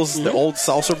bottles, the old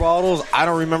seltzer bottles. I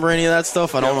don't remember any of that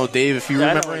stuff. I don't know, Dave, if you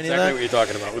remember any of that. I know exactly what you're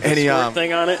talking about. With the squirt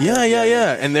thing on it?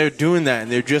 Yeah. And they're doing that, and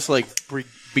they're just like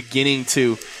beginning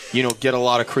to, get a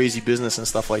lot of crazy business and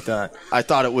stuff like that. I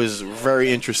thought it was very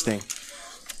interesting.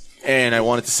 And I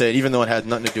wanted to say it, even though it had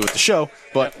nothing to do with the show.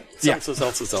 But Seltzer.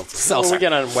 We'll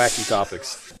get on wacky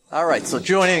topics. All right, so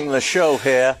joining the show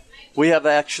here, we have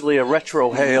actually a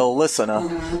Retro Hail listener.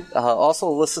 Also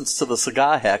listens to the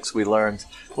Cigar Hacks, we learned.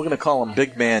 We're going to call him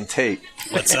Big Man Tate.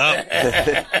 What's up?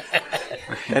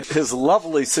 And his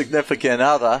lovely significant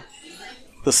other,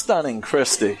 the stunning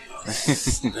Christy.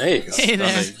 There you go. Hey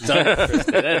there.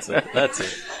 That's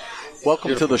it.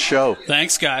 Welcome to the show.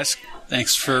 Thanks, guys.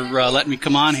 Thanks for letting me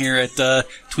come on here at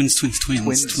Twins.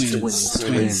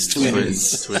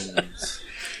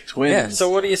 Yeah, so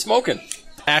what are you smoking?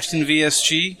 Ashton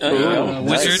VSG,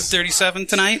 Wizard 37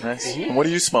 tonight. Nice. And what are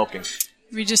you smoking?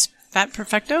 Regis Fat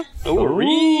Perfecto? Oh,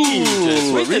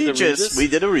 Regis. We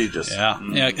did a Regis.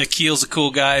 Yeah. Akil's a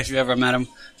cool guy if you ever met him.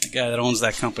 The guy that owns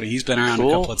that company. He's been around a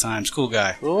couple of times. Cool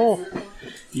guy. Cool.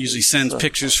 He usually sends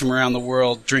pictures from around the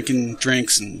world, drinking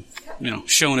drinks and,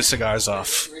 showing his cigars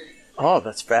off. Oh,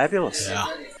 that's fabulous.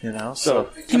 Yeah. So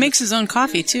He makes his own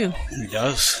coffee, too. He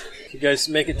does. You guys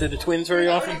make it to the Twins very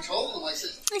often?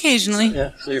 Occasionally.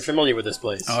 Yeah, so you're familiar with this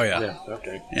place. Oh, yeah.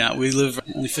 Okay. Yeah, we live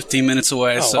only 15 minutes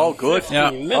away. good.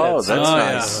 15 minutes. Oh, that's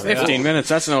nice. 15 minutes,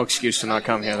 that's no excuse to not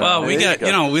come here. Well, we got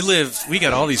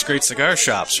all these great cigar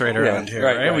shops right around here,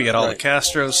 right? We got all the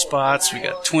Castro spots, we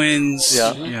got Twins,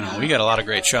 we got a lot of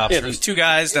great shops. There's two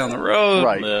guys down the road.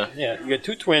 Right. You got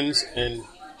two Twins and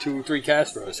 2-3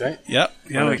 Castros, right? Yep.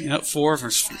 Yep. 4 or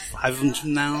 5 of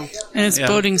them now. And it's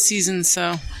boating season,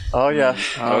 so. Oh, yeah.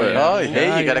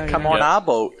 Hey, you got to come on our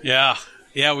boat. Yeah.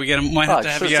 Yeah, we might have to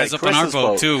have you guys up on our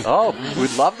boat, too. Oh,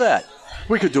 we'd love that.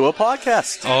 We could do a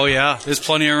podcast. Oh, yeah. There's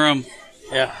plenty of room.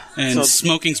 Yeah. And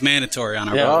smoking's mandatory on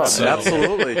our boat. So.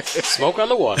 Absolutely. Smoke on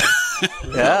the water.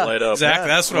 Yeah. Light up. Exactly.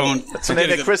 That's what I want. That's the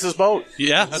name of Chris's boat.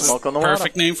 Yeah, that's Smoke on the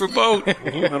perfect name for boat. A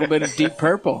little bit of Deep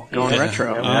Purple going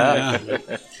retro. Yeah.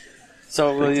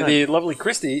 So the lovely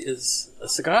Christy is a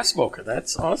cigar smoker.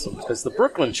 That's awesome. Because the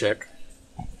Brooklyn Chick.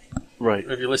 Right.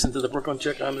 Have you listened to the Brooklyn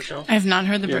Chick on the show? I have not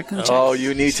heard the Brooklyn Chick. Oh,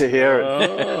 you need to hear it.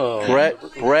 Oh.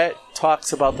 Brett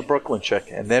talks about the Brooklyn Chick,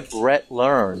 and then Brett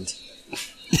learned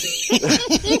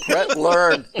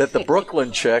that the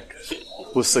Brooklyn Chick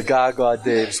was Cigar God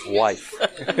Dave's wife.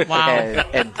 Wow.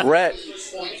 And Brett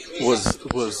was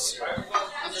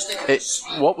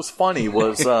what was funny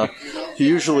was he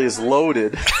usually is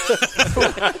loaded,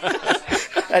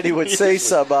 and he would say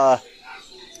some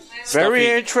very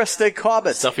interesting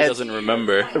comments. Stuff he doesn't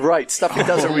remember. Right, stuff he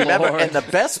doesn't remember. And the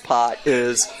best part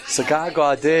is Cigar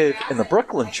God Dave and the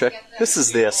Brooklyn Chick, this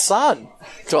is their son,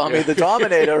 Tommy the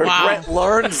Dominator. Wow. And Brett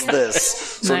learns this.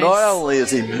 So Nice. not only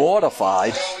is he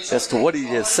mortified as to what he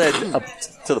has said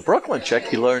to the Brooklyn Chick,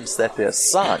 he learns that their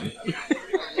son,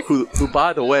 who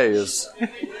by the way, is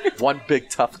one big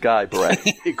tough guy, Brett.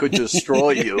 He could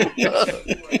destroy you.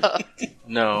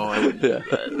 No, I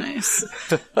wouldn't. Nice.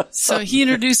 So he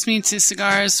introduced me to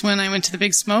cigars when I went to the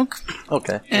Big Smoke.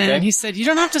 Okay. And he said, you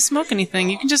don't have to smoke anything.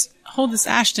 You can just hold this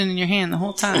Ashton in your hand the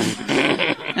whole time.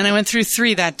 And I went through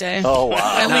 3 that day. Oh, wow.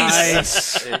 At least.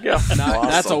 Nice. There you go.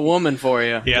 That's a woman for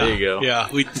you. Yeah. There you go. Yeah.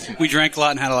 We drank a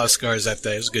lot and had a lot of cigars that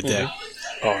day. It was a good day.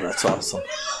 Oh, that's awesome.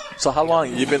 So how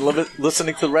long? You've been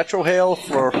listening to Retro Hail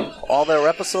for all their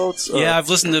episodes? Yeah, I've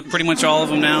listened to pretty much all of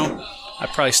them now. I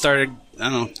probably started,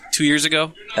 2 years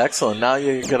ago. Excellent. Now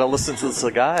you got to listen to the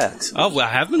Cigar Acts. Oh, well, I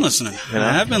have been listening.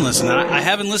 I haven't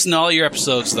listened to all your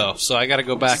episodes, though, so I got to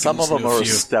go back Some and of listen them to are a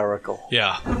few. hysterical.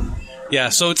 Yeah. Yeah,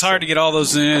 so it's hard to get all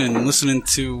those in, and listening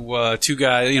to 2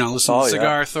 guys, listening to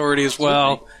Cigar Authority as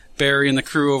well. Barry and the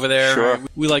crew over there. Sure.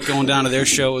 We like going down to their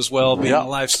show as well, being Yep. a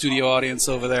live studio audience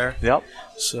over there. Yep.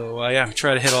 So we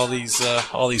try to hit all these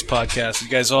podcasts. You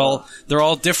guys they're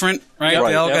all different, right? Yep.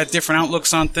 They all Yep. got different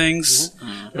outlooks on things.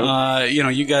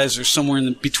 You guys are somewhere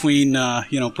in between,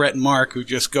 Brett and Mark, who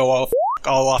just go all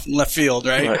off in left field,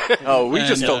 right? Oh, we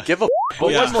just don't give a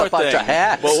But Just a bunch of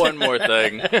hacks. But one more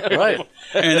thing. Right.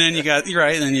 And then you got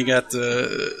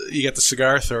the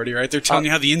Cigar Authority, right? They're telling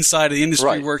you how the inside of the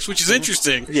industry works, which is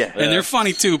interesting. Yeah. And they're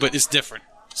funny too, but it's different.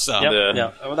 So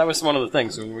Yeah. Well, that was one of the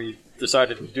things when we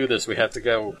decided to do this. We have to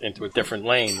go into a different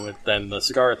lane than the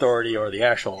Cigar Authority or the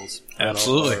Ashholes.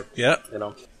 Absolutely. Yeah.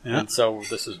 Yeah. And so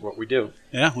this is what we do.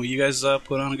 Yeah. Well, you guys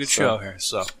put on a good show here.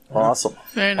 So awesome.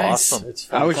 Very nice. Awesome.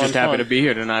 It's I was fun, just happy to be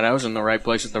here tonight. I was in the right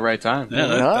place at the right time. yeah,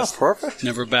 That's perfect.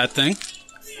 never a bad thing.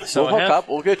 So We'll hook up.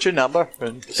 We'll get your number.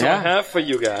 And- I have for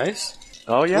you guys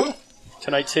Oh, yeah?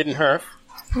 tonight's Hidden Herf.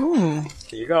 Ooh,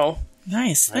 Here you go.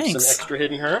 nice. I have Thanks. some extra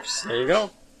Hidden Herfs. There you go.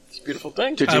 It's a beautiful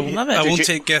thing. Did I you, love it. I did won't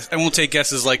you- take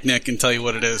guesses like Nick and tell you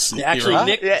what it is. Actually, You're-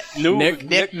 Nick Yeah. knew.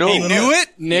 Nick knew. he knew it.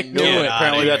 Nick knew Get it. outta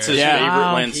Apparently here. that's his Yeah. favorite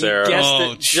Wow. He Lancero. guessed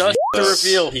Oh, it just to Jesus.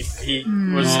 reveal. He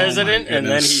was Oh, hesitant, my and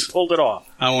then he goodness. pulled it off.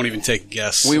 I won't even take a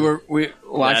guess. Well,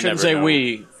 I I shouldn't never say know.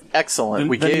 we.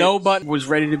 Excellent. The no button was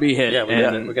ready to be hit. Yeah, we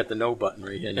and got the no button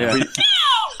right here. Now. Yeah.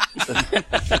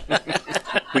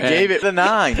 We gave it a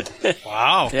 9.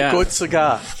 Wow. Yeah. Good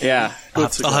cigar. Yeah. I'll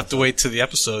have to wait to the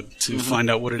episode to find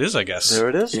out what it is, I guess. There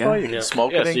it is. Yeah. Well, you can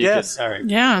smoke Yeah, it so and you guess. All right.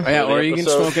 Yeah. Yeah, or you can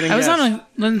episode. smoke it and I was guess. on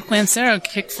a Lancero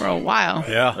kick for a while.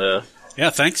 Yeah. Yeah,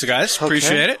 thanks, guys. Okay.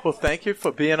 Appreciate it. Well, thank you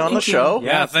for being on the Thank you. show.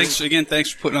 Yeah, thanks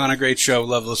for putting on a great show.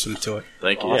 Love listening to it.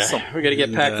 Thank you. Awesome. Yeah, we got to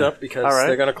get packed up because all right.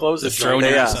 they're going to close They're this. throwing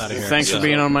joint. your Yeah. ass out of here. Thanks for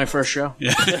being on my first show.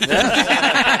 Yeah.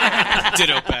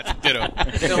 Ditto, Patrick.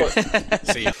 Ditto.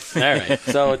 See ya. All right,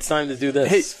 so it's time to do this.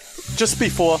 Hey, just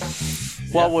before,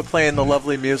 while we're playing the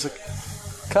lovely music,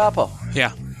 Capo,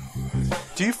 Yeah.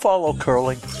 do you follow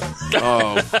curling?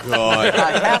 Oh, God.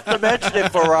 I have to mention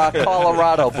it for our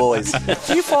Colorado boys.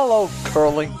 Do you follow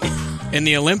curling? In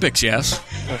the Olympics, yes.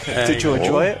 Did you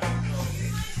enjoy it?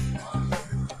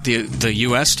 The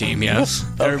U.S. team, yes.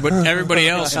 Everybody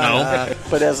else, no.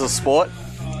 But as a sport?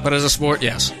 But as a sport,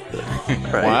 yes.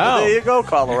 Right. Wow. There you go,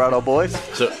 Colorado boys.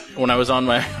 So when I was on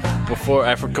I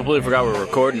completely forgot we were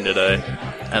recording today,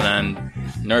 and then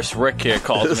Nurse Rick here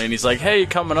called me and he's like, "Hey, you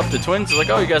coming up to Twins?" I was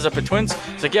like, "Oh, you guys up at Twins?"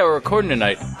 He's like, "Yeah, we're recording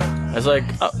tonight." I was like,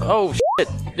 "Oh shit,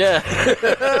 Yeah.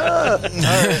 All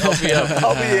right, I'll be up.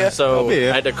 I'll be here. So be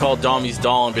here. I had to call Dommy's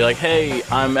doll and be like, "Hey,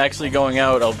 I'm actually going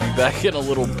out. I'll be back in a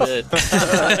little bit."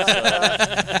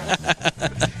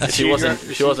 She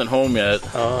wasn't home yet,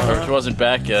 or she wasn't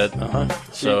back yet.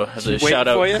 So as a shout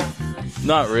out, for you?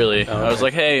 not really. I was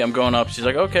like, "Hey, I'm going up." She's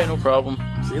like, "Okay, no problem."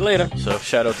 See you later. So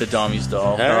shout out to Dommy's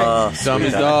doll. All right.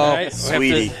 Tommy's All doll. right. We have to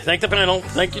Sweetie. thank the panel.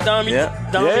 Thank you, Dommy. Yeah.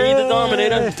 Dommy the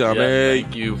Dominator. Yeah,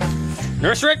 thank you.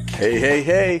 Nurse Rick.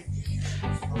 Hey.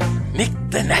 Nick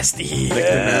the Nasty.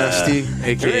 Nasty,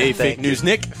 aka Thank Fake you. News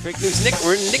Nick. Fake News Nick.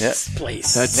 We're in Nick's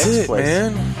place. That's Next it, place.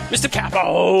 man. Mr.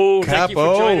 Capo. Thank you for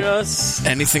Capo. joining us.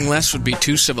 Anything less would be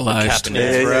too civilized.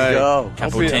 There right. you go.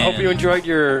 Hope you enjoyed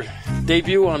your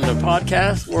debut on the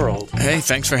podcast world. Hey,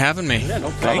 thanks for having me. Yeah, no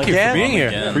problem. Thank you for again. being here.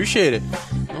 Again. Appreciate it.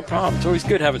 No problem. It's always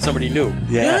good having somebody new.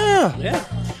 Yeah. Yeah.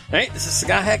 Hey, this is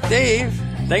Cigar Hack Dave.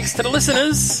 Thanks to the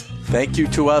listeners. Thank you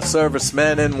to our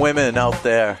servicemen and women out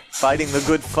there fighting the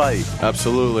good fight.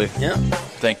 Absolutely. Yeah.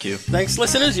 Thank you. Thanks,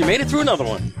 listeners. You made it through another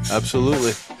one.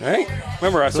 Absolutely. All right.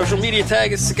 Remember, our social media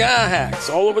tag is Cigar Hacks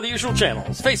all over the usual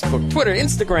channels: Facebook, Twitter,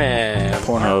 Instagram,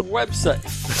 Pornhub. our website.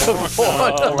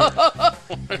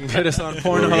 Get us on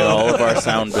Where we get all Pornhub. of our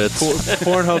sound bits.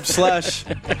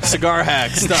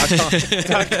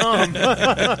 Pornhub/cigarhacks.com.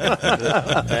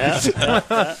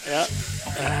 Yeah.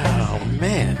 Oh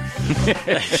man.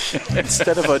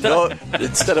 Instead of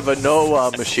a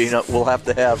no machine, we'll have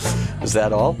to have. Is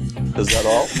that all? Is that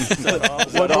all?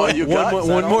 Is that all you got?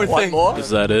 one more One thing. more? Is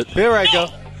that it? Here I go.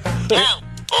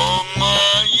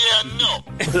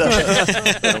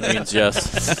 That means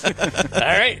yes. All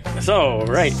right. So,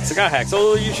 Cigar Hacks,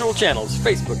 all the usual channels: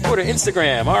 Facebook, Twitter,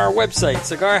 Instagram, our website,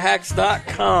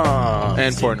 cigarhacks.com.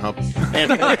 And Pornhub.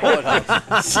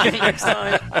 And see you next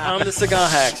time on the Cigar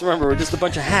Hacks. Remember, we're just a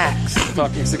bunch of hacks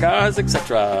talking cigars,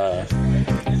 etc.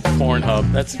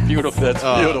 Pornhub. That's beautiful. That's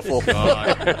beautiful.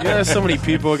 Yeah, so many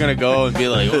people are gonna go and be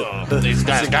like, "Oh, these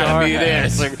guys gotta be there."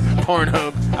 It's like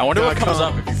Pornhub. I wonder what comes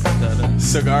up if you put that in.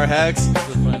 Cigar hacks.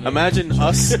 Imagine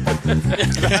us.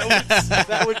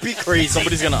 that would be crazy.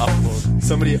 Somebody's gonna upload.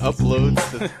 Somebody uploads.